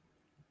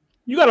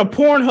 You got a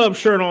Pornhub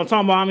shirt on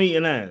talking about I'm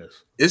eating ass.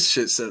 This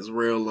shit says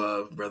real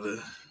love, brother.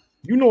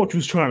 You know what you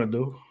was trying to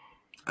do.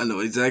 I know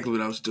exactly what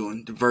I was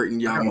doing.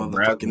 Diverting y'all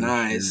motherfucking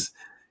eyes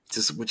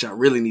to what y'all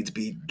really need to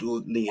be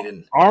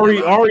needing.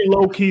 Ari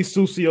low-key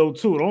Susio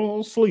too.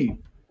 Don't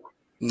sleep.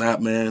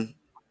 Not, man.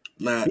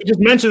 Not. You just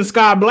mentioned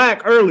Sky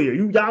Black earlier.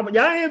 Y'all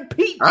ain't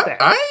peeped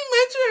that. I ain't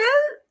mention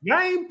her. Y'all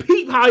ain't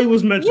peep how he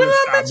was mentioning When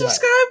I Sky mentioned Black.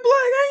 Sky Black,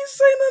 I ain't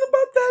say nothing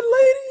about that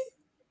lady.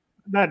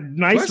 That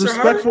nice, Bless her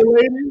respectful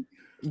lady.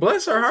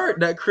 Bless her heart,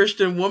 that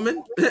Christian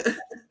woman.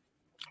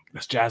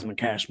 That's Jasmine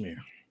Cashmere.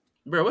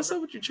 Bro, what's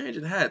up with you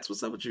changing hats?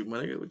 What's up with you,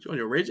 man? What you on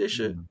your Ray J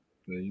shit?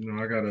 You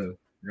know, I gotta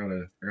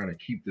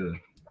keep the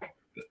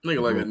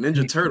Nigga like a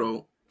Ninja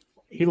Turtle.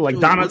 He look like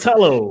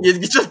Donatello. Yeah,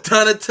 get your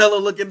Donatello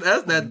looking.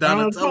 That's that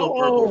Donatello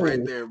purple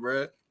right there,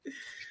 bro.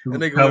 That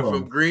nigga went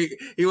from green.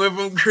 He went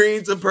from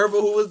green to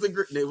purple. Who was the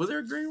green? Was there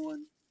a green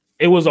one?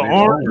 It was an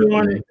orange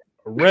one,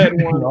 a red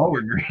one, all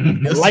were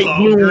green. a light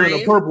blue one, and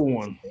a purple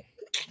one.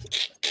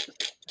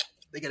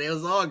 Nigga, it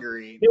was all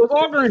green. It was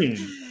all green.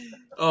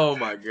 Oh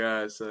my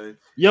god, son.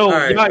 Yo,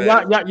 right,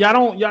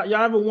 y'all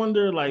ever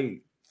wonder,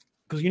 like,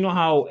 because you know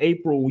how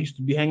April used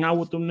to be hanging out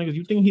with them niggas?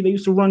 You think they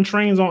used to run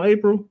trains on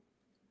April?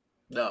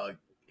 No.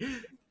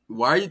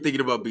 Why are you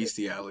thinking about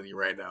bestiality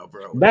right now,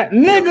 bro? That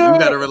nigga. You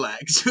gotta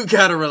relax. You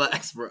gotta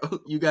relax, bro.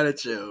 You gotta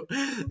chill.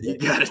 You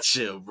gotta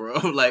chill, bro.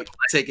 Like,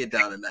 take it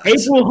down a notch.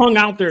 April hung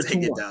out there too much.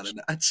 Take it down a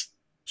notch.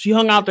 She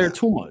hung out there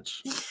too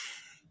much.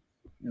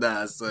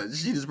 Nah, son.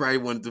 She just probably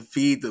wanted to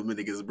feed them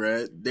niggas,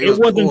 bro. It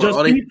wasn't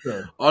just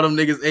pizza. All them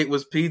niggas ate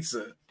was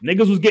pizza.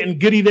 Niggas was getting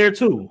giddy there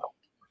too.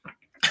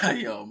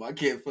 Yo, I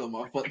can't feel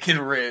my fucking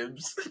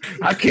ribs.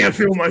 I can't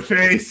feel my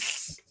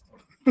face.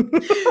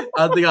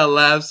 I think I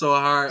laughed so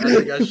hard. I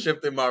think I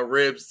shifted my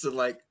ribs to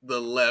like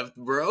the left,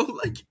 bro.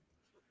 Like,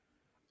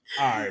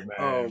 all right, man.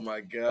 Oh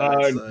my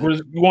god.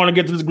 You want to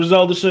get to this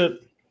Griselda shit?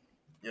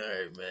 All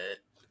right,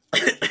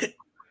 man.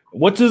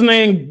 What's his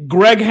name?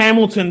 Greg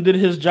Hamilton did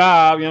his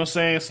job. You know what I'm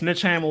saying?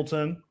 Snitch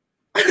Hamilton.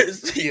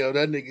 Yo,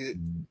 that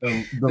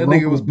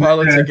nigga was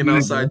politicking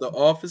outside the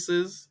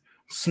offices.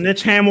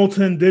 Snitch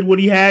Hamilton did what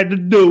he had to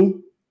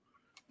do.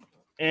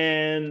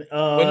 And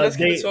but let's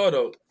get it all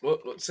though.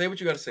 Say what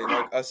you got to say.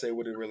 Like, I'll say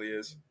what it really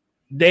is.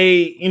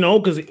 They, you know,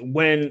 because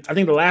when I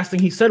think the last thing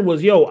he said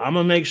was, "Yo, I'm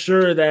gonna make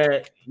sure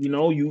that you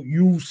know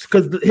you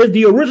because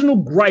the original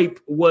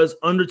gripe was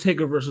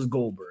Undertaker versus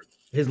Goldberg,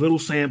 his little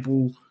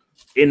sample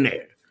in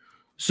there.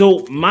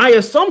 So my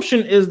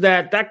assumption is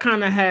that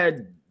kind of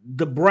had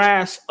the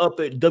brass up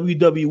at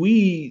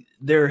WWE,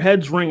 their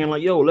heads ringing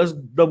like, "Yo, let's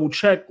double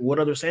check what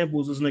other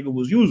samples this nigga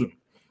was using."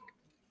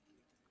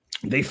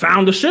 They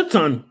found a shit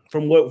ton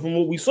from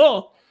what we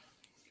saw.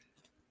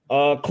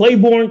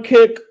 Claiborne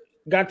Kick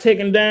got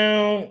taken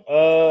down.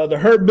 The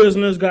Hurt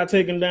Business got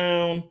taken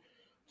down.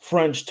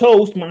 French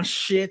Toast, my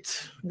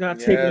shit, got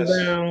taken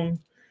down.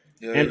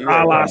 Yeah, and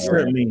Allah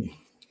sent me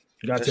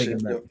got taken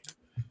down.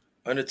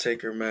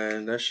 Undertaker,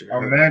 man, that shit.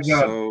 I'm mad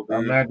y'all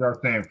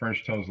saying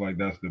French Toast like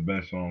that's the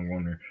best song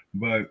on there.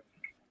 But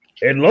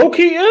It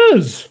low-key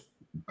is.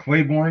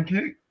 Claiborne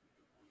kick.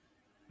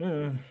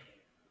 Yeah.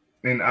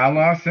 And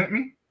Allah sent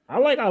me. I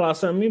like Allah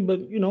sent me,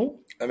 but you know,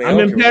 I mean, I'm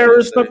in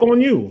Paris, stuck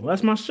on you.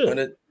 That's my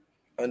shit.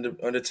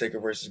 Undertaker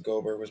versus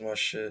Goldberg was my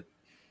shit.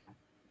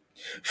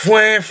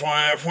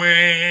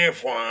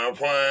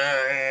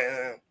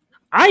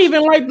 I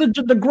even like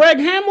the Greg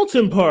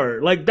Hamilton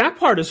part. Like that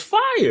part is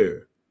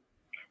fire.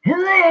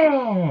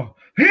 Hurrah!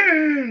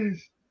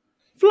 His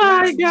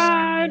Fly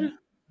God.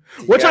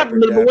 What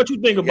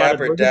you think about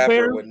Yapper it?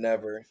 Dapper would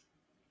never.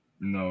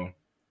 No.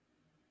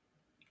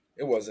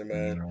 It wasn't,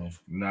 man. No,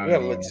 not we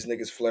gotta at let all. these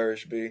niggas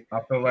flourish, B.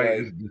 I feel like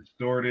it's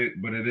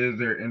distorted, but it is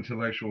their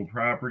intellectual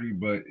property,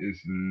 but it's...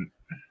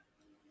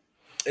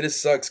 It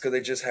just sucks because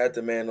they just had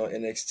the man on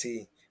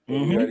NXT.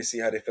 Mm-hmm. We already see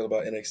how they feel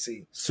about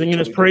NXT. Singing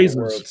his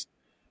praises.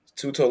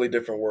 Two totally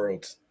different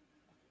worlds.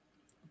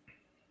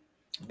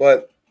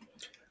 But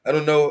I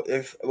don't know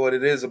if what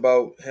it is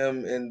about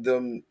him and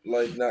them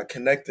like not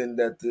connecting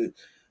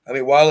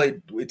Wale,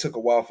 it took a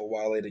while for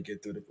Wale to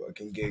get through the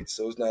fucking gates.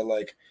 So it's not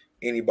like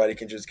anybody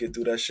can just get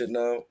through that shit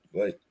now.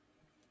 Like,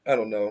 I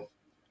don't know.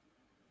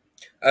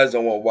 I just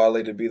don't want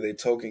Wale to be the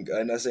token guy.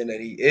 I'm not saying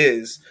that he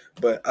is,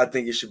 but I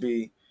think it should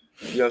be,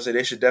 you know what I'm saying?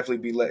 They should definitely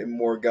be letting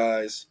more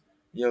guys,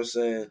 you know what I'm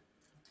saying,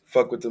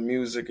 fuck with the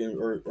music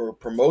or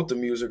promote the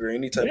music or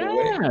any type of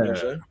way. You know what I'm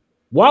saying?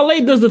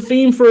 Wale does the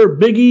theme for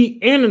Biggie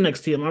and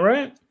NXT, am I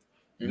right?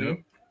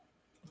 Mm-hmm.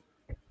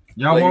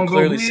 Y'all want to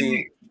clearly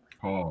see.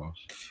 Pause.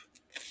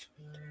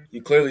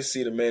 You clearly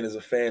see the man is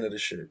a fan of the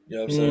shit. You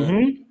know what I'm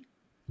saying?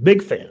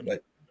 Big fan.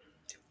 Like,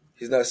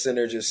 he's not sitting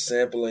there just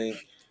sampling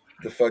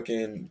the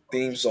fucking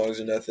theme songs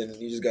or nothing.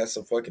 He just got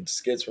some fucking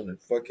skits from the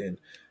fucking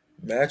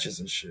matches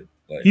and shit.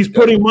 Like, he's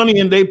putting money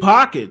in their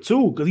pocket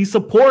too, because he's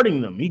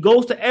supporting them. He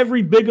goes to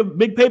every big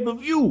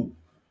pay-per-view.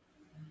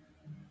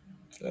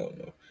 I don't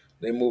know.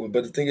 They moving,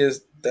 but the thing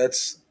is,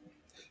 that's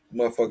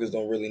motherfuckers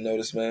don't really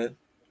notice, man.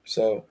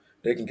 So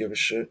they can give a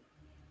shit.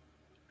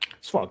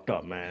 It's fucked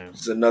up, man.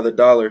 It's another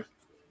 $1.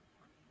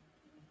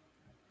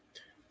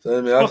 So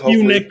I mean, fuck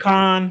you, Nick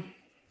Khan.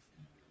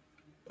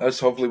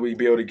 Hopefully we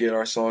be able to get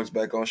our songs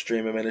back on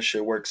streaming, man. This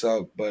shit works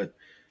out, but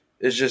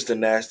it's just the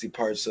nasty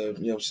parts of,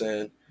 you know what I'm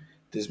saying,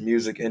 this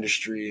music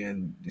industry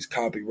and these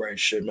copyright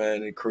shit,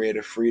 man, and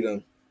creative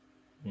freedom.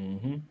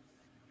 Mm-hmm.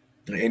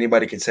 And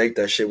anybody can take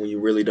that shit when you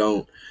really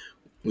don't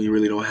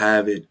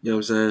have it. You know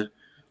what I'm saying?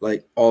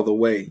 Like all the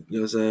way. You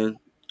know what I'm saying?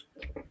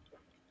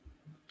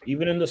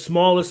 Even in the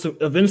smallest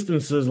of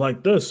instances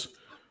like this.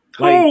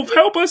 Hove,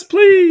 help us,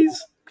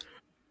 please.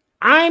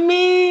 I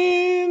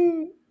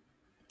mean,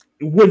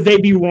 would they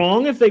be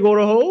wrong if they go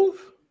to Hove?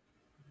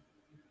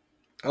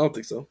 I don't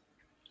think so.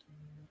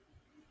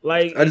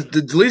 Like, I just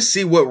at least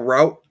see what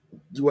route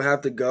you will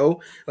have to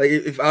go. Like,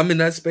 if I'm in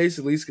that space,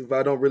 at least if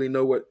I don't really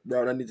know what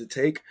route I need to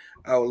take,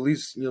 I'll at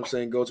least, you know what I'm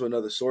saying, go to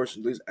another source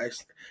and at least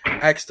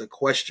ask the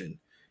question.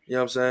 You know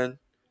what I'm saying?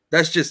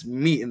 That's just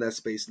me in that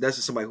space. That's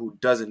just somebody who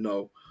doesn't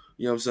know.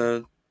 You know what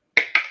I'm saying?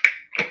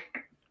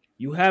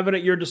 You have it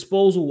at your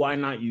disposal. Why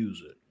not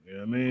use it? You know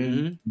what I mean?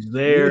 Mm-hmm. He's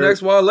there. Even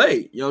next Wale.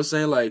 You know what I'm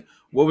saying? Like,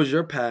 what was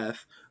your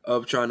path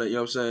of trying to, you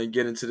know what I'm saying,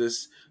 get into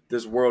this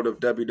world of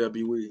WWE?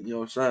 You know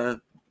what I'm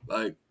saying?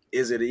 Like,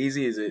 is it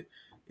easy? Is it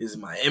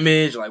my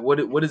image? Like,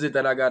 what is it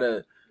that I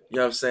gotta, you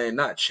know what I'm saying,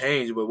 not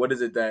change, but what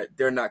is it that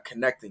they're not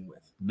connecting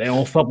with? They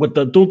don't fuck with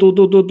the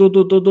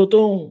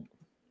do.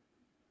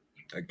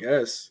 I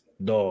guess.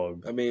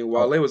 Dog. I mean,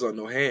 Wale was on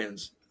no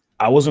hands.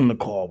 I was in the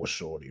car with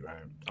Shorty,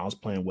 right? I was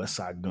playing West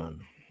Side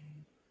Gun.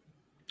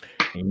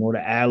 And you know the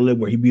ad-lib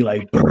where he'd be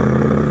like,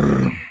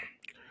 brrr.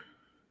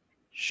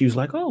 She was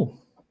like, oh,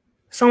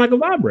 sound like a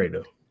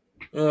vibrator.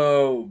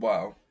 Oh,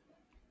 wow.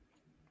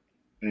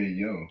 Hey,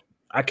 yo.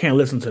 I can't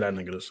listen to that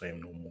nigga the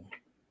same no more.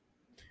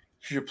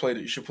 You should play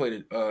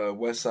the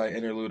West Side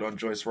Interlude on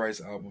Joyce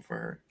Wright's album for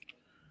her.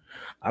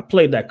 I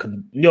played that.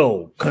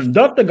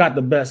 Conductor got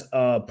the best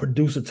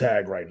producer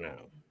tag right now.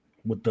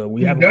 With the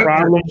We Have a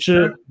Problem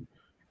shit.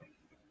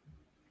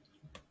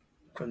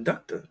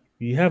 Conductor.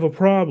 We have a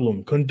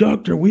problem.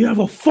 Conductor, we have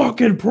a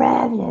fucking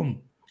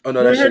problem. Oh,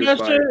 no, that shit is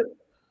fire.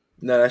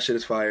 No, that shit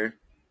is fire.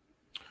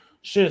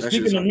 Shit,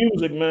 speaking of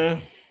music,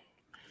 man.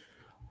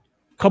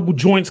 Couple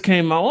joints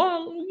came out.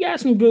 Oh, we had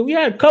some good. We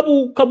had a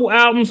couple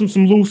albums and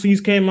some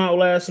Lucy's came out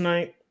last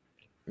night.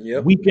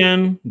 Yep.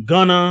 Weekend,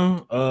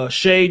 Gunna,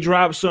 Shay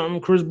dropped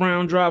something. Chris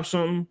Brown dropped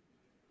something.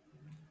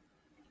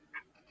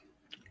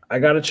 I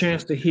got a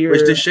chance to hear.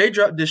 Did Shay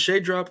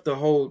drop the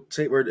whole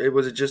tape, or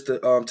was it just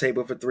the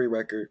Table for 3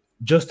 record?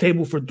 Just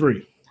Table for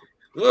 3.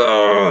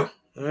 Ugh.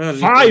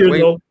 Fire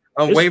though.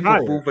 I'm waiting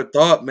for food for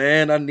thought,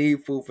 man. I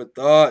need food for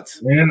thought.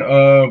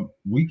 And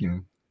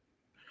Weekend.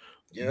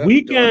 Yeah,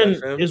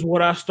 Weekend is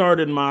what I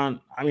started my.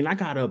 I mean, I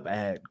got up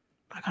at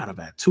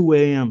 2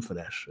 a.m. for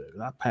that shit.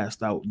 I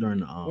passed out during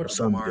the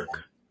Sunday.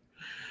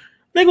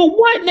 Nigga,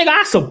 what? Nigga,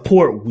 I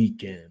support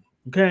Weekend.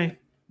 Okay.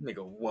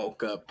 Nigga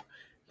woke up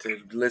to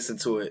listen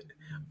to it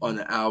on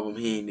the album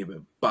he ain't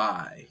even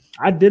buy.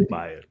 I did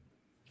buy it.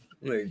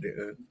 No, you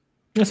didn't.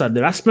 Yes, I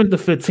did. I spent the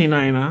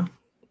 $15.99.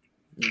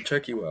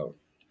 Check you out,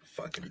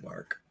 fucking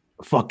Mark.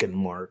 Fucking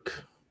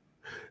Mark.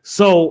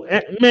 So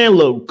man,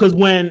 look, because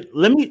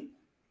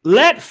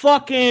let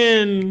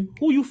fucking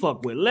who you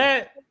fuck with,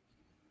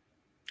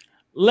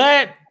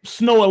 let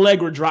Snow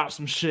Allegra drop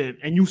some shit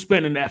and you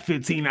spending that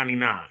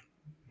 $15.99.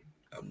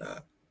 I'm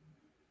not.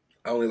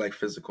 I only like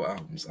physical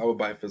albums. I would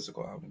buy a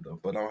physical album though,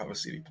 but I don't have a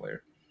CD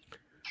player.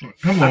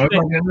 Come on, it's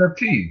like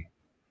NFT.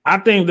 I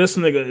think this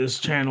nigga is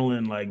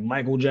channeling like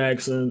Michael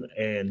Jackson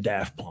and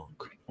Daft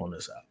Punk on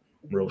this album.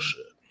 Real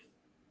shit.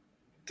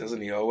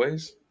 Doesn't he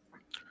always?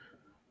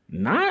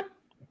 Not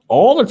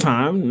all the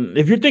time.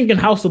 If you're thinking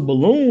House of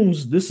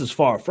Balloons, this is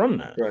far from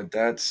that. Bro,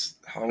 that's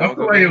how long I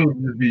feel like it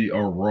would just be a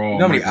raw. You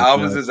know how many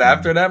albums is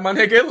after that, my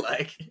nigga?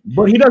 Like,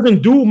 but he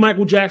doesn't do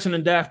Michael Jackson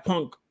and Daft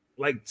Punk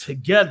like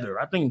together.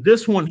 I think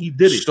this one he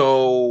did it.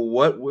 So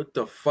what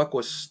the fuck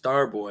was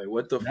Starboy?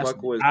 What the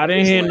fuck was? I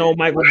didn't hear no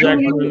Michael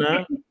Jackson in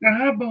that.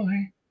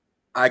 Starboy.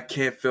 I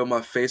can't feel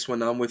my face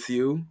when I'm with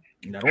you.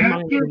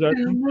 Nigga,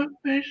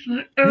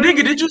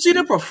 did you see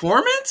the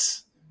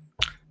performance?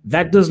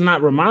 That does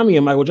not remind me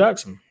of Michael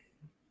Jackson.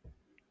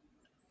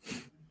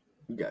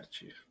 Got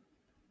you.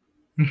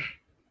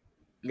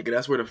 Nigga,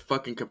 that's where the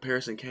fucking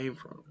comparison came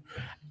from.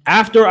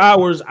 After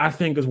Hours, I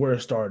think, is where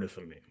it started for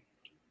me.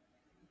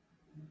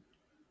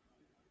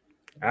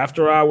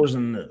 After Hours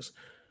and this.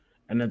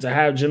 And then to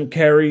have Jim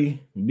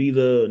Carrey be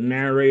the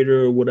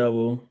narrator or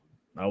whatever,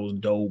 that was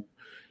dope.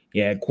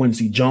 Yeah,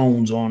 Quincy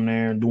Jones on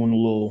there doing a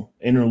little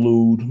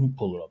interlude. Let me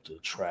pull it up to the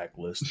track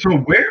list. So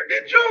where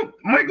did your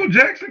Michael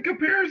Jackson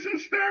comparison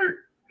start?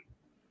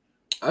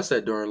 I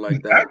said during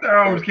like that. After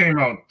Hours came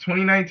out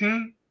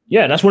 2019?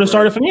 Yeah, that's when it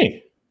started for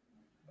me.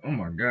 Oh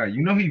my God.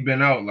 You know he's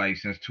been out like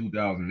since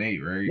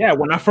 2008, right? Yeah,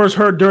 when I first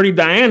heard Dirty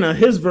Diana,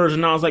 his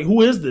version, I was like,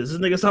 who is this? This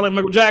nigga sound like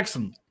Michael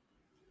Jackson.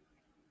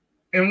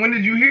 And when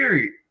did you hear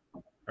it?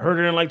 I heard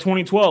it in like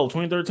 2012,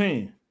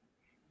 2013.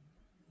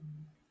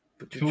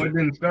 So it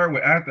didn't start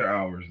with After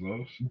Hours,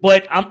 though.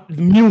 But I'm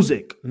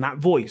music, not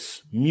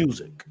voice.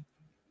 Music,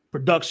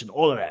 production,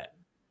 all of that.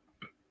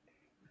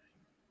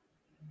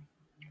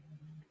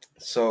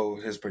 So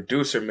his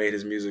producer made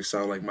his music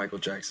sound like Michael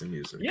Jackson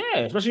music. Yeah,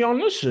 especially on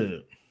this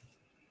shit.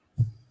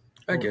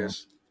 I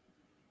guess.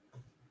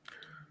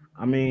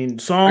 I mean,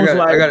 songs I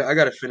like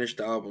got to finish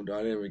the album, though.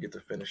 I didn't even get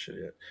to finish it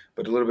yet.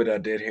 But a little bit I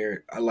did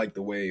hear, I like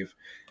the wave.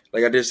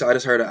 Like I just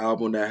heard an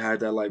album that had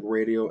that like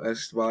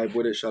radio-esque vibe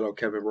with it. Shout out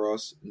Kevin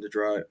Ross and The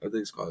Drive. I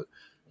think it's called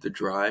The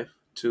Drive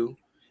too.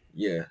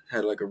 Yeah,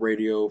 had like a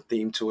radio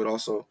theme to it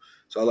also.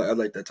 So I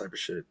like that type of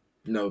shit.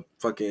 You know,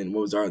 fucking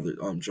what was our other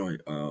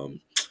joint? Shout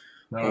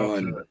out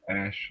to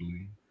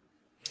Ashley.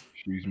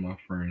 She's my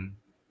friend.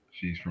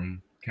 She's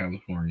from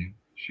California.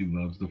 She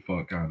loves the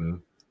fuck out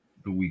of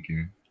The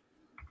Weeknd.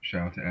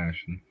 Shout out to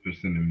Ashley for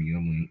sending me a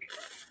link.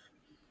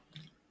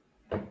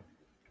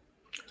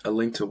 A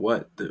link to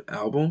what? The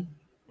album?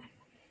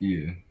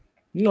 Yeah.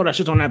 You know that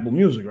shit's on Apple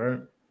Music,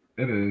 right?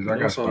 It is. I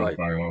got Also,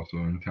 Spotify also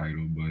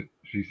entitled, but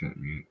she sent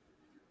me it.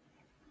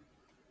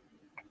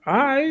 All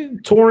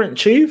right, Torrent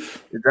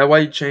Chief. Is that why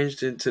you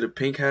changed it to the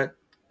pink hat?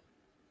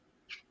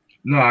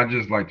 No, I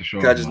just like to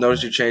show. I just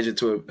noticed you changed it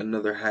to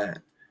another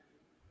hat.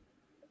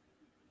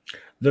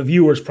 The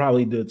viewers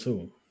probably did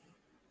too.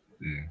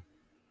 Yeah.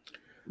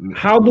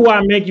 How do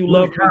I make you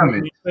love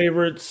my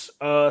favorites?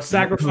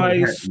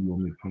 Sacrifice.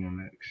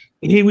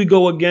 Here we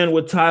go again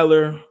with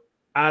Tyler.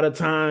 Out of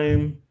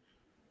Time.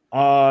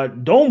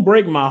 Don't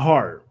Break My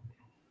Heart,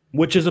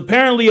 which is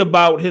apparently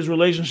about his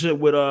relationship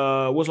with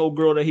what's the old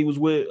girl that he was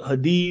with,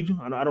 Hadid.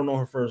 I don't know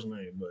her first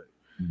name, but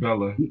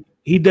Bella.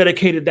 He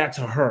dedicated that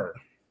to her.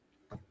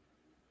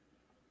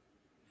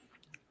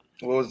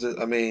 What was it?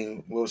 I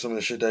mean, what was some of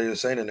the shit that he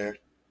was saying in there?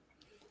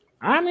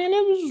 I mean,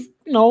 it was,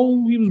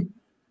 he was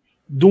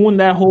doing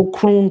that whole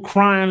croon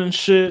crying and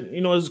shit.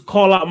 It's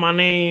Call Out My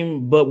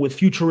Name, but with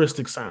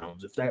futuristic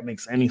sounds, if that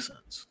makes any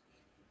sense.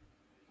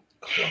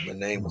 Call Out My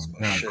Name was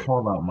my shit.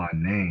 Call Out My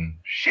Name.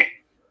 Shit.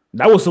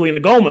 That was Selena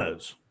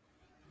Gomez.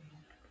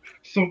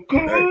 So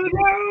call out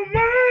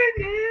my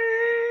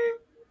name.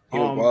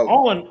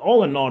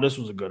 All in all, this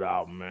was a good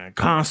album, man.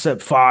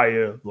 Concept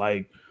fire.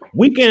 Like,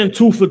 Weeknd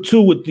 2 for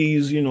 2 with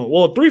these,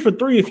 3 for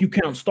 3 if you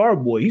count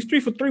Starboy. He's 3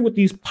 for 3 with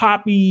these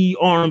poppy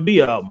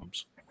R&B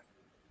albums.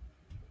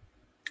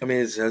 I mean,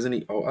 hasn't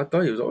he? Oh, I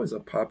thought he was always a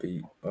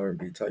poppy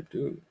R&B type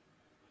dude.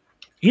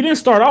 He didn't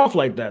start off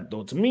like that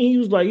though. To me, he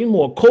was like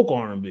more Coke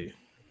R&B.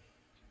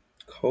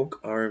 Coke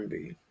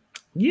R&B.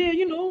 Yeah,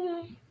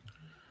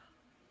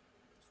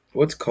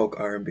 What's Coke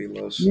R&B,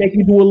 Los? Make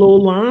you do a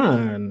little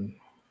line.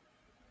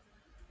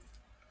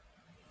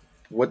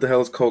 What the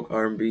hell is Coke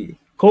R&B?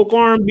 Coke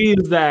R&B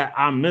is that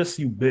I miss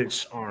you,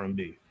 bitch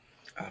R&B.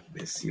 I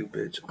miss you,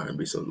 bitch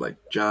R&B. So like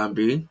John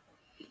B.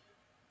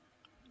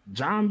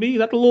 John B.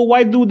 That the little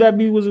white dude that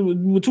be was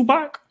with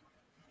Tupac.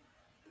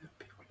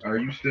 Are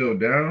you still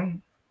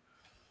down?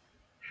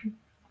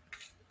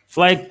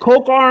 Like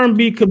Coke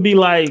R&B could be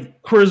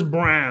like Chris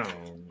Brown,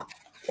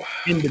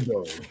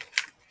 Indigo.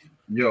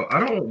 Yo, I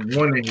don't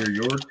want to hear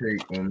your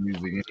take on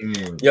music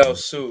anymore. Yo,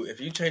 Sue, if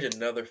you change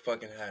another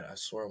fucking hat, I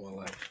swear on my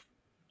life.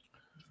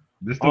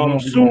 This the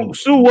one.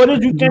 Sue, what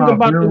did you think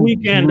about the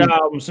Weeknd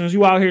album? Since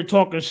you out here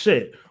talking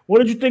shit, what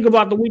did you think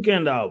about the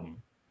Weeknd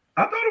album?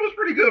 I thought it was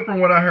pretty good from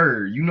what I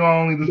heard. You know, I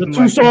only listened the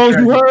to two songs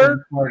you heard.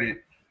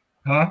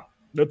 Huh?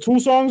 The 2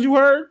 songs you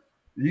heard?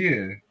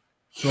 Yeah.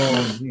 So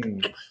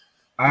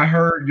I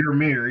heard You're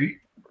Married,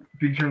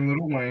 featuring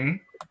Lil Wayne.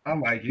 I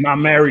like it. Not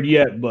married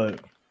yet, but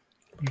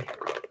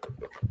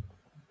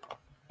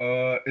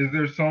Is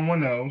There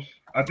Someone Else?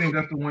 I think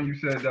that's the one you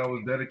said that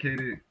was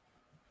dedicated.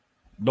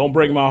 Don't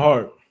Break My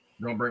Heart.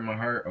 Don't Break My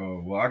Heart.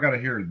 Oh, well, I gotta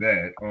hear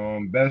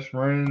that. Best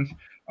Friends.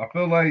 I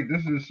feel like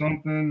this is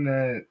something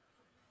that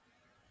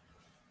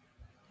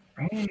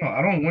I don't know.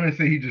 I don't want to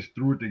say he just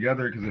threw it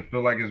together because I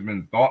feel like it's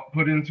been thought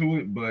put into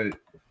it, but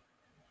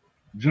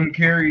Jim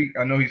Carrey,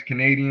 I know he's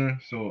Canadian,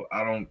 so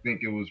I don't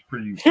think it was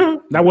pretty.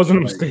 That wasn't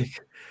a mistake.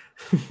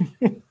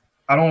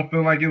 I don't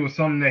feel like it was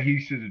something that he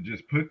should have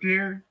just put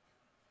there.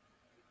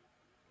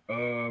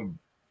 The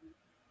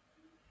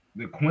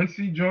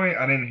Quincy joint,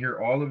 I didn't hear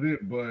all of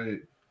it, but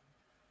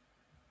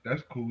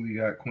that's cool. He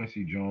got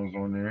Quincy Jones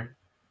on there.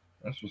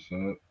 That's what's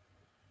up.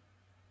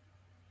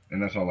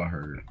 And that's all I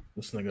heard.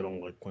 This nigga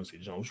don't like Quincy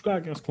Jones. What you got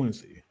against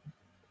Quincy?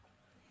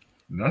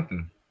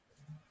 Nothing.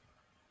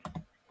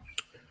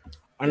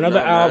 Another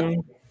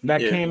album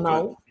that came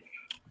out.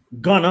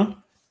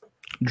 Gunna.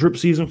 Drip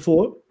Season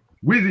 4.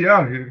 Weezy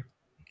out here.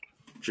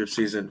 Drip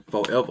Season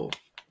forever.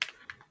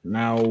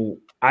 Now,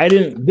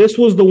 this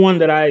was the one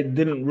that I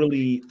didn't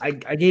really, I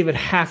gave it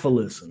half a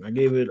listen. I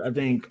gave it, I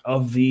think,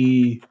 of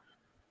the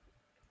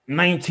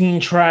 19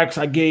 tracks,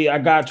 I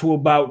got to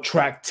about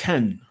track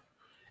 10.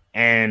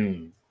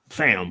 And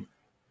fam,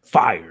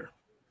 fire.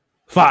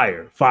 A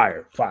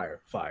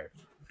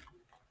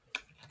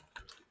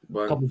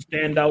couple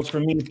standouts for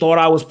me. Thought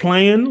I Was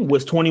Playing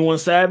was 21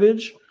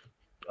 Savage.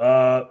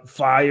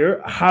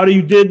 Fire. How Do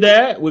You Did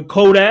That with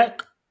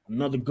Kodak.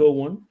 Another good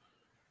one.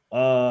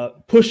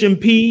 Pushin'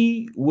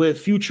 P with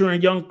Future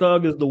and Young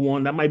Thug is the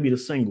one. That might be the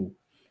single.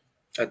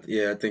 I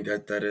think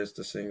that is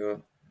the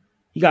single.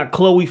 You got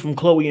Chloe from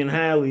Chloe and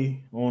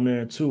Halle on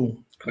there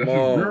too. Come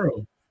on.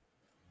 Girl.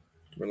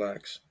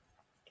 Relax.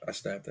 I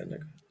stabbed that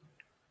nigga.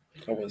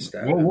 I wasn't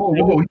stabbed. Whoa.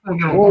 He's gonna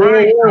get on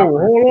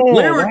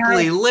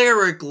crying.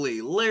 Lyrically.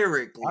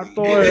 I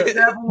thought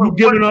you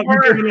giving up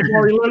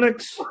Ari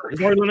Lennox.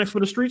 Is Ari Lennox for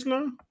the streets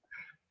now?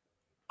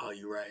 Oh,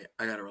 you're right.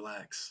 I gotta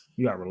relax.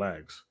 You gotta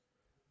relax.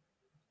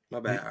 My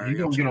bad. You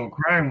gonna get on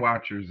Crime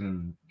Watchers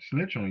and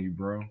snitch on you,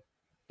 bro.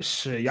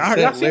 Shit,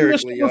 y'all seen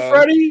this with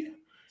Freddie?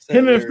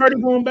 Him and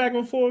Freddie going back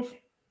and forth.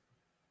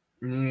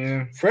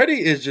 Yeah,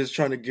 Freddie is just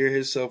trying to gear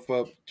himself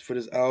up for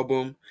this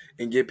album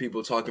and get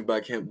people talking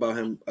about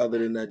him other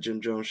than that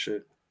Jim Jones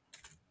shit.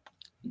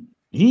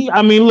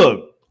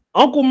 Look,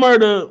 Uncle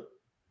Murder,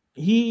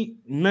 he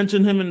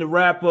mentioned him in the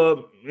wrap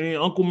up.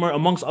 Uncle Murder,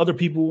 amongst other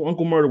people,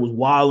 Uncle Murder was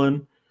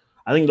wilding.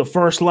 I think the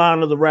first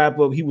line of the wrap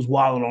up, he was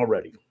wilding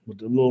already with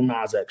the Lil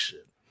Nas X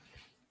shit.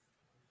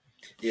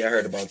 Yeah, I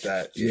heard about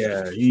that.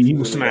 Yeah, he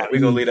was smart.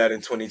 We're gonna leave that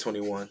in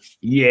 2021.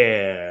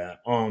 Yeah.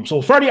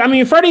 So Freddie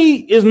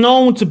is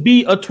known to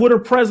be a Twitter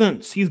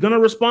presence. He's gonna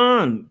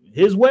respond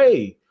his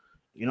way,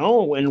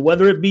 and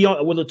whether it be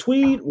with a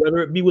tweet, whether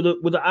it be with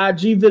an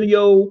IG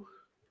video,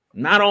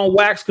 not on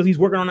wax because he's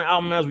working on the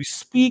album as we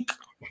speak.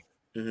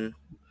 Mm-hmm.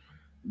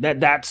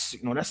 That's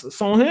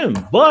on him.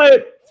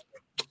 But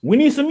we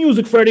need some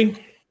music, Freddie.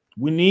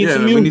 We need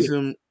some music. We need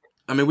some.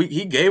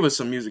 He gave us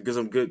some music,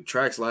 some good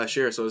tracks last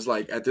year. So it's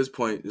like at this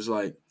point, it's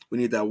like we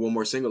need that one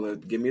more single.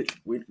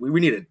 We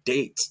need a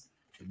date.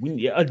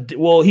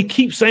 He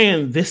keeps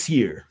saying this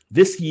year.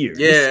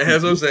 Yeah,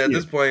 that's what I'm saying. At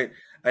this point,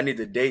 I need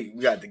the date.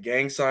 We got the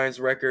Gang Signs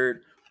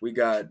record. We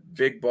got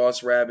Big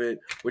Boss Rabbit,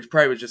 which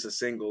probably was just a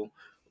single.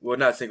 Well,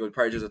 not single.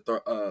 Probably just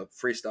a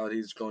freestyle.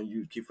 He's going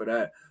to keep for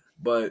that.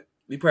 But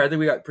I think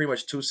we got pretty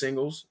much 2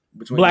 singles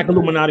between Black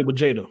Illuminati with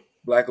Jada.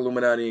 Black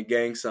Illuminati and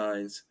Gang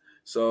Signs.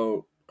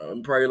 So.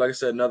 Probably, like I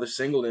said, another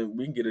single, and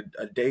we can get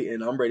a date,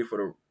 and I'm ready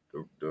for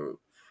the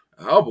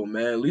album,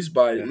 man. At least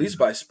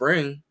by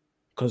spring.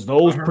 Because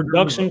those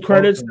production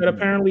credits that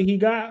apparently he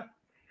got.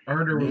 I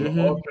heard there was an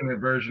alternate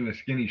version of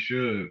Skinny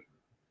Suge.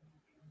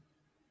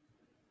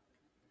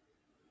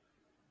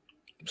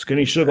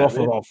 Skinny Suge off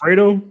of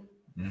Alfredo.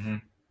 Mm-hmm.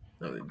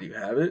 No, do you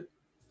have it?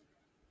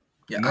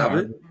 Yeah, no, I have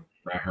it.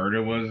 I heard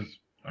it was.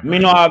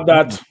 I've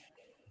got.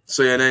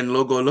 So you didn't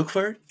go look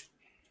for it?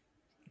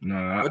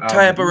 No. What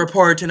type of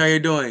reporting are you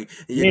doing?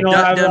 You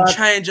them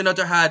changing out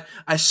the hat.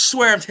 I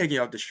swear I'm taking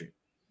you off the street.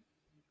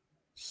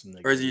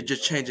 Or is you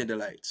just changing the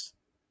lights?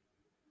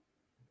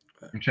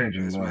 I'm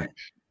changing the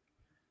lights.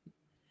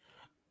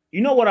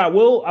 You know what I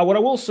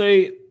will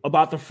say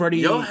about the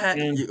Freddie.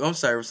 I'm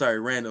sorry,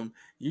 random.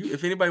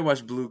 If anybody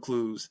watched Blue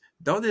Clues,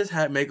 don't this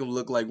hat make him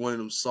look like one of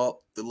them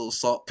the little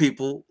salt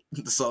people,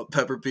 the salt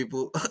pepper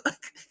people?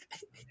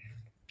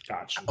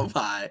 Gotcha. I'm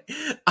high.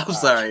 I'm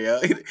sorry, yo.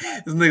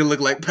 This nigga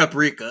look like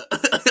paprika.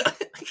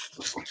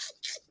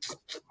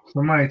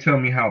 Somebody tell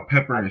me how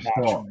pepper and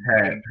salt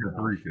had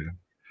paprika.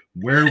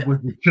 Where was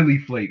the chili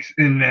flakes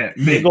in that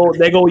mix?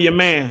 They go your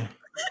man.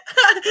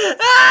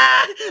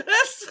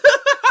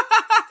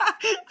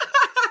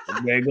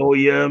 There go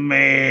your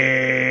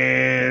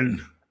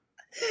man.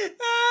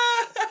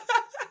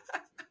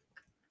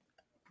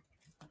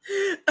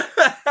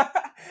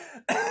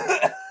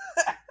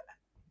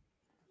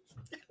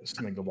 This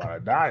nigga about to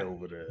die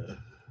over there.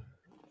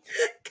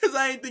 Cause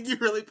I ain't think you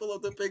really pull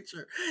up the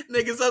picture.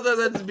 Nigga, sometimes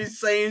I just be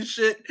saying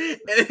shit and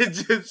it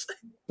just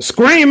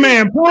Scream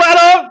Man, pull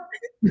that up.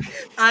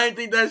 I didn't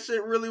think that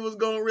shit really was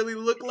gonna really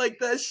look like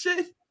that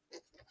shit.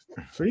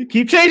 So you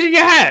keep changing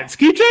your hats.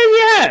 Keep changing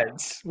your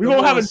hats. We're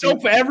gonna have a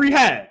joke for every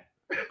hat.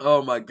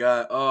 Oh my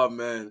god. Oh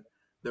man.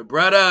 The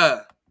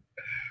brother.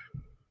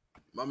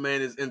 My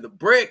man is in the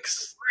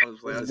bricks.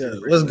 What's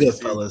good,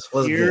 fellas?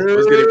 What's good?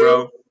 What's good,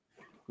 bro?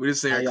 We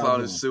just saying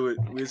Colin Sue.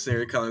 We just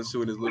saying Colin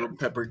Sue in his little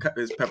pepper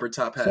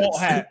top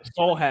hats.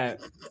 Salt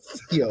hat.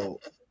 Yo,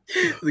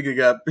 his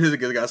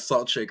nigga got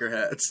salt shaker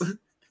hats.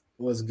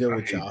 What's good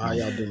with y'all? How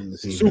y'all doing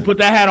this evening? Sue, put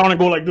that hat on and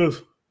go like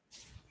this.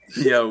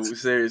 Yo,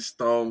 serious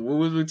Stone. What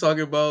was we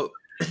talking about?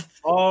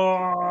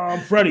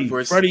 Freddie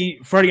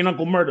and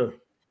Uncle Murder.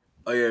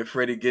 Oh yeah,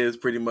 Freddie Gibbs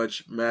pretty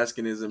much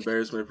masking his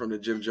embarrassment from the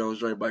Jim Jones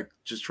joint by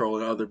just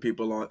trolling other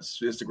people on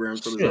Instagram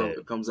until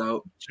it comes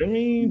out.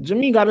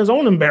 Jimmy got his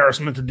own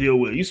embarrassment to deal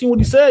with. You seen what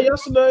he said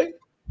yesterday?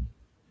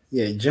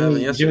 Yeah,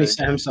 Jimmy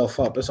set himself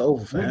up. It's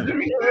over for him.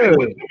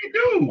 What did he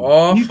do?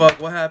 Oh fuck!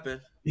 What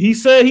happened? He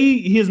said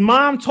his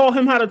mom taught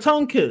him how to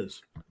tongue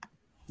kiss.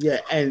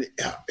 Yeah, and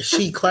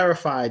she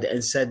clarified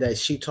and said that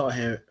she taught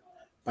him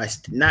by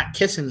not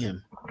kissing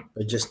him,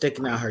 but just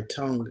sticking out her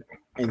tongue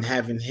and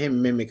having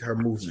him mimic her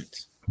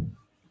movements,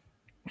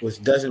 which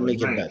doesn't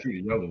make it better.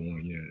 The other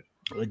one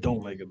yet. It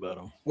don't make it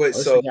better. Wait,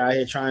 this so guy out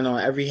here trying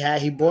on every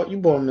hat he bought. You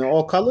bought him in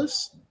all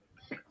colors.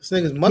 This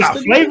nigga's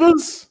mustard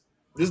flavors.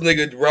 This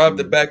nigga robbed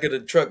the back of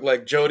the truck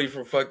like Jody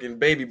from fucking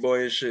Baby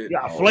Boy and shit.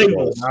 Yeah,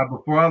 flavors. Now,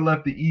 before I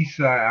left the east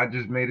side, I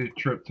just made a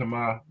trip to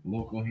my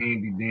local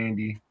handy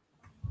dandy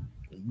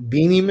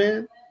Beanie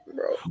Man,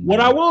 bro. What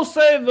I will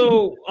say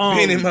though,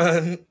 Beanie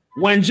Man.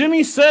 When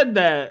Jimmy said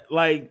that,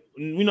 like,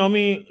 you know what I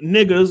mean,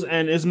 niggas,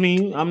 and it's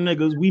me, I'm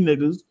niggas, we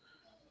niggas,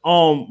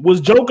 was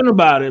joking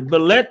about it,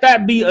 but let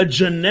that be a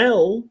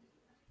Janelle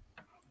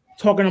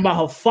talking about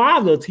her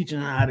father teaching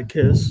her how to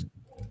kiss.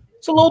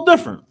 It's a little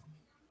different.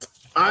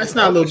 It's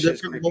not a little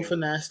different, both for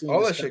nasty.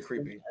 All that shit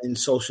creepy. And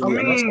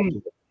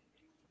socially.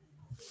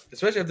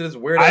 Especially after this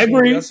weird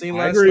movie I seen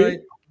last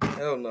night.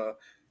 Hell no.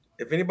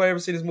 If anybody ever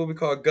seen this movie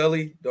called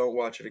Gully, don't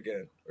watch it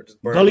again. Or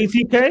just burn Gully it.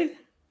 TK?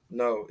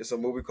 No, it's a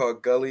movie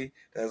called Gully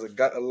that has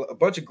a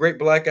bunch of great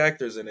black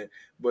actors in it,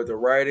 but the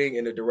writing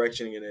and the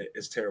direction in it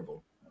is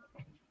terrible.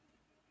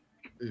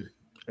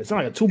 It's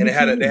not like a 2 And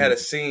they had a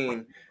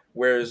scene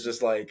where it's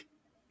just like,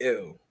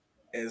 ew.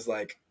 And it's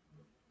like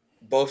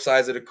both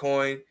sides of the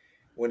coin.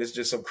 When it's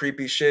just some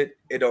creepy shit,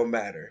 it don't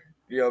matter.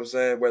 You know what I'm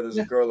saying? Whether it's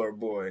a girl or a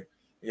boy.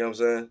 You know what I'm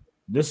saying?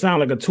 This sounds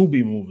like a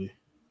Tubi movie.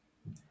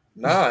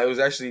 Nah, it was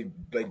actually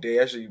like they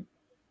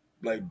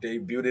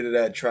debuted it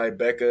at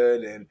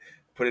Tribeca and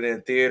put it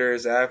in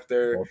theaters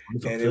after,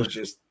 and it was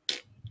just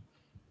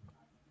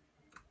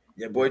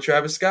boy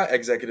Travis Scott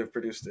executive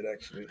produced it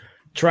actually.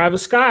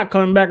 Travis Scott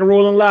coming back and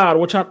Rolling Loud.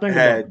 What y'all think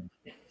about it?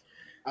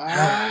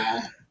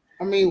 I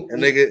mean,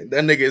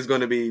 that nigga is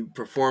going to be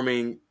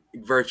performing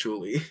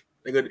virtually.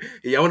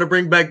 Y'all want to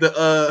bring back the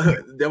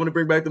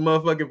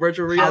motherfucking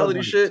virtual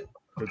reality shit.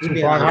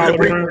 They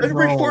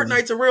bring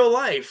Fortnite to real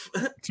life.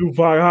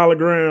 Tupac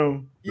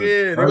hologram.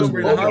 Yeah, they're gonna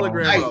bring the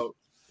hologram out.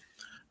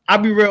 I'll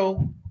be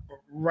real.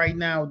 Right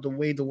now, the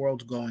way the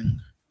world's going,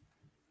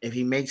 if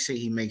he makes it,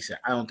 he makes it.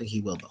 I don't think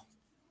he will though.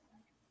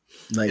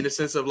 Like in the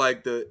sense of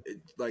like the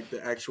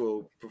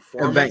actual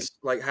performance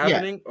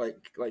happening, like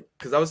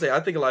because I would say I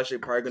think a lot of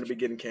shit probably gonna be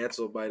getting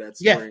canceled by that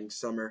spring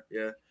summer.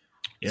 Yeah.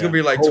 It's gonna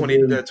be like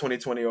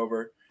 2020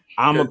 over.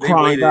 I'm a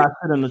crying guy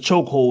sitting in the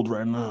chokehold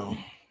right now.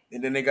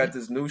 And then they got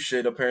this new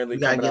shit apparently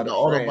coming out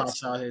of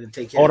France. Out here to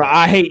take care the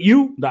I Hate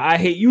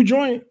You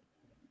joint.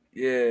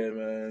 Yeah,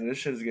 man, this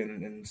shit's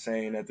getting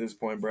insane at this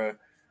point, bro.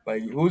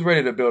 Like, who's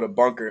ready to build a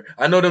bunker?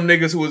 I know them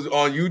niggas who was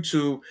on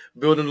YouTube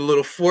building the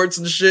little forts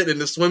and shit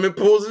and the swimming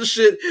pools and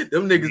shit.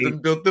 Them niggas done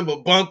built them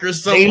a bunker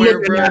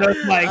somewhere, bro. At us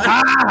like,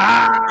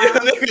 yeah,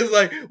 niggas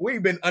like,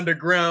 we've been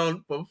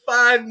underground for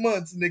 5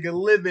 months, nigga,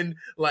 living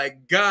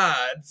like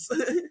gods.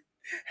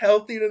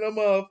 Healthy than a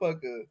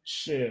motherfucker.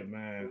 Shit,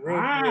 man.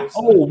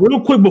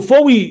 Real quick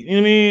before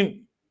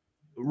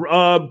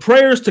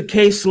prayers to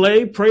K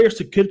Slay, prayers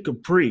to Kid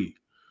Capri.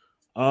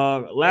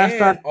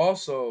 Last I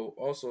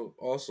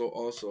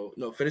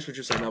finish what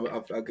you're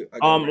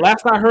saying.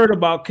 Last I heard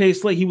about K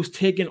Slay, he was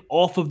taken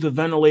off of the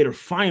ventilator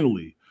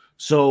finally,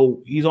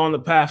 so he's on the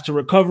path to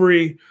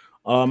recovery.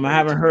 I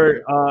haven't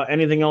heard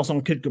anything else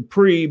on Kid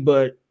Capri,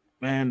 but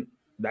man,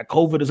 that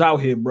COVID is out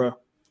here, bro.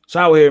 It's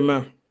out here,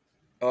 man.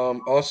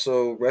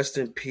 Also, rest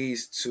in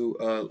peace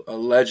to a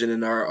legend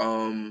in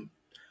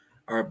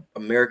our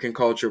American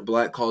culture,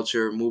 Black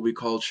culture, movie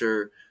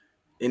culture,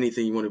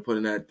 anything you want to put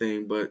in that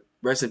thing. But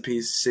rest in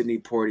peace, Sidney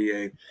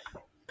Poitier,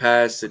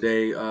 passed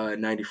today,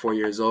 94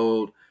 years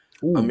old.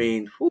 Ooh, I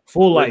mean,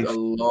 full life, a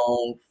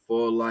long,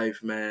 full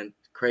life, man.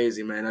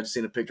 crazy, man. I just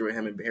seen a picture of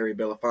him and Harry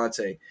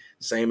Belafonte,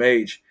 same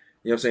age.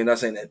 You know what I'm saying? Not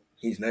saying that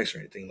he's next or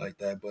anything like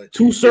that, but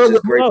Two Sir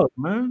with Love,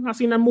 man. I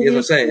seen that movie. You know what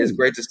I'm saying? It's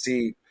great to see,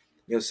 you know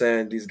what I'm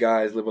saying, these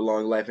guys live a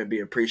long life and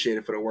be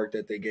appreciated for the work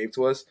that they gave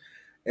to us.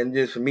 And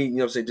just for me, you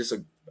know what I'm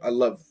saying,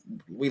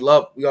 we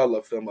all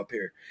love film up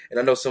here. And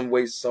I know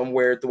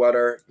somewhere throughout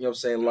our, you know what I'm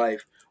saying,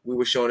 life, we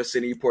were showing a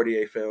Sidney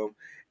Poitier film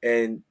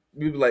and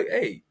we'd be like,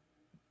 hey,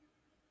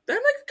 that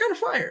nigga kind of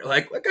fire.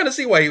 Like, I kind of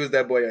see why he was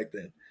that boy back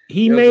then.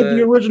 He made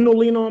the original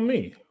Lean on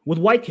Me with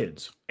white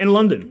kids in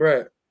London.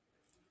 Bruh,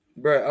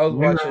 I was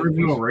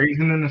watching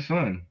Raisin in the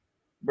Sun.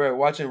 Bruh,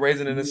 watching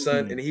Raisin in the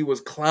Sun, and he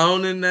was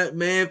clowning that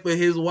man for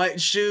his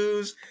white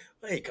shoes.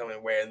 Why he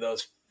coming wearing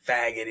those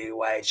faggoty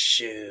white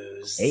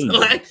shoes? Hey,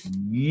 like,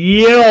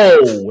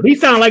 yo, he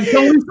sound like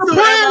Tony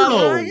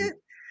Soprano.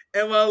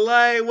 Am I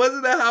lying?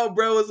 Wasn't that how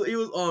bro was? He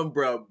was on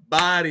bro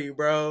body,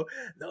 bro.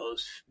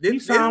 He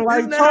sound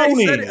like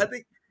Tony.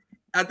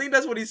 I think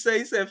that's what he said.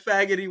 He said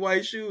faggoty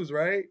white shoes,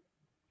 right?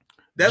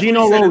 That's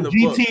Gino wrote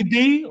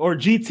GTD or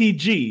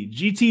GTG.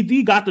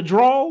 GTD got the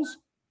draws.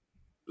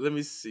 Let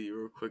me see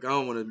real quick. I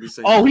don't want to be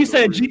saying. Oh, he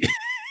said G.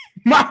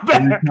 My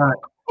bad.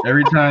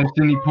 Every time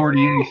Sidney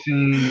Poitier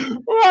seen.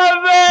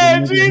 My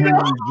bad, Gino.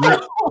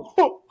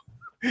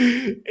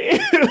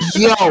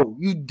 Yo,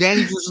 you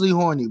dangerously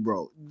horny,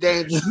 bro.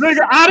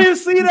 Nigga, I didn't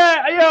see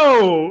that.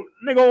 Yo,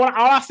 nigga,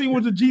 all I seen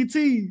was the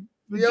GT.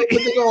 Yo, put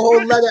the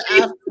whole letter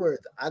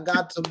afterwards. I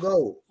got to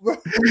go.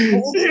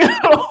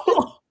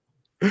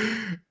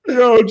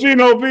 Yo,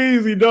 Gino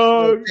Beezy,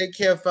 dog. Yo, take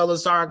care,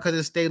 fellas. Sorry I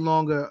couldn't stay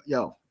longer.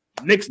 Yo.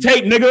 Nick's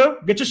tape,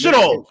 nigga. Get your shit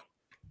off.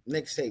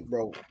 Nick's tape,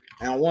 bro.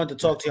 And I wanted to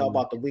talk to y'all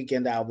about the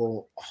Weeknd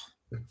album.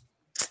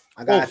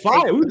 I got to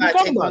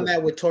take on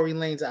that with Tory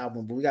Lanez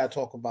album, but we got to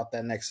talk about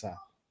that next time.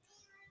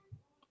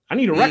 I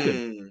need a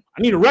record.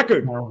 I need a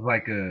record.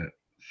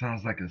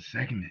 Sounds like a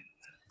segment.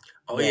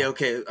 Oh, yeah,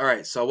 okay. All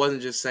right. So I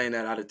wasn't just saying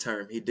that out of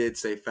term. He did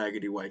say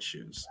faggoty white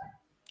shoes.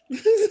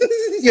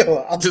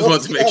 Yo, just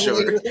want to make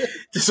sure.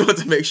 Just want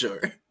to make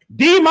sure.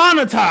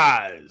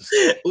 Demonetized.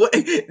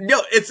 Yo,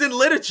 it's in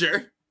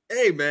literature.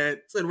 Hey, man,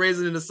 it's in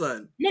Raisin in the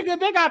Sun. Nigga,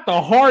 they got the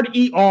hard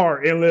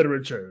ER in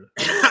literature.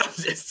 I'm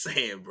just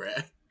saying,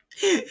 bruh.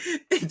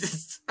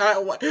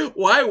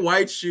 Why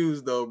white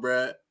shoes, though,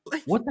 bruh?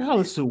 Like, what the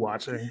hell is Sue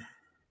watching?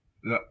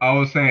 I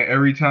was saying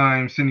every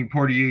time Sidney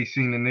Poitier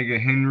seen the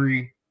nigga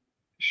Henry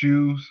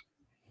shoes.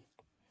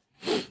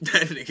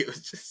 That nigga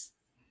was just...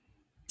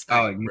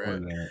 I like more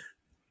of that.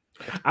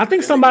 I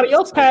think somebody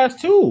else passed,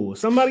 too.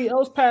 Somebody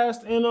else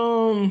passed, and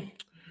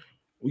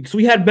so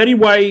we had Betty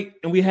White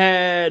and we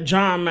had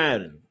John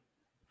Madden.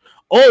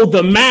 Oh,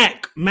 the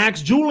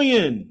Max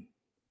Julian.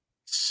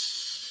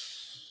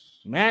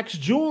 Max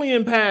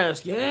Julian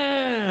passed.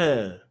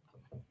 Yeah.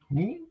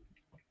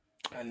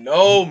 I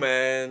know,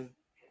 man.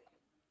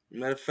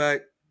 Matter of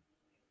fact,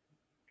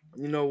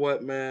 you know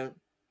what, man?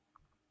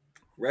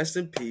 Rest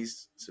in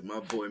peace to my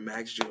boy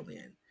Max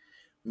Julian.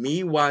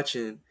 Me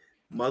watching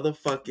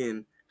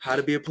motherfucking How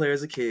to Be a Player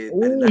as a Kid.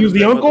 Ooh, he was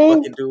the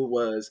uncle? Dude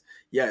was.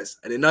 Yes.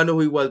 I did not know who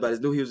he was, but I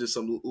just knew he was just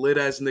some lit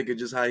ass nigga,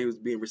 just how he was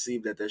being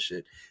received at that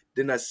shit.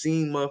 Then I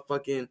seen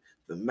motherfucking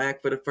the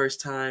Mac for the first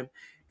time,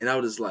 and I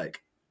was just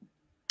like,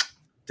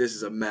 this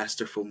is a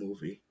masterful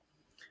movie.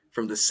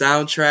 From the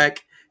soundtrack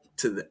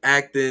to the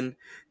acting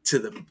to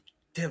the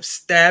them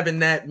stabbing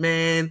that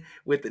man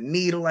with the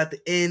needle at the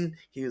end.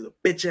 He was a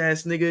bitch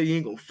ass nigga. You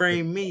ain't gonna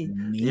frame me.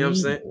 You know what I'm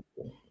saying?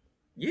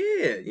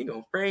 Yeah, you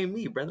gonna frame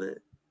me,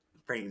 brother.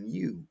 Frame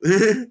you.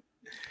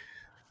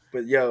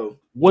 But yo,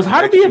 was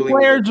How to Be a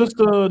Player just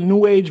a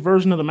new age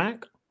version of the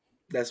Mac?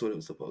 That's what it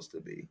was supposed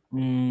to be.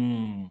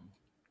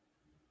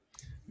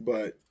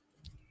 But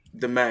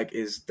the Mac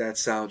is that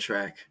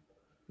soundtrack.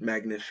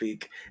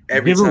 Magnifique.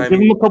 Give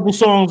him a couple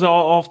songs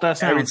off that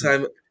soundtrack. Every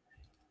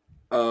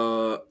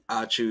time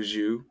I Choose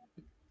You.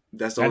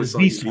 That's the only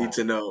song you need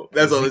to know.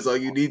 That's the only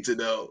song you need to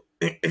know.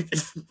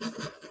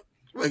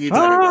 What are you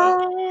talking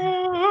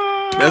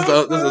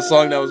about? That's a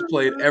song that was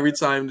played every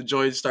time the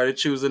joint started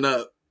choosing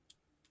up.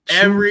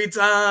 Every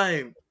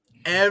time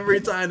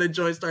the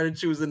joint started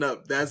choosing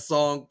up, that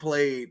song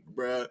played,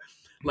 bruh.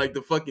 Like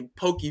the fucking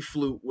pokey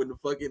flute when the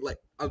fucking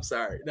I'm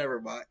sorry,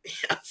 never mind.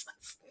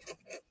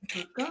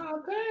 God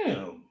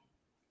damn.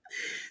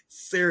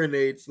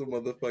 Serenades the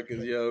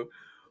motherfuckers, yo.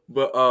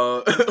 But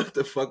what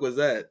the fuck was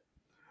that?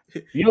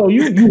 Yo,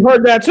 you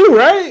heard that too,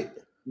 right?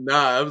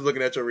 Nah, I was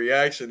looking at your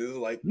reaction. It's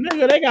like,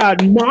 nigga, they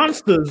got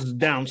monsters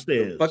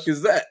downstairs. What the fuck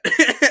is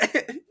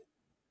that?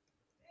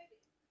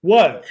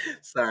 What?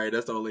 Sorry,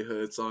 that's the only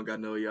hood song I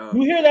know, y'all.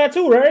 You hear that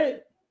too,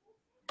 right?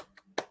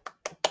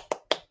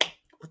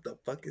 What the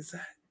fuck is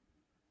that?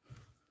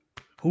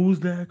 Who's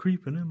that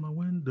creeping in my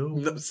window?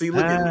 No, see,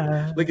 look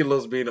at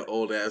Los being an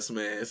old ass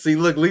man. See,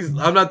 look, at least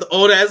I'm not the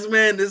old ass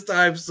man this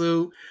time,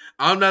 Sue.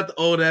 I'm not the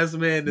old ass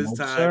man this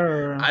time.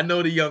 Sir. I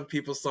know the young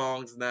people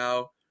songs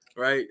now,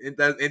 right? Ain't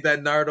that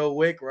Nardo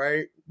Wick,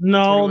 right?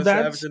 No,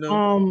 that's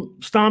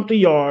Stomp the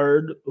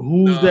Yard.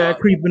 Who's that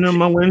creeping in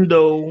my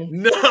window?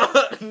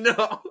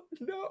 No.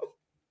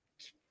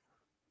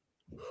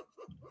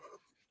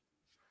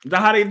 Is that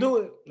how they do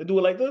it? They do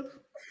it like this?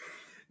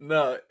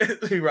 No,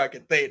 we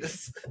rocking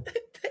thetas.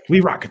 We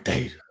rocking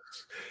thetas.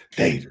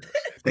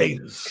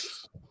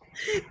 Thetas.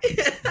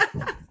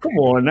 Come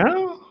on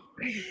now.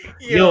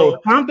 Yo,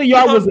 Tom the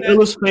Yard was the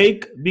illest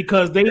fake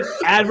because they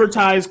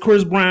advertised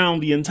Chris Brown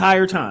the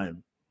entire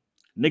time.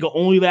 Nigga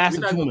only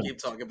lasted 2 minutes. Keep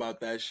talking about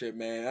that shit,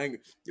 man.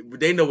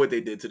 They know what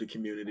they did to the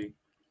community.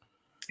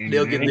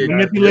 They'll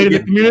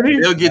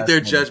get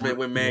their judgment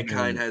when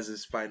Mankind has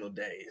his final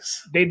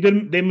days. They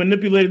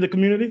manipulated the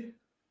community.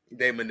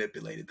 They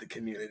manipulated the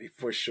community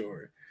for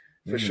sure.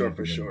 For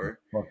sure.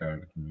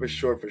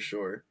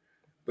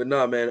 But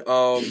no, man.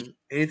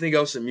 Anything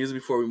else in music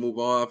before we move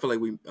on? I feel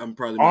like I'm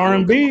probably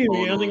R&B.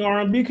 Anything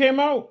R&B came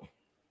out?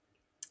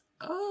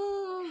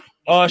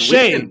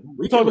 Shay.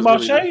 We talking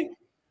about Shay?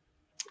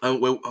 I'm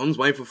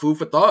waiting for food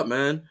for thought,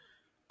 man.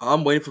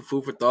 I'm waiting for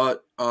food for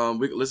thought.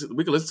 We can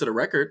listen to the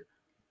record.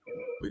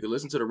 We can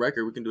listen to the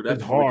record. We can do that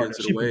before we get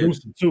into the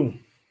waves. Too.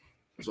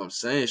 That's what I'm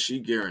saying. She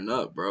gearing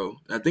up, bro.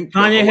 I think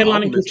Kanye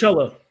headlining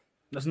Coachella.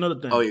 That's another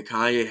thing. Oh yeah,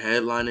 Kanye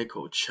headlining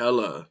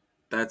Coachella.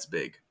 That's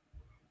big.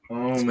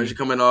 Especially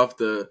coming off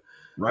the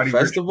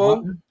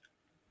festival.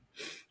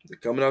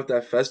 Coming off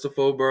that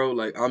festival, bro.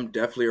 Like I'm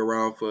definitely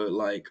around for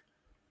like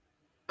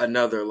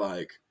another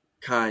like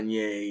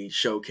Kanye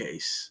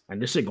showcase.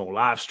 And this shit gonna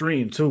live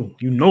stream too.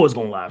 You know it's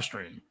gonna live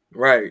stream.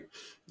 Right.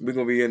 We're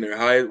gonna be in there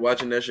high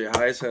watching that shit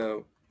high as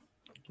hell.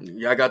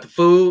 Y'all got the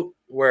food?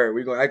 Where?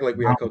 We gonna act like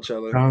we at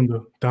Coachella.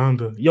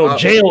 Donda. Yo,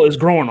 Jail is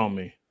growing on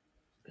me.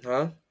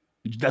 Huh?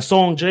 That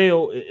song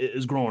Jail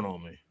is growing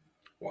on me.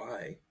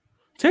 Why?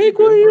 Take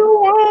what you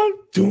want.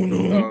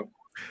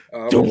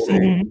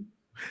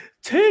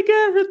 Take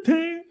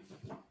everything.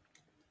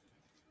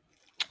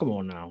 Come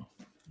on now.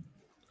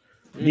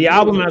 The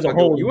album as a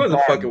whole. You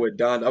wasn't fucking with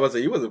Donda. I was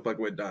saying you wasn't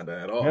fucking with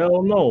Donda at all.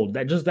 Hell no.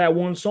 That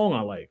one song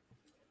I like.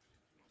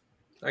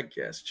 I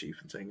guess Chief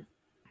and singing.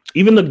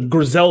 Even the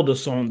Griselda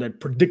song that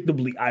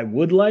predictably I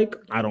would like,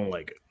 I don't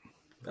like it.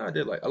 I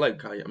like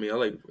Kanye. I mean, I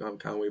like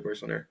Conway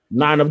verse on there.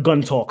 Not enough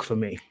gun talk for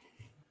me.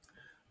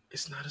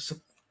 It's not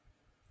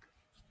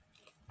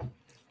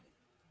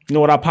You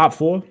know what I pop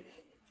for?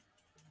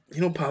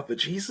 You don't pop for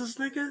Jesus,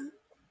 nigga?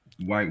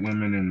 White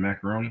women and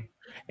macaroni.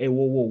 Hey,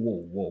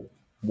 whoa.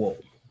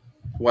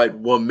 White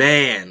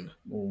woman.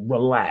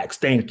 Relax.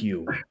 Thank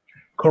you.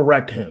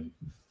 Correct him.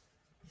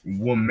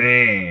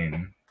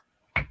 Woman.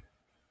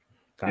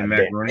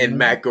 And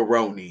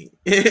macaroni.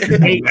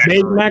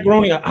 Baked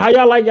macaroni. How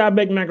y'all like y'all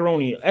baked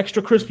macaroni?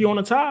 Extra crispy on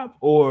the top,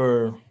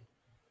 or?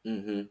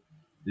 Mm-hmm.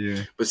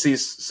 Yeah. But see,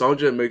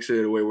 Sonja makes it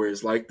in a way where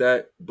it's like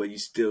that, but you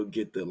still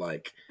get the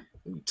like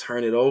when you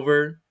turn it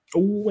over.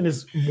 Oh, and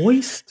it's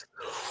moist.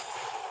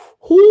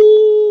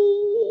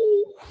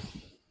 Ooh.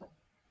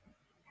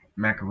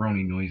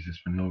 Macaroni noises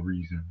for no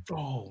reason.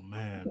 Oh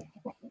man.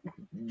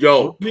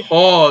 Yo,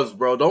 pause,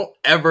 bro. Don't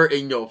ever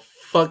in your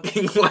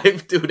fucking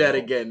life do that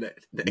again.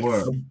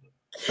 What?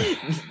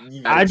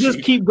 I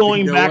just keep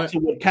going back to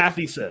what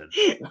Kathy said.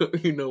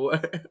 You know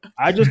what?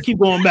 I just keep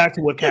going back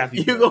to what Kathy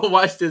said. You're going to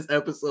watch this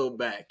episode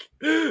back,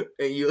 and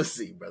you'll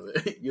see, brother.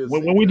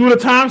 When we do the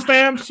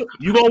timestamps,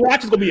 you're going to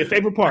watch. It's going to be your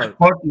favorite part.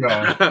 Fuck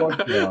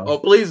y'all. Oh,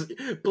 please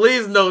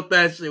note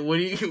that shit.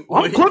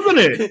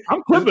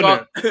 I'm clipping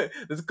it.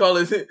 Let's call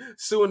it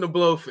suing the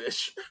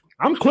blowfish.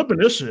 I'm clipping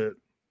this shit.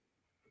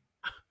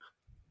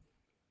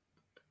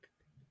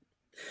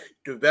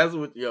 Because that's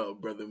what,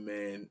 brother,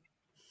 man.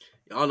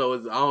 I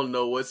don't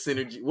know what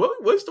synergy.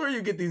 What store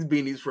you get these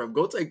beanies from?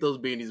 Go take those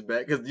beanies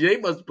back because they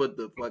must put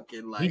the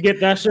fucking like. You get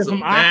that shit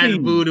from Aki.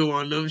 Voodoo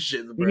on them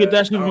shits, bro. You get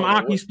that shit from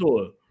Aki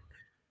store.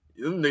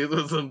 Them niggas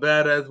with some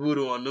badass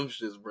voodoo on them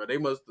shits, bro. They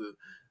must have.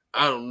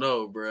 I don't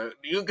know, bro.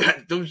 You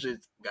got them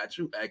shits. Got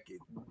you acting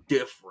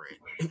different.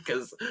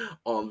 Because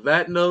on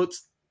that note,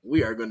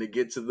 we are gonna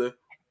get to the.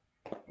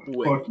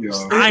 Fuck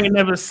y'all. I ain't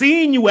never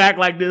seen you act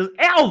like this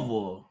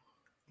ever.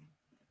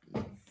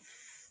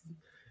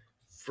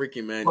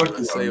 Freaky man, you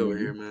gotta say over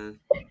here, man.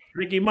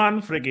 Freaky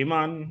man.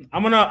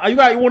 I'm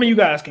gonna. One of you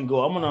guys can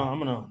go. I'm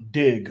gonna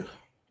dig.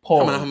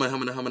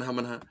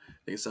 Pause.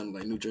 They sound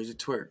like New Jersey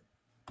twerk.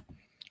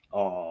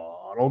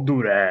 Oh, don't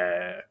do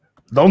that.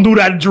 Don't do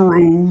that,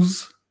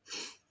 Drews.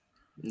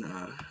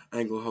 Nah, I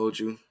ain't gonna hold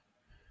you.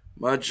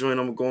 My joint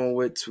I'm going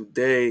with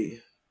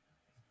today.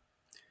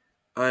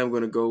 I am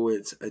gonna go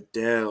with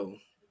Adele.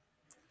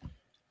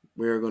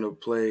 We are gonna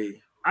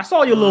play. I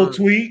saw your little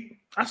tweet.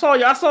 I saw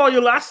you.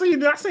 I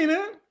seen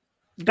it.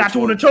 Got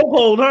you in a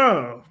chokehold,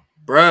 huh?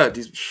 Bruh,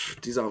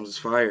 these albums is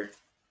fire.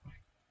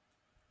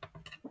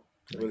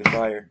 They're really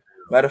fire.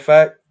 Matter of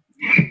fact,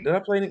 did I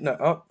play any?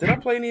 No, did I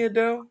play any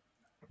Adele?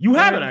 You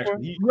haven't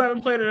actually. You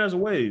haven't played it as a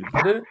wave.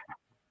 I did.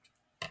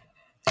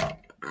 All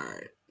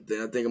right,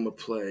 then I think I'm gonna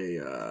play.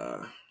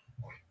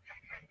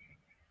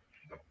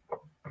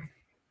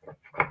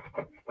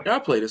 Yeah, I'll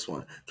play this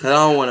one because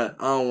I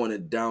don't wanna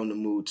down the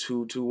mood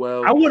too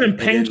well. I wouldn't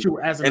paint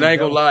you as an. And I ain't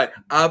gonna lie,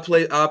 I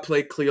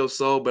play Cleo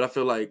Soul, but I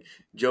feel like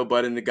Joe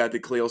Budden got the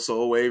Cleo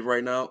Soul wave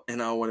right now,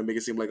 and I don't want to make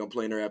it seem like I'm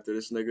playing her after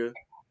this nigga.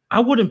 I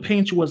wouldn't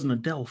paint you as an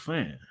Adele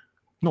fan.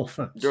 No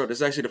offense. Bro, this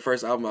is actually the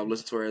first album I've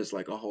listened to her as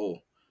like a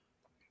whole.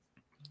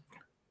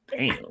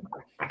 Damn.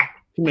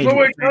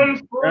 So it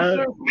comes full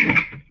circle.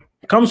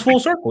 Comes full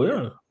circle,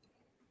 yeah.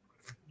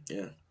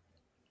 Yeah.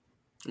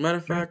 Matter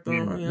of fact,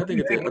 though, I think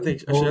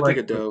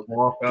Adele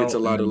gets a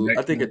lot of.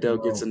 I think Adele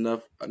gets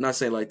enough. I'm not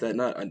saying like that.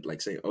 Not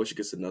like saying she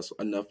gets enough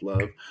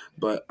love.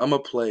 But I'm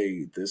gonna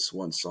play this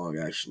one song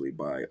actually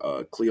by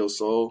Cleo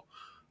Soul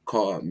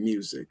called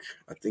 "Music."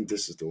 I think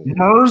this is the one.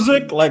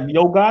 Music, like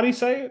Yo Gotti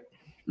say it.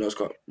 No, it's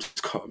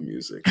called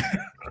 "Music."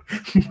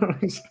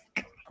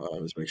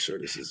 Let's make sure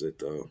this is it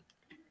though.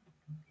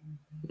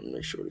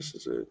 Make sure this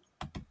is it.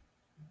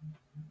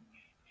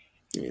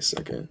 Give me a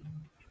second.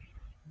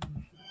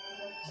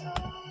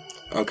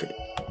 Okay.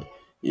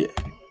 Yeah,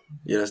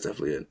 that's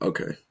definitely it.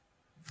 Okay.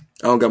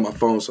 I don't got my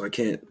phone, so I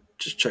can't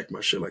just check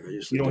my shit like I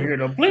usually do. You don't hear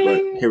the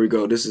bling? But here we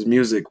go. This is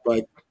Music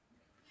by...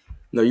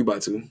 No, you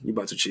about to.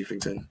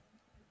 Chiefington.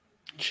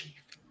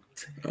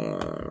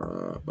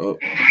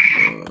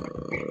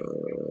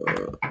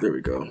 There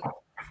we go.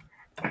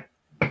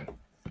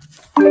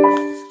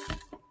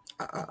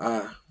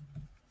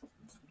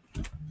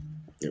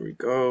 Here we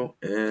go.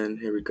 And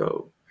here we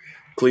go.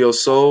 Cleo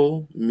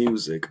Soul,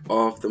 Music,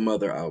 off the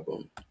Mother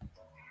album.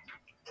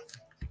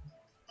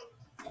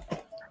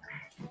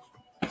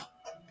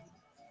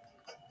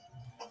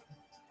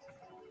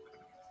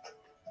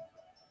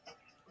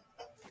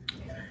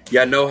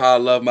 Y'all know how I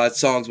love my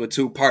songs with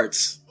 2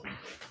 parts.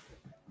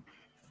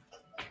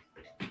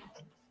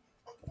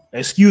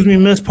 Excuse me,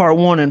 miss part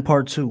 1 and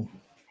part 2.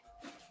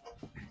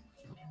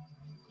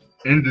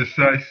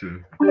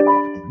 Indecisive.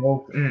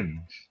 Both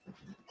ends.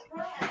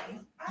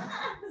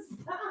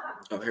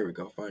 Oh, here we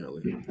go,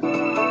 finally.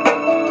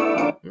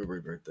 Let me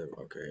revert that.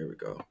 Okay, here we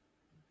go.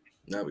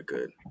 Now we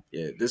good.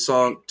 Yeah, this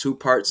song,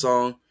 2-part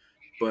song.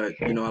 But,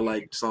 I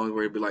like songs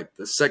where it'd be like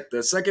the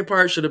second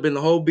part should have been the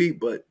whole beat,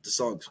 but the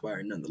song's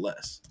fire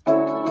nonetheless.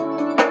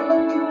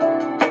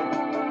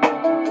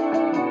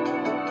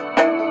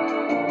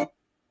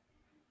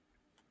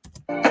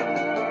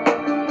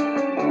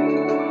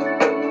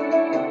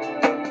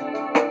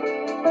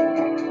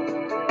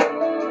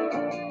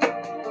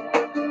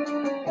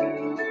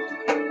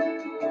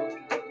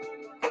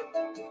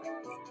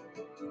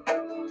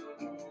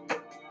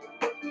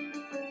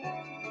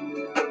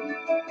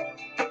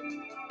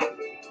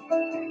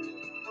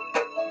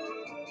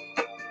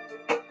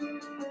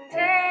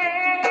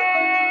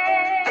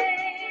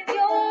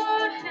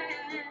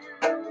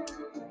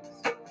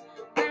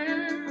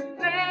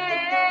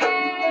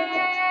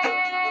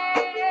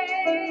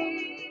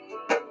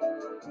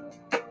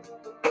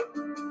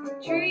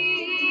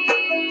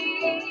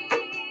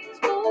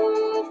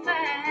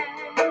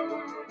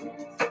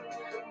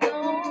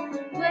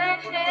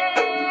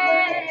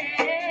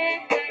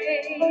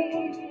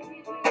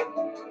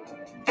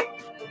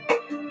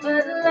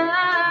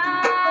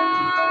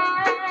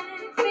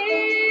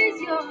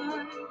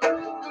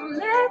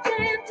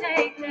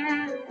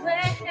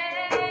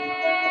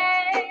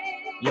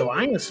 Yo,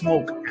 I ain't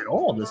smoke at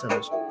all this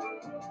episode.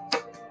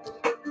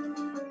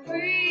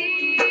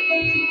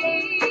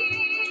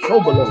 So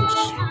below.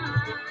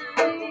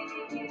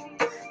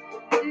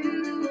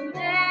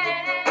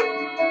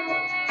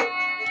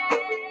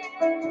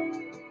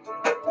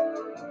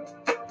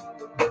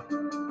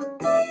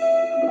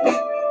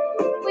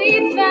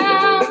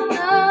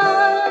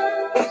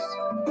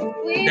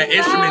 The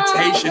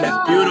instrumentation is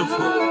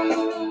beautiful.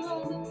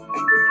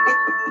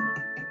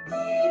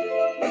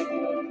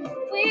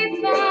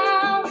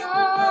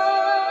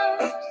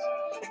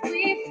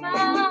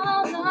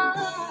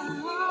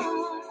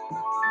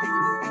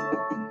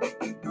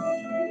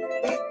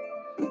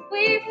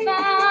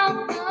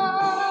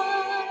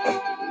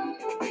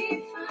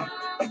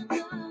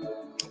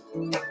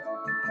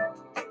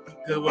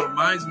 What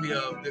reminds me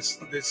of this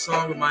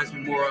song reminds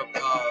me more of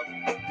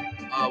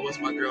what's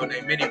my girl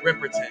name, Minnie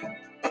Riperton.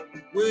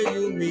 Will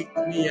you meet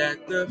me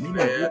at the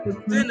fair? I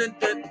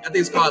think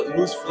it's called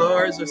Loose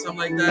Floors or something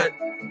like that.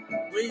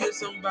 Will you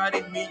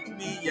somebody meet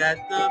me at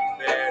the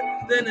fair?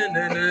 You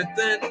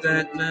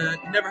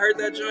never heard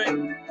that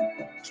joint?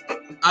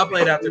 I'll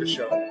play it after the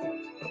show.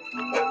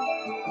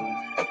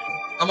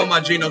 I'm on my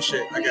Gino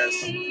shit, I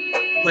guess.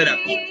 Play it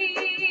after the show.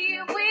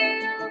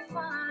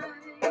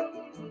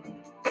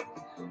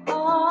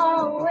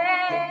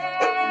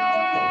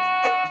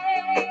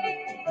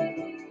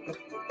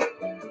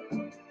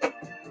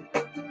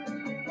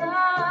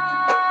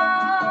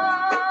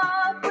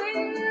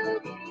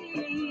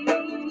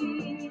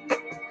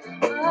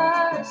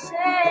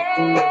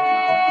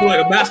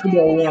 Like a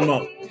basketball warm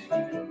up.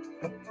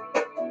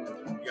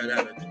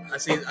 Yeah, I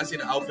seen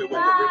the outfit with the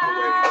ripple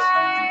waves.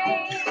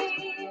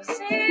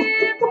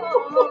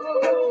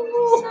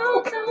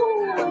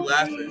 I'm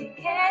laughing.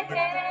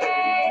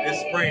 It's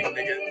spring,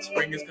 nigga.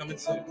 Spring is coming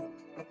soon.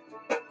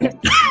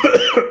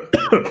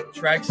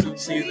 Tracksuit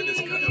season is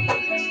coming.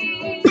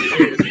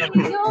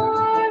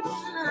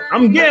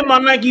 I'm getting my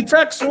Nike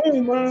Tech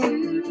soon,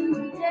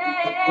 man.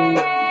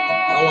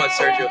 I want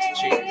Sergio to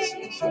cheat.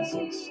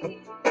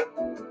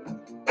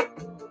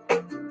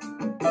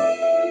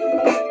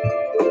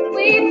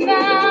 We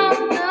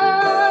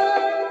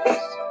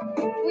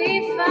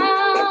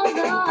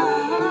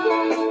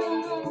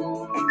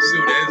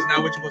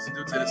supposed to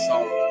do to this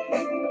song?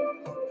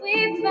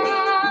 We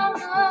found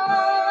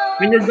love.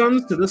 Finger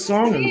guns to this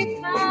song is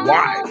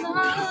wild.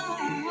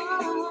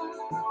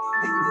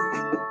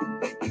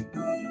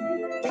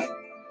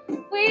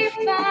 We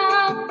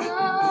found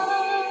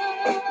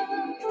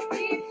love.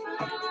 We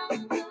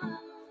found love.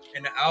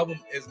 And the album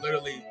is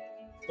literally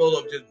full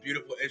of just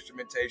beautiful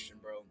instrumentation,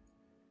 bro.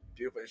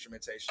 Beautiful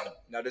instrumentation.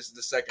 Now this is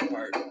the second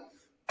part.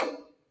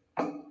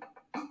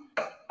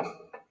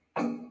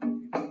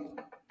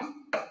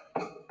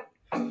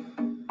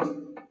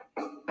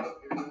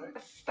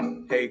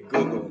 Hey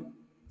Google,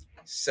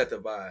 set the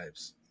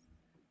vibes.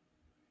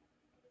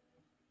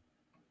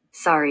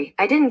 Sorry,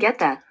 I didn't get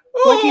that.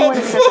 What do you want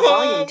to set the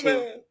volume to?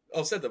 Man.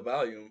 Oh, set the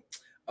volume.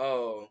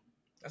 Oh,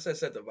 I said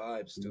set the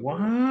vibes too.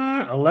 What?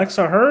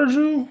 Alexa heard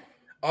you?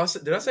 Oh,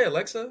 did I say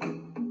Alexa?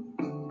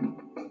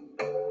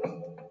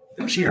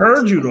 She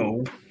heard you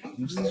though.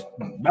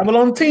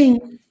 Babylon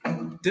team.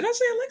 Did I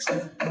say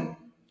Alexa?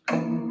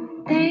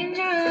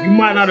 Dangerous. You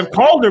might not have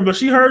called her, but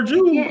she heard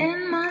you. You're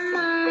in my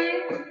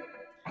mind,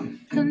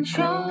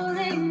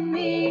 controlling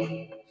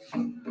me.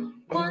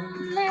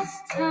 One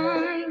less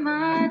time,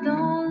 I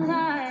don't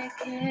like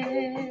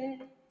it,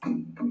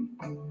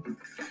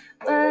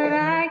 but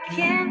I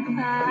can't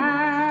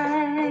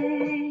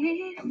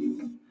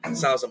fight.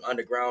 Sounds some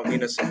underground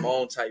Nina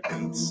Simone type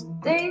beats.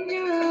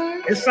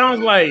 Dangerous. It sounds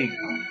like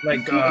but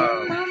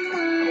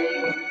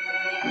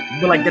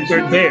like that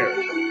they're there.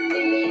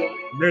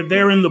 They're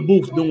there in the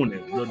booth doing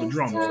it. The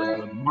drums, like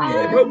the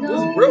Yeah, bro, this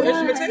is real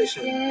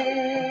instrumentation.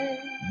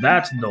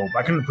 That's dope.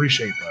 I can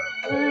appreciate that.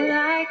 But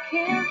I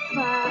can't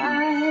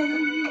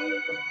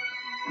fight.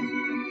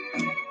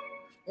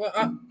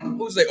 Well,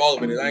 who's say all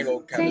of it is? I ain't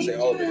gonna kind of say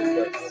all of it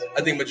is, but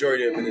I think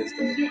majority of it is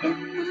though. You're in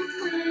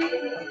my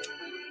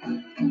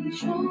mind,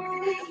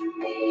 controlling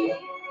me.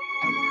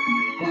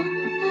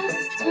 One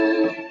last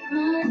time, I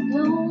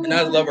don't. And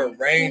I love her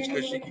range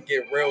because she can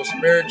get real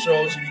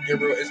spiritual, she can get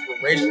real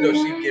inspirational,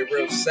 she can get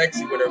real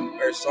sexy with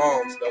her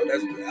songs though.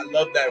 I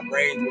love that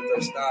range with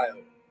her style.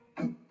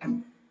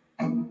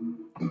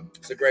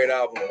 It's a great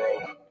album,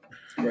 bro.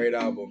 Great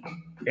album.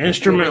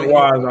 Instrument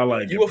wise, I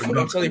like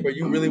I'm telling you, bro,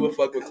 you really would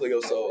fuck with Cleo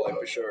Soul, like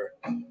for sure.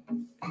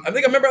 I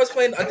think I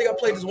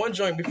played this one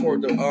joint before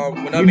the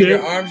when I'm in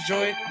your arms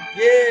joint.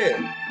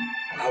 Yeah.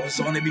 I was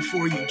on it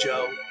before you,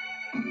 Joe.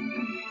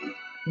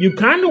 You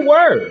kind of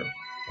were.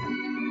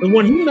 And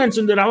when he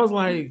mentioned it, I was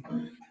like,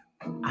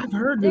 I've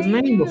heard this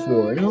name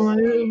before. You know, I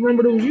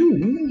remember it was you.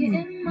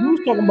 You was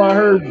talking about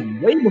her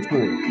way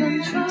before.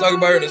 Talking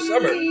about her in the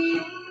summer.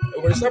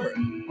 Over the summer.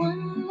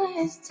 One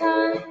last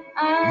time,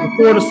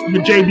 Before the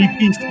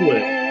JBP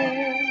split.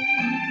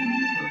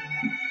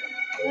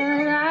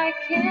 but I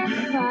can't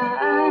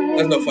fight.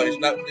 That's no funny.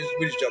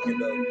 We're just joking,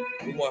 though.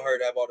 We want her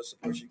to have all the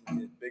support she can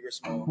get, big or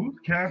small. Who's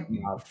Kathy?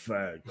 Not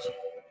facts.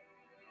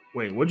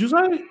 Wait, what'd you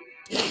say?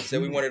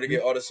 Said we want her to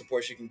get all the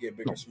support she can get,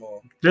 big or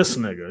small. This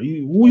nigga.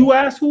 Who you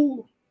ask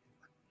who?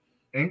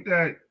 Ain't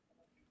that?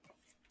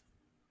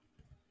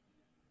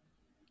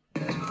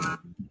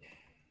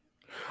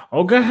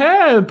 Oh, go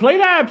ahead. Play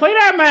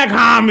that Mac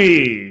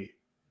Homie.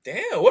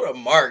 Damn, what a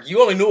mark.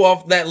 You only knew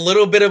off that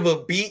little bit of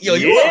a beat. Yo,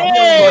 you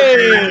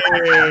Yeah.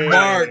 a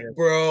mark,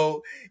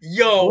 bro.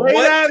 Yo, Play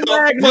what that the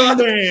Mac fuck?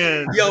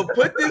 Man. Yo,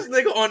 put this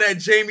nigga on that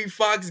Jamie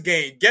Foxx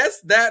game. Guess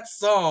that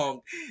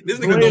song. This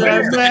nigga Play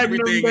knows that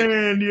everything.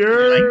 Magnum Man. Like,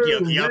 yo, You're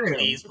can y'all man.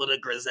 please put a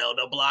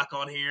Griselda block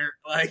on here?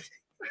 Like,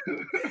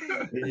 Can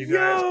you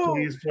guys Yo,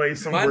 please play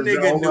some my nigga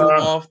Griselda? knew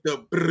off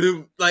the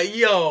broom. Like,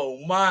 yo,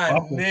 my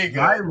Off the nigga,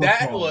 that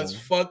xylophone. was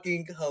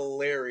fucking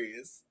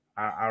hilarious.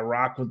 I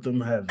rock with them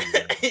heavy.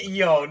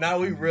 Yo, now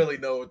we really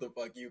know what the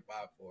fuck you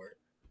pop for.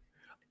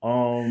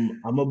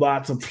 I'm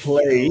about to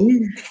play.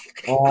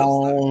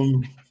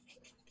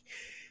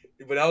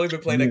 But I only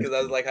been playing that because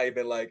I was like, how you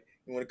been like,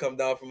 you want to come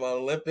down from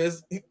Mount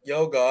Olympus?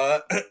 Yo,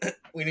 God,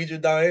 we need you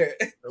down here.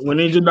 We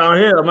need you down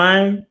here,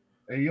 man.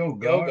 Hey, yo, Yo,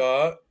 God.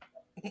 God.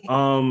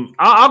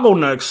 I'll go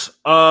next.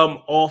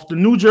 Off the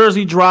New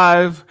Jersey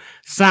Drive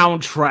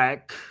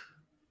soundtrack.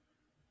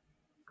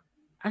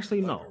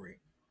 Actually, no.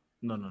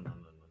 No.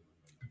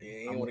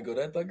 You ain't want to go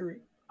that thuggery?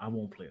 I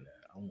won't play that.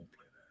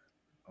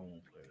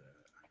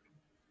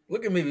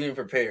 Look at me being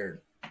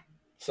prepared,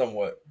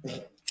 somewhat.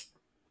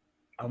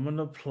 I'm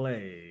gonna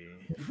play.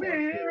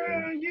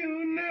 Where are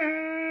you now?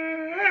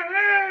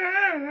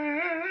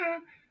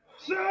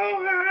 So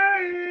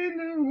high in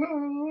the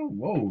world.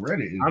 Whoa,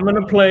 Reddit. I'm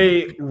gonna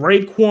play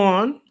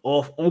Raekwon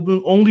off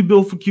Only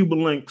Built for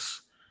Cuban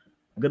Links.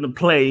 I'm gonna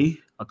play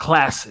a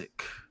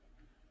classic,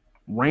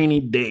 Rainy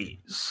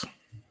Days.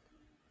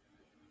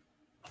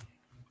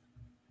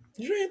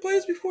 You ain't played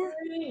this before?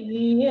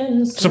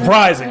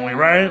 Surprisingly,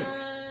 right?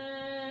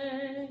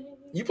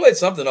 You played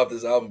something off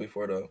this album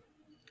before, though.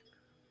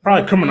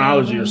 Probably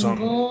Criminology or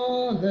something.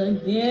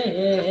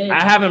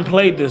 I haven't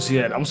played this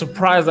yet. I'm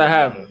surprised I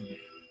haven't.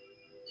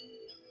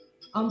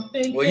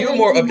 Well, you're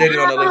more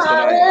updated on the list than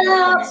I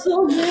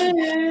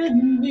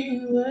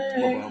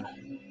am.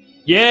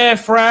 Yeah,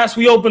 Frass,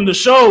 we opened the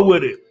show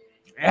with it.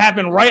 It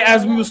happened right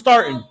as we were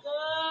starting.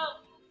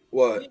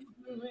 What?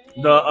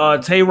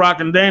 The Tay Rock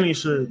and Danny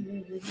shit.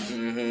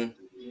 Mm-hmm.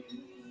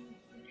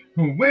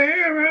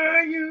 Where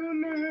are you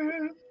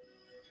now?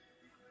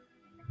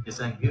 You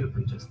sang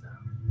beautifully just now.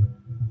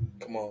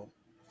 Come on.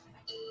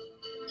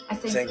 I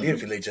Sang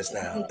beautifully just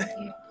now.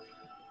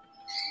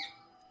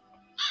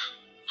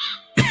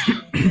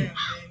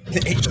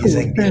 You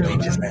sang beautifully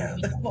just now.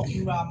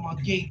 Fucking ride my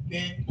gate,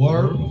 man.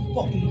 Word.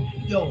 Fucking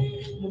yo,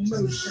 we'll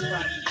murder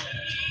somebody.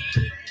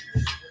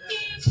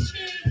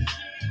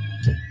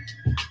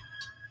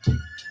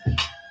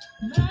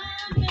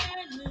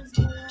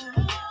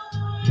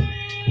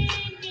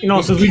 You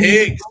know, since we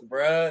Kicks,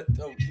 bruh.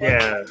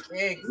 yeah,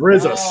 Kicks.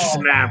 RZA Oh,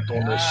 snapped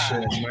on this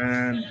God. shit,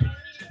 man.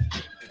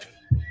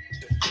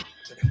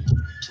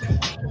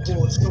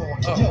 Boys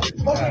going. Yo,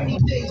 many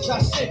days I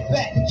sit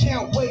back and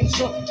count ways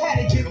up,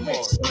 had to get Come rich.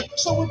 on.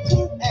 So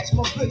improve, ask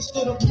my bitch to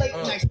the late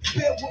nights,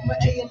 build with my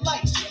A and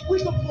lights. We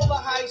can pull a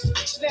heist,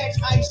 snatch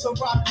ice or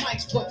rock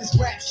mics, but this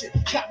rap shit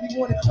got me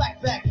wanna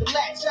clap back,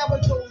 relax. How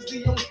it goes,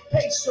 the only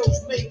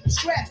pesos made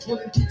scratch,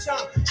 pulling through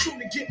time, soon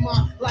to get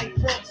my light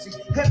Bronxy.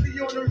 Heavy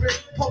on the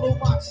wrist, polo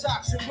box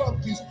socks and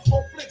rugbies.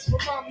 All flicks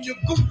remind me of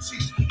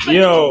Gucci's.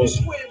 Yo,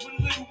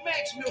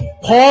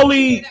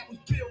 Paulie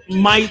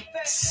might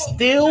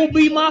still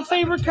be my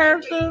favorite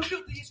character.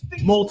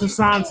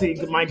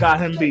 Multisanti might got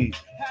him beat.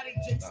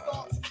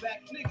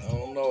 I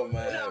don't know,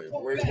 man.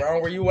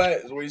 Round where you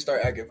at is where you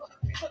start acting.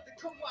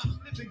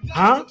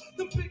 Huh?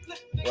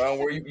 Round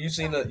where you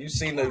seen the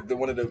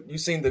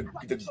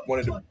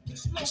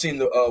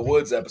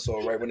Woods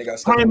episode, right? When they got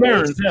stuck Pine in the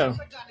Barons, woods. yeah.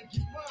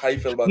 How you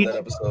feel about that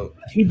episode?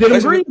 He did him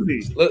Let's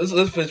greasy.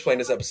 let's finish playing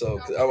this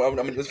episode.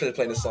 Let's finish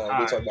playing this song.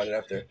 We'll talk about it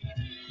after.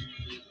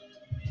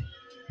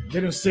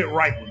 Didn't sit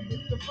right with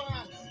me.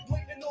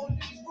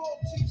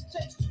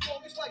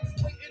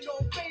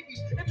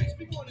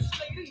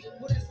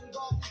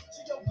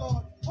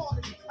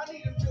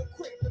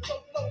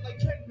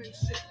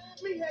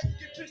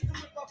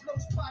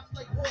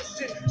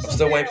 I'm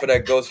still waiting for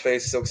that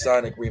Ghostface Silk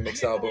Sonic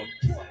remix album.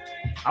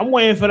 I'm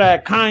waiting for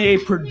that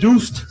Kanye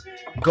produced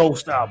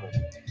Ghost album.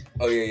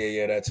 Oh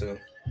yeah, that too.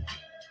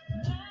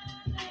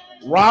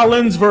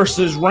 Rollins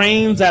versus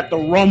Reigns at the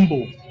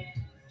Rumble.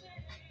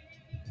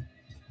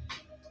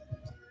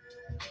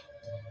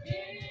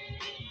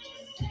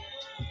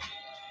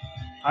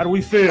 How do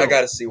we feel? I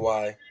gotta see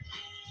why.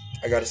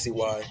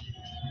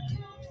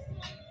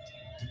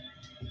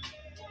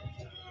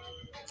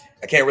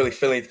 I can't really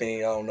feel anything.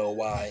 I don't know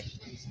why.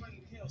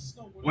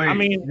 Wait, I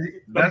mean, the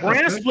that's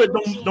brand official?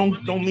 split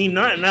don't mean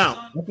nothing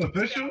now. That's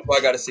official. Well,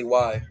 I gotta see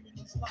why.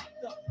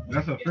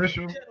 That's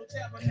official.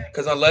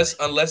 Because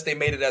unless they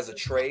made it as a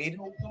trade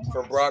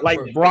for Brock, Like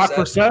Brock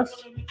for Seth.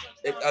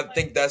 I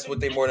think that's what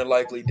they more than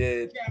likely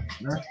did.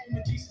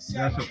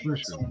 That's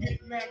official.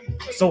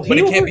 So But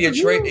he it can't be a was-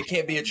 trade. It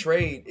can't be a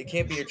trade. It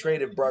can't be a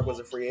trade if Brock was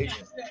a free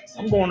agent.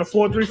 I'm going to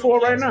 434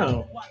 right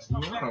now.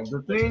 No,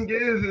 the thing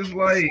is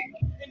like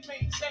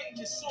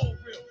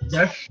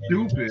that's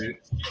stupid.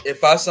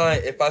 If I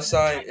sign,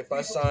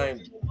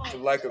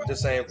 like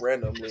just saying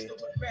randomly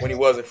when he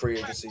wasn't free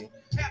agency,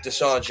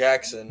 Deshaun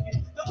Jackson, you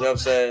know what I'm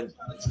saying?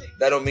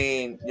 That don't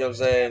mean, you know what I'm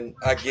saying,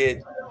 I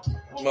get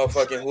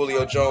motherfucking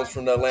Julio Jones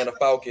from the Atlanta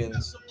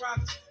Falcons.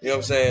 You know what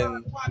I'm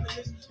saying?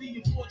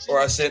 Or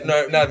I send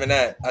not even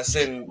that. I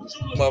send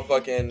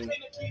motherfucking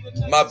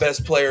my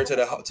best player to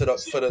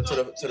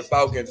the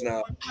Falcons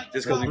now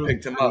just because we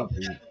picked him up.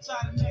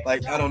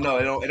 Like I don't know.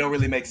 It don't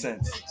really make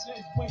sense.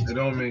 It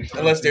don't make sense.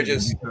 Unless they're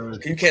just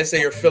you can't say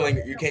you're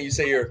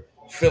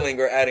filling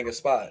or adding a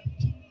spot.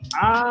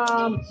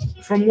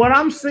 From what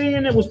I'm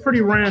seeing, it was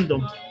pretty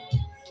random.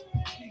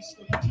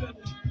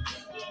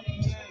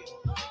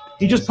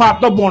 He just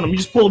popped up on him. He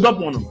just pulled up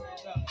on him.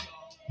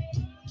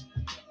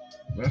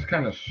 That's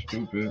kind of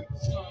stupid.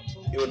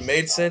 It would have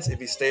made sense if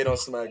he stayed on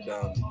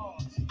SmackDown.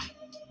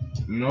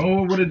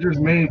 No, it would have just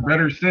made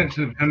better sense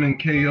if him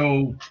and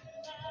KO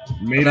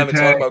made I'm a not even talking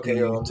tag. about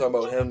KO. I'm talking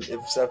about him.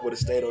 If Seth would have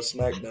stayed on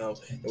SmackDown,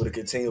 it would have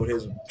continued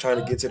his trying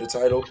to get to the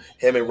title.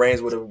 Him and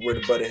Reigns would have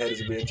butted heads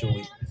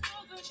eventually.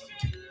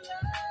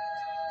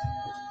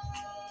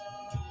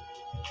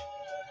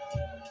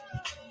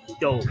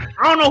 Yo,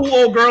 I don't know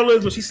who old girl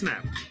is, but she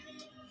snapped.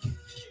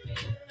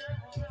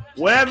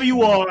 Wherever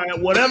you are,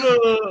 whatever, you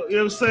know what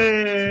I'm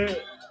saying,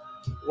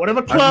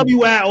 whatever club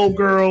you at, old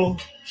girl,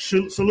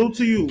 salute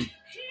to you.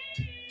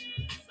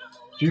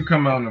 She'll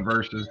come out in the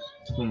verses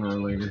sooner or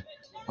later.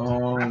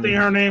 I think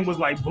her name was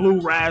like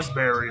Blue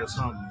Raspberry or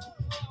something.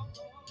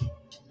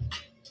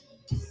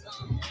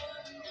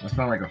 That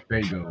sound like a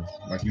Fago,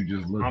 like you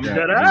just looked I'm at.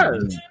 dead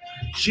ass.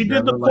 She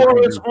did the look like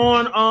chorus you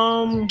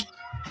on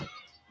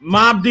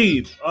Mobb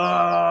Deep.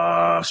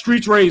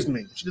 Streets Raised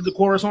Me. She did the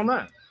chorus on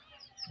that.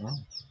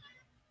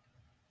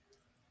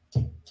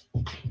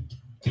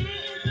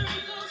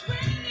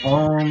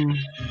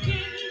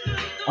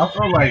 I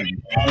feel like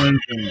Rollins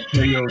and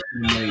KO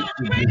teammates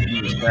should just be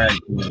a tag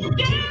team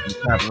and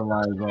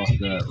capitalize off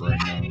that right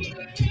now.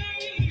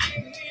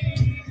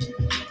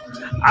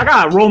 I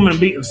got Roman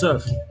beating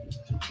Seth.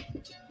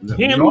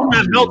 He ain't No, losing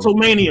that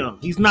Beltomania.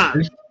 He's not.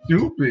 It's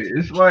stupid.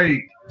 It's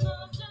like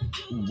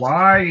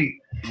why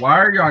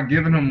are y'all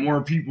giving him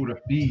more people to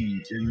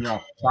feed and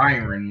y'all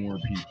firing more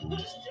people?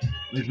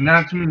 There's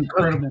not too many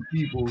credible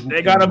people.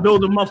 They gotta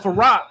build them up for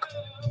Rock.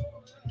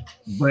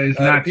 But it's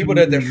The not people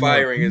too that they're many more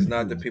firing is people.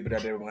 not the people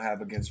that they're gonna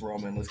have against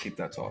Roman. Let's keep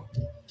that talk.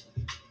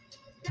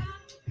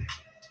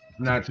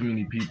 Not too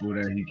many people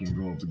that he can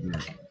go up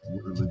against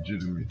with a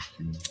legitimacy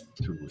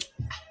to it.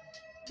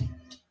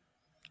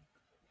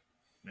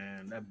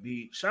 Man, that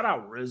beat. Shout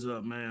out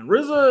RZA, man.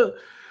 RZA.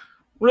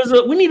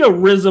 We need a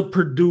RZA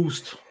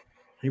produced.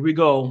 Here we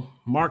go.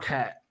 Mark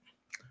Hat.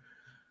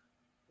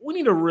 We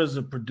need a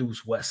RZA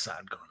produced West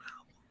Side Gun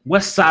album.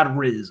 West Side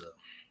RZA.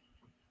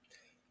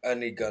 I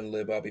need Gun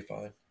Lib. I'll be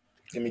fine.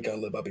 Give me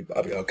Gun Lib. I'll be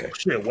okay.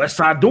 Shit, West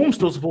Side Doom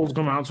still supposed to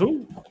come out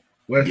too.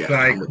 West Yeah,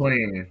 Side I'm with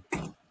Clan.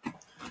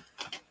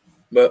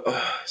 But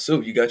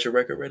Sue, you got your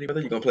record ready,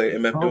 brother? You gonna play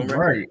MF All Doom record?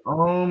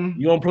 right.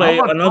 You gonna play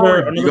I'm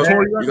another gonna- Tory You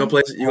record?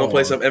 gonna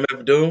play some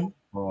MF Doom?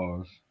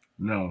 Pause.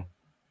 No.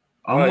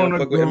 I'm I'm gonna gonna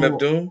fuck with MF go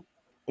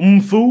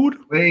Doom. Food?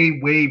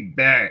 way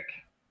back.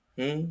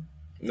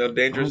 No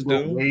Dangerous I'm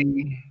gonna go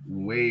Doom.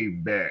 way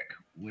back.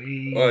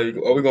 Way.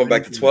 Are we going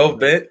back to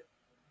 12-bit?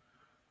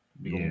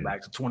 You going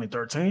back to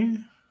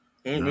 2013?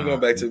 We going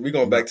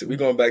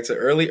back to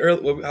early.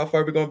 How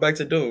far are we going back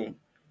to Doom?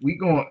 We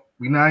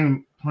not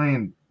even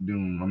playing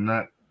Doom. I'm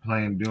not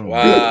playing Doom.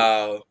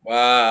 Wow.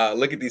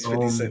 Look at these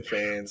 50 Cent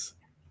fans.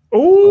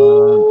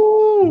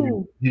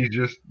 Ooh. He's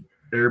just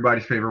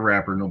everybody's favorite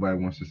rapper. Nobody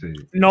wants to say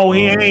it. No,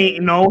 he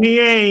ain't. No, he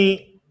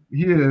ain't.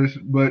 He is,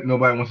 but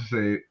nobody wants to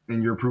say it,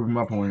 and you're proving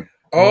my point.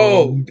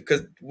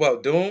 Because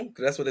Doom?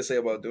 Because that's what they say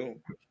about Doom.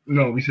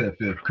 No, we said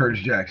fifth. Curtis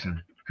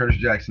Jackson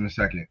the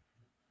second.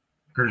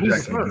 Curtis Who's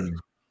Jackson. first?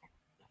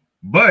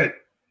 But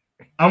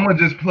I'm gonna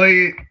just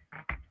play it.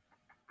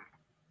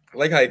 I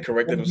like how he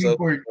corrected himself.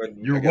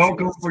 You're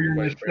welcome for your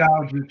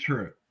nostalgia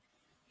trip.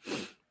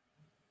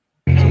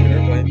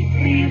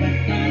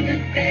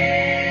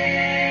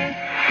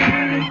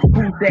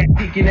 Who's that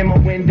peeking in my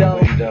window?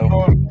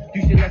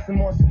 You should let some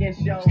more skin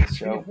show.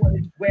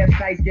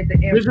 Websites get the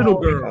info. Digital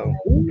Girl.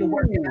 The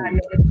work that I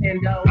know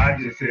Nintendo. I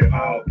just said,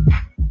 oh,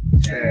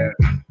 tab.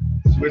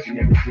 Switching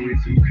in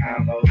between two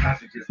combos. I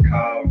should just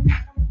call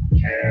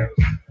cabs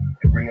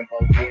and bring them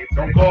both in.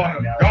 Don't call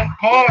him. Don't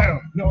call him.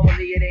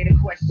 Normally it ain't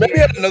a question. Maybe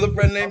had another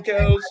friend named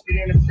Kels.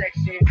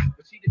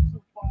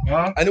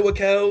 Huh? I knew a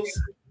Kels.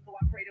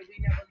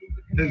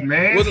 His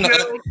man.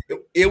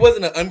 It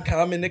wasn't an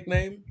uncommon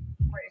nickname.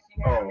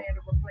 Oh.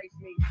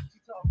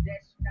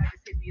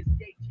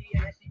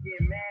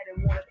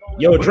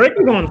 Yo, Drake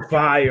is on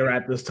fire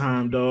at this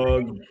time,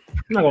 dog. I'm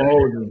not gonna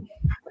hold you.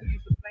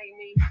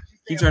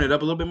 Can you turn it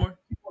up a little bit more?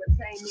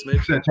 You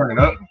said turn it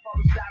up.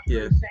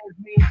 Yeah.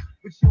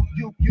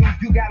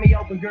 You got me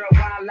open, girl,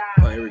 while I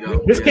Oh, here we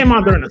go. This came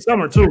out during the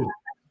summer too.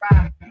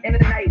 in the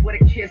night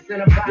with a kiss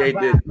and a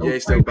bye. Ye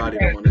still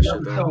bodied him on this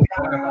shit though.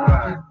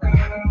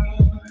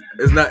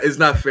 It's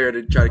not fair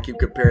to try to keep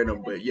comparing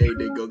them, but Ye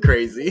did go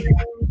crazy.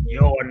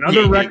 Yo,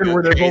 another record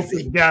where they're both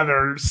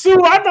together. Sue,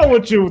 I know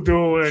what you're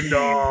doing,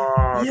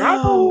 dog. Yo.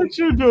 I know what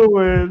you're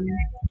doing.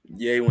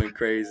 Ye went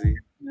crazy.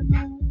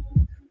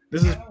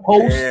 This is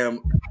post. Damn.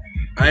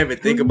 I didn't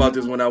even think about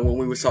this when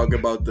we was talking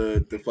about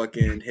the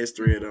fucking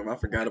history of them. I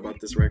forgot about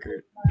this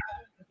record.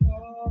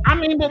 I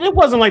mean, but it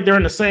wasn't like they're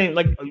in the same.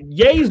 Like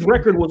Ye's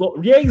verse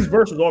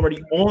was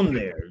already on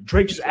there.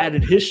 Drake just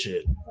added his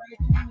shit.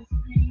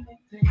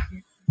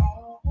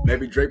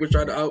 Maybe Drake was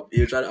trying to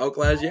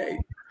outclass Ye.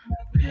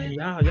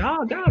 Y'all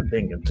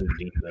thinking too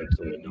deep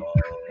into it,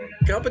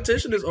 dog.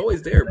 Competition is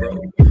always there,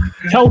 bro.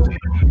 Healthy.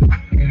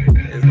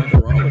 There's nothing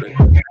wrong with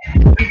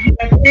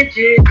it.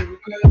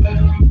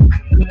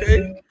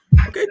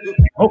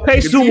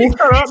 Okay, Sue, we'll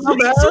shut up. My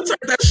bad. So turn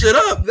that shit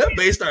up. That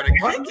bass started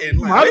kicking.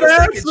 Like, My wait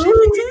bad, a second,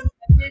 Sue.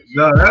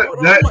 No,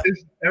 that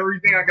is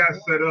everything I got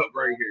set up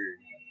right here.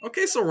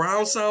 Okay,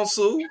 surround sound,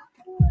 Sue.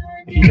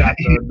 He got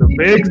the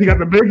bigs. He got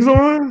the bigs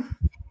on.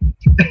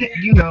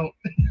 You know,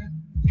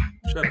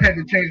 I had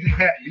to change the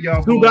hat for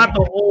y'all. Who got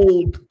the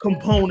old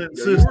component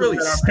Yo, you system really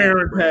that our stink,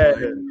 parents bro.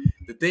 had? Like,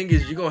 the thing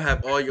is, you're gonna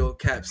have all your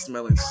caps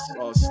smelling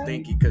all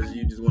stinky because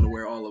you just want to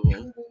wear all of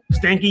them.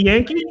 Stanky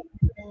Yankee?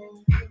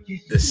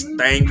 The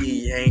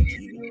stanky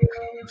Yankee.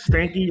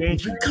 Stanky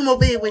Yankee. Come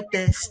over here with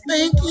that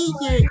stanky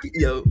Yankee.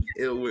 Yo,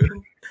 ill will.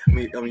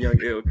 I'm young,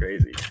 ill,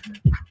 crazy.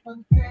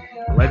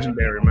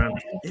 Legendary, man.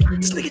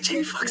 This nigga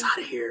Jamie Foxx out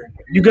of here.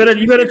 You got a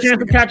chance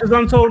to catch his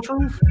Untold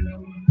Truth?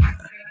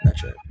 Not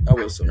yet. I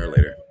will sooner or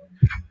later.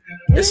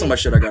 There's so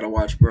much shit I gotta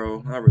watch,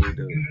 bro. I really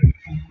do.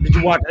 Did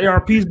you watch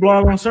ARP's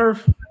blog on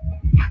Surf?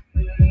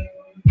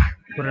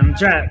 Put it in the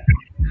chat.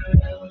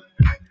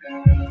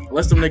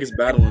 Unless them niggas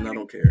battling, I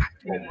don't care.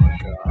 Oh my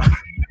god.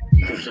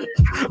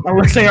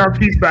 Unless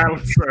ARP's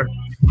battling Surf.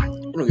 I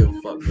don't give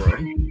a fuck, bro.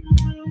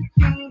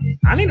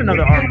 I need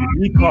another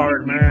RPD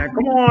card, man.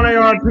 Come on,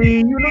 ARP.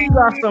 You know you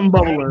got something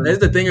bubbling. That's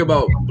the thing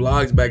about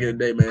blogs back in the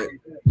day, man. At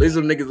least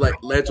them niggas like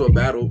led to a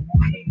battle.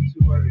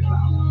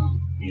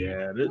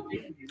 Yeah.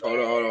 Hold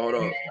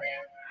on.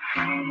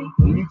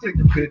 When you take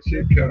a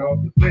picture, cut off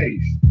the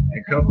face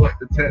and cover up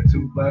the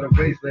tattoos by the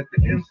base. Let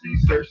the MC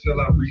search till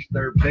I reach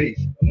third base.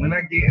 And when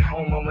I get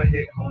home, I'ma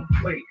hit home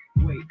plate.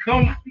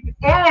 Come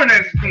on,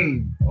 that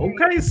scheme.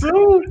 Okay,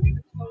 so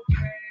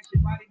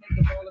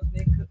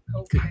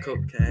Cook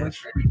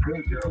cash.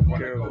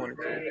 Girl wanna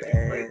go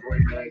bad.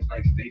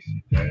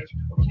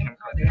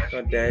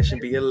 Kardashian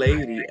be a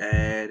lady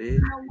at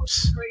it.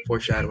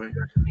 Foreshadowing.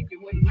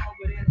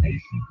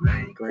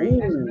 Great.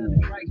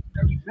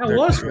 that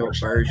was Real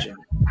version.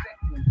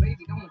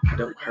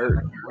 Don't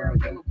hurt.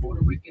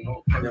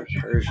 Don't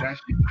hurt.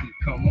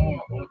 Come on,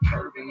 old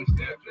turban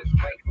instead of just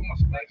right for my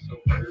slack so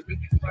urban.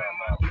 Find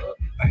my love.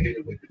 I hit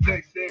it with the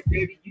text said,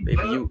 baby,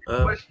 You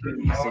up?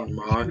 Easy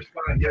Mark.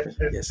 Yes,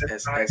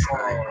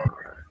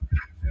 SSIR.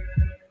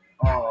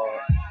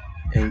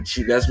 And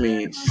that's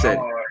me. She said,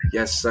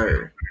 yes,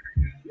 sir.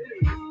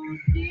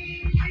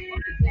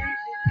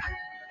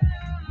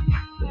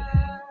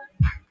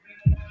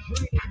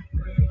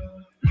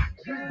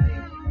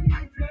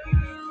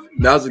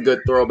 That was a good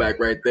throwback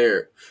right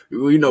there.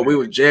 We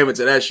was jamming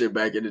to that shit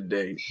back in the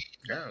day.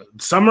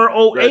 Summer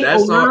 08,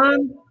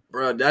 09.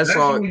 Bro, that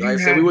song, like I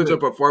said, we went to a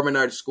performing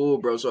arts school,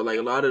 bro. So like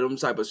a lot of them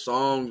type of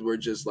songs were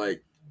just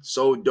like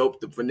so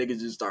dope for niggas to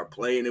just start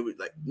playing. It was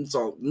like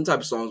them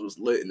type of songs was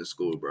lit in the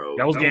school, bro.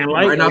 That was getting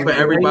light. Right, not for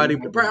everybody.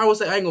 I would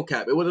say I ain't gonna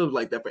cap. It wasn't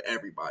like that for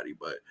everybody,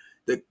 but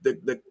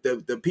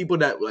the people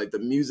that like the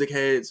music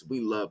heads, we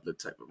love the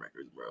type of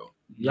records, bro.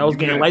 Y'all was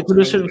getting light to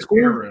this shit in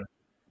school?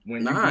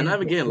 Nah, not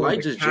even getting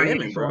light, just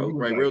jamming, bro.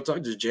 Right, real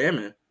talk, just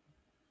jamming.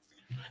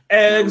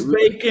 Eggs,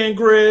 bacon,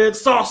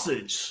 grits,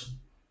 sausage.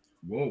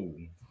 Whoa.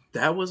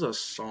 That was a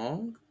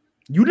song?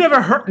 You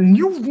never heard?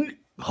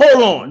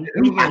 Hold on.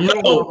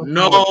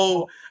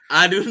 No,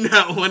 I do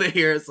not want to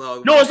hear a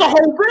song. No, it's a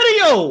whole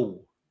video.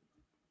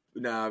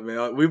 Nah,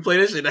 man, we play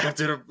this shit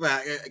after the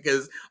fact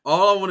because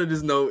all I want to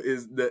just know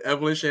is the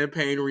Evelyn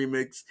Champagne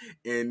remix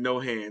and No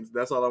Hands.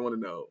 That's all I want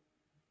to know.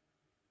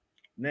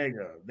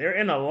 Nigga, they're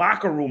in a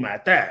locker room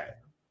at that.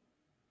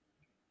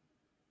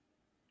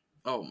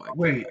 Oh my!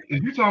 Wait,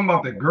 is you talking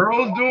about the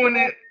girls doing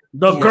it?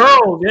 The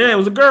girls, yeah, it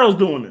was the girls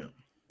doing it.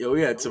 Yo,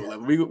 we had to. Like,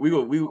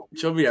 we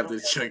show me after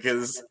this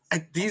because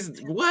these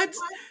what?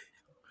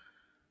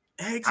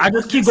 Eggs, I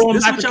just keep going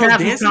back to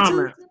Kathy's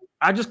comment.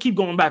 I just keep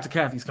going back to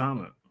Kathy's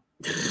comment.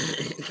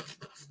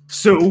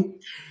 Sue,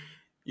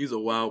 you's a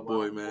wild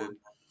boy, man.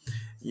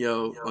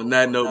 Yo, on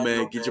that note,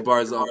 man, Get Your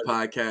Bars Off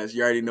podcast.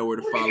 You already know where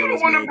to follow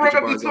us, man. Get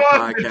Your Bars Off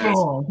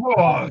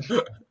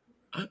podcast.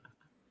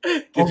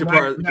 Get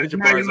your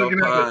bars off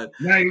pod.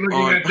 Now you're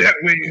looking at that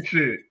way and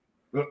shit.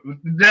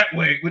 That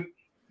way,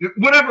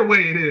 whatever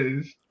way it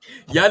is.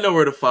 Y'all know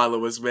where to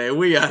follow us, man.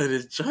 We out of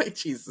this joint.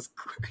 Jesus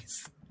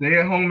Christ. Stay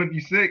at home if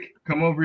you're sick. Come over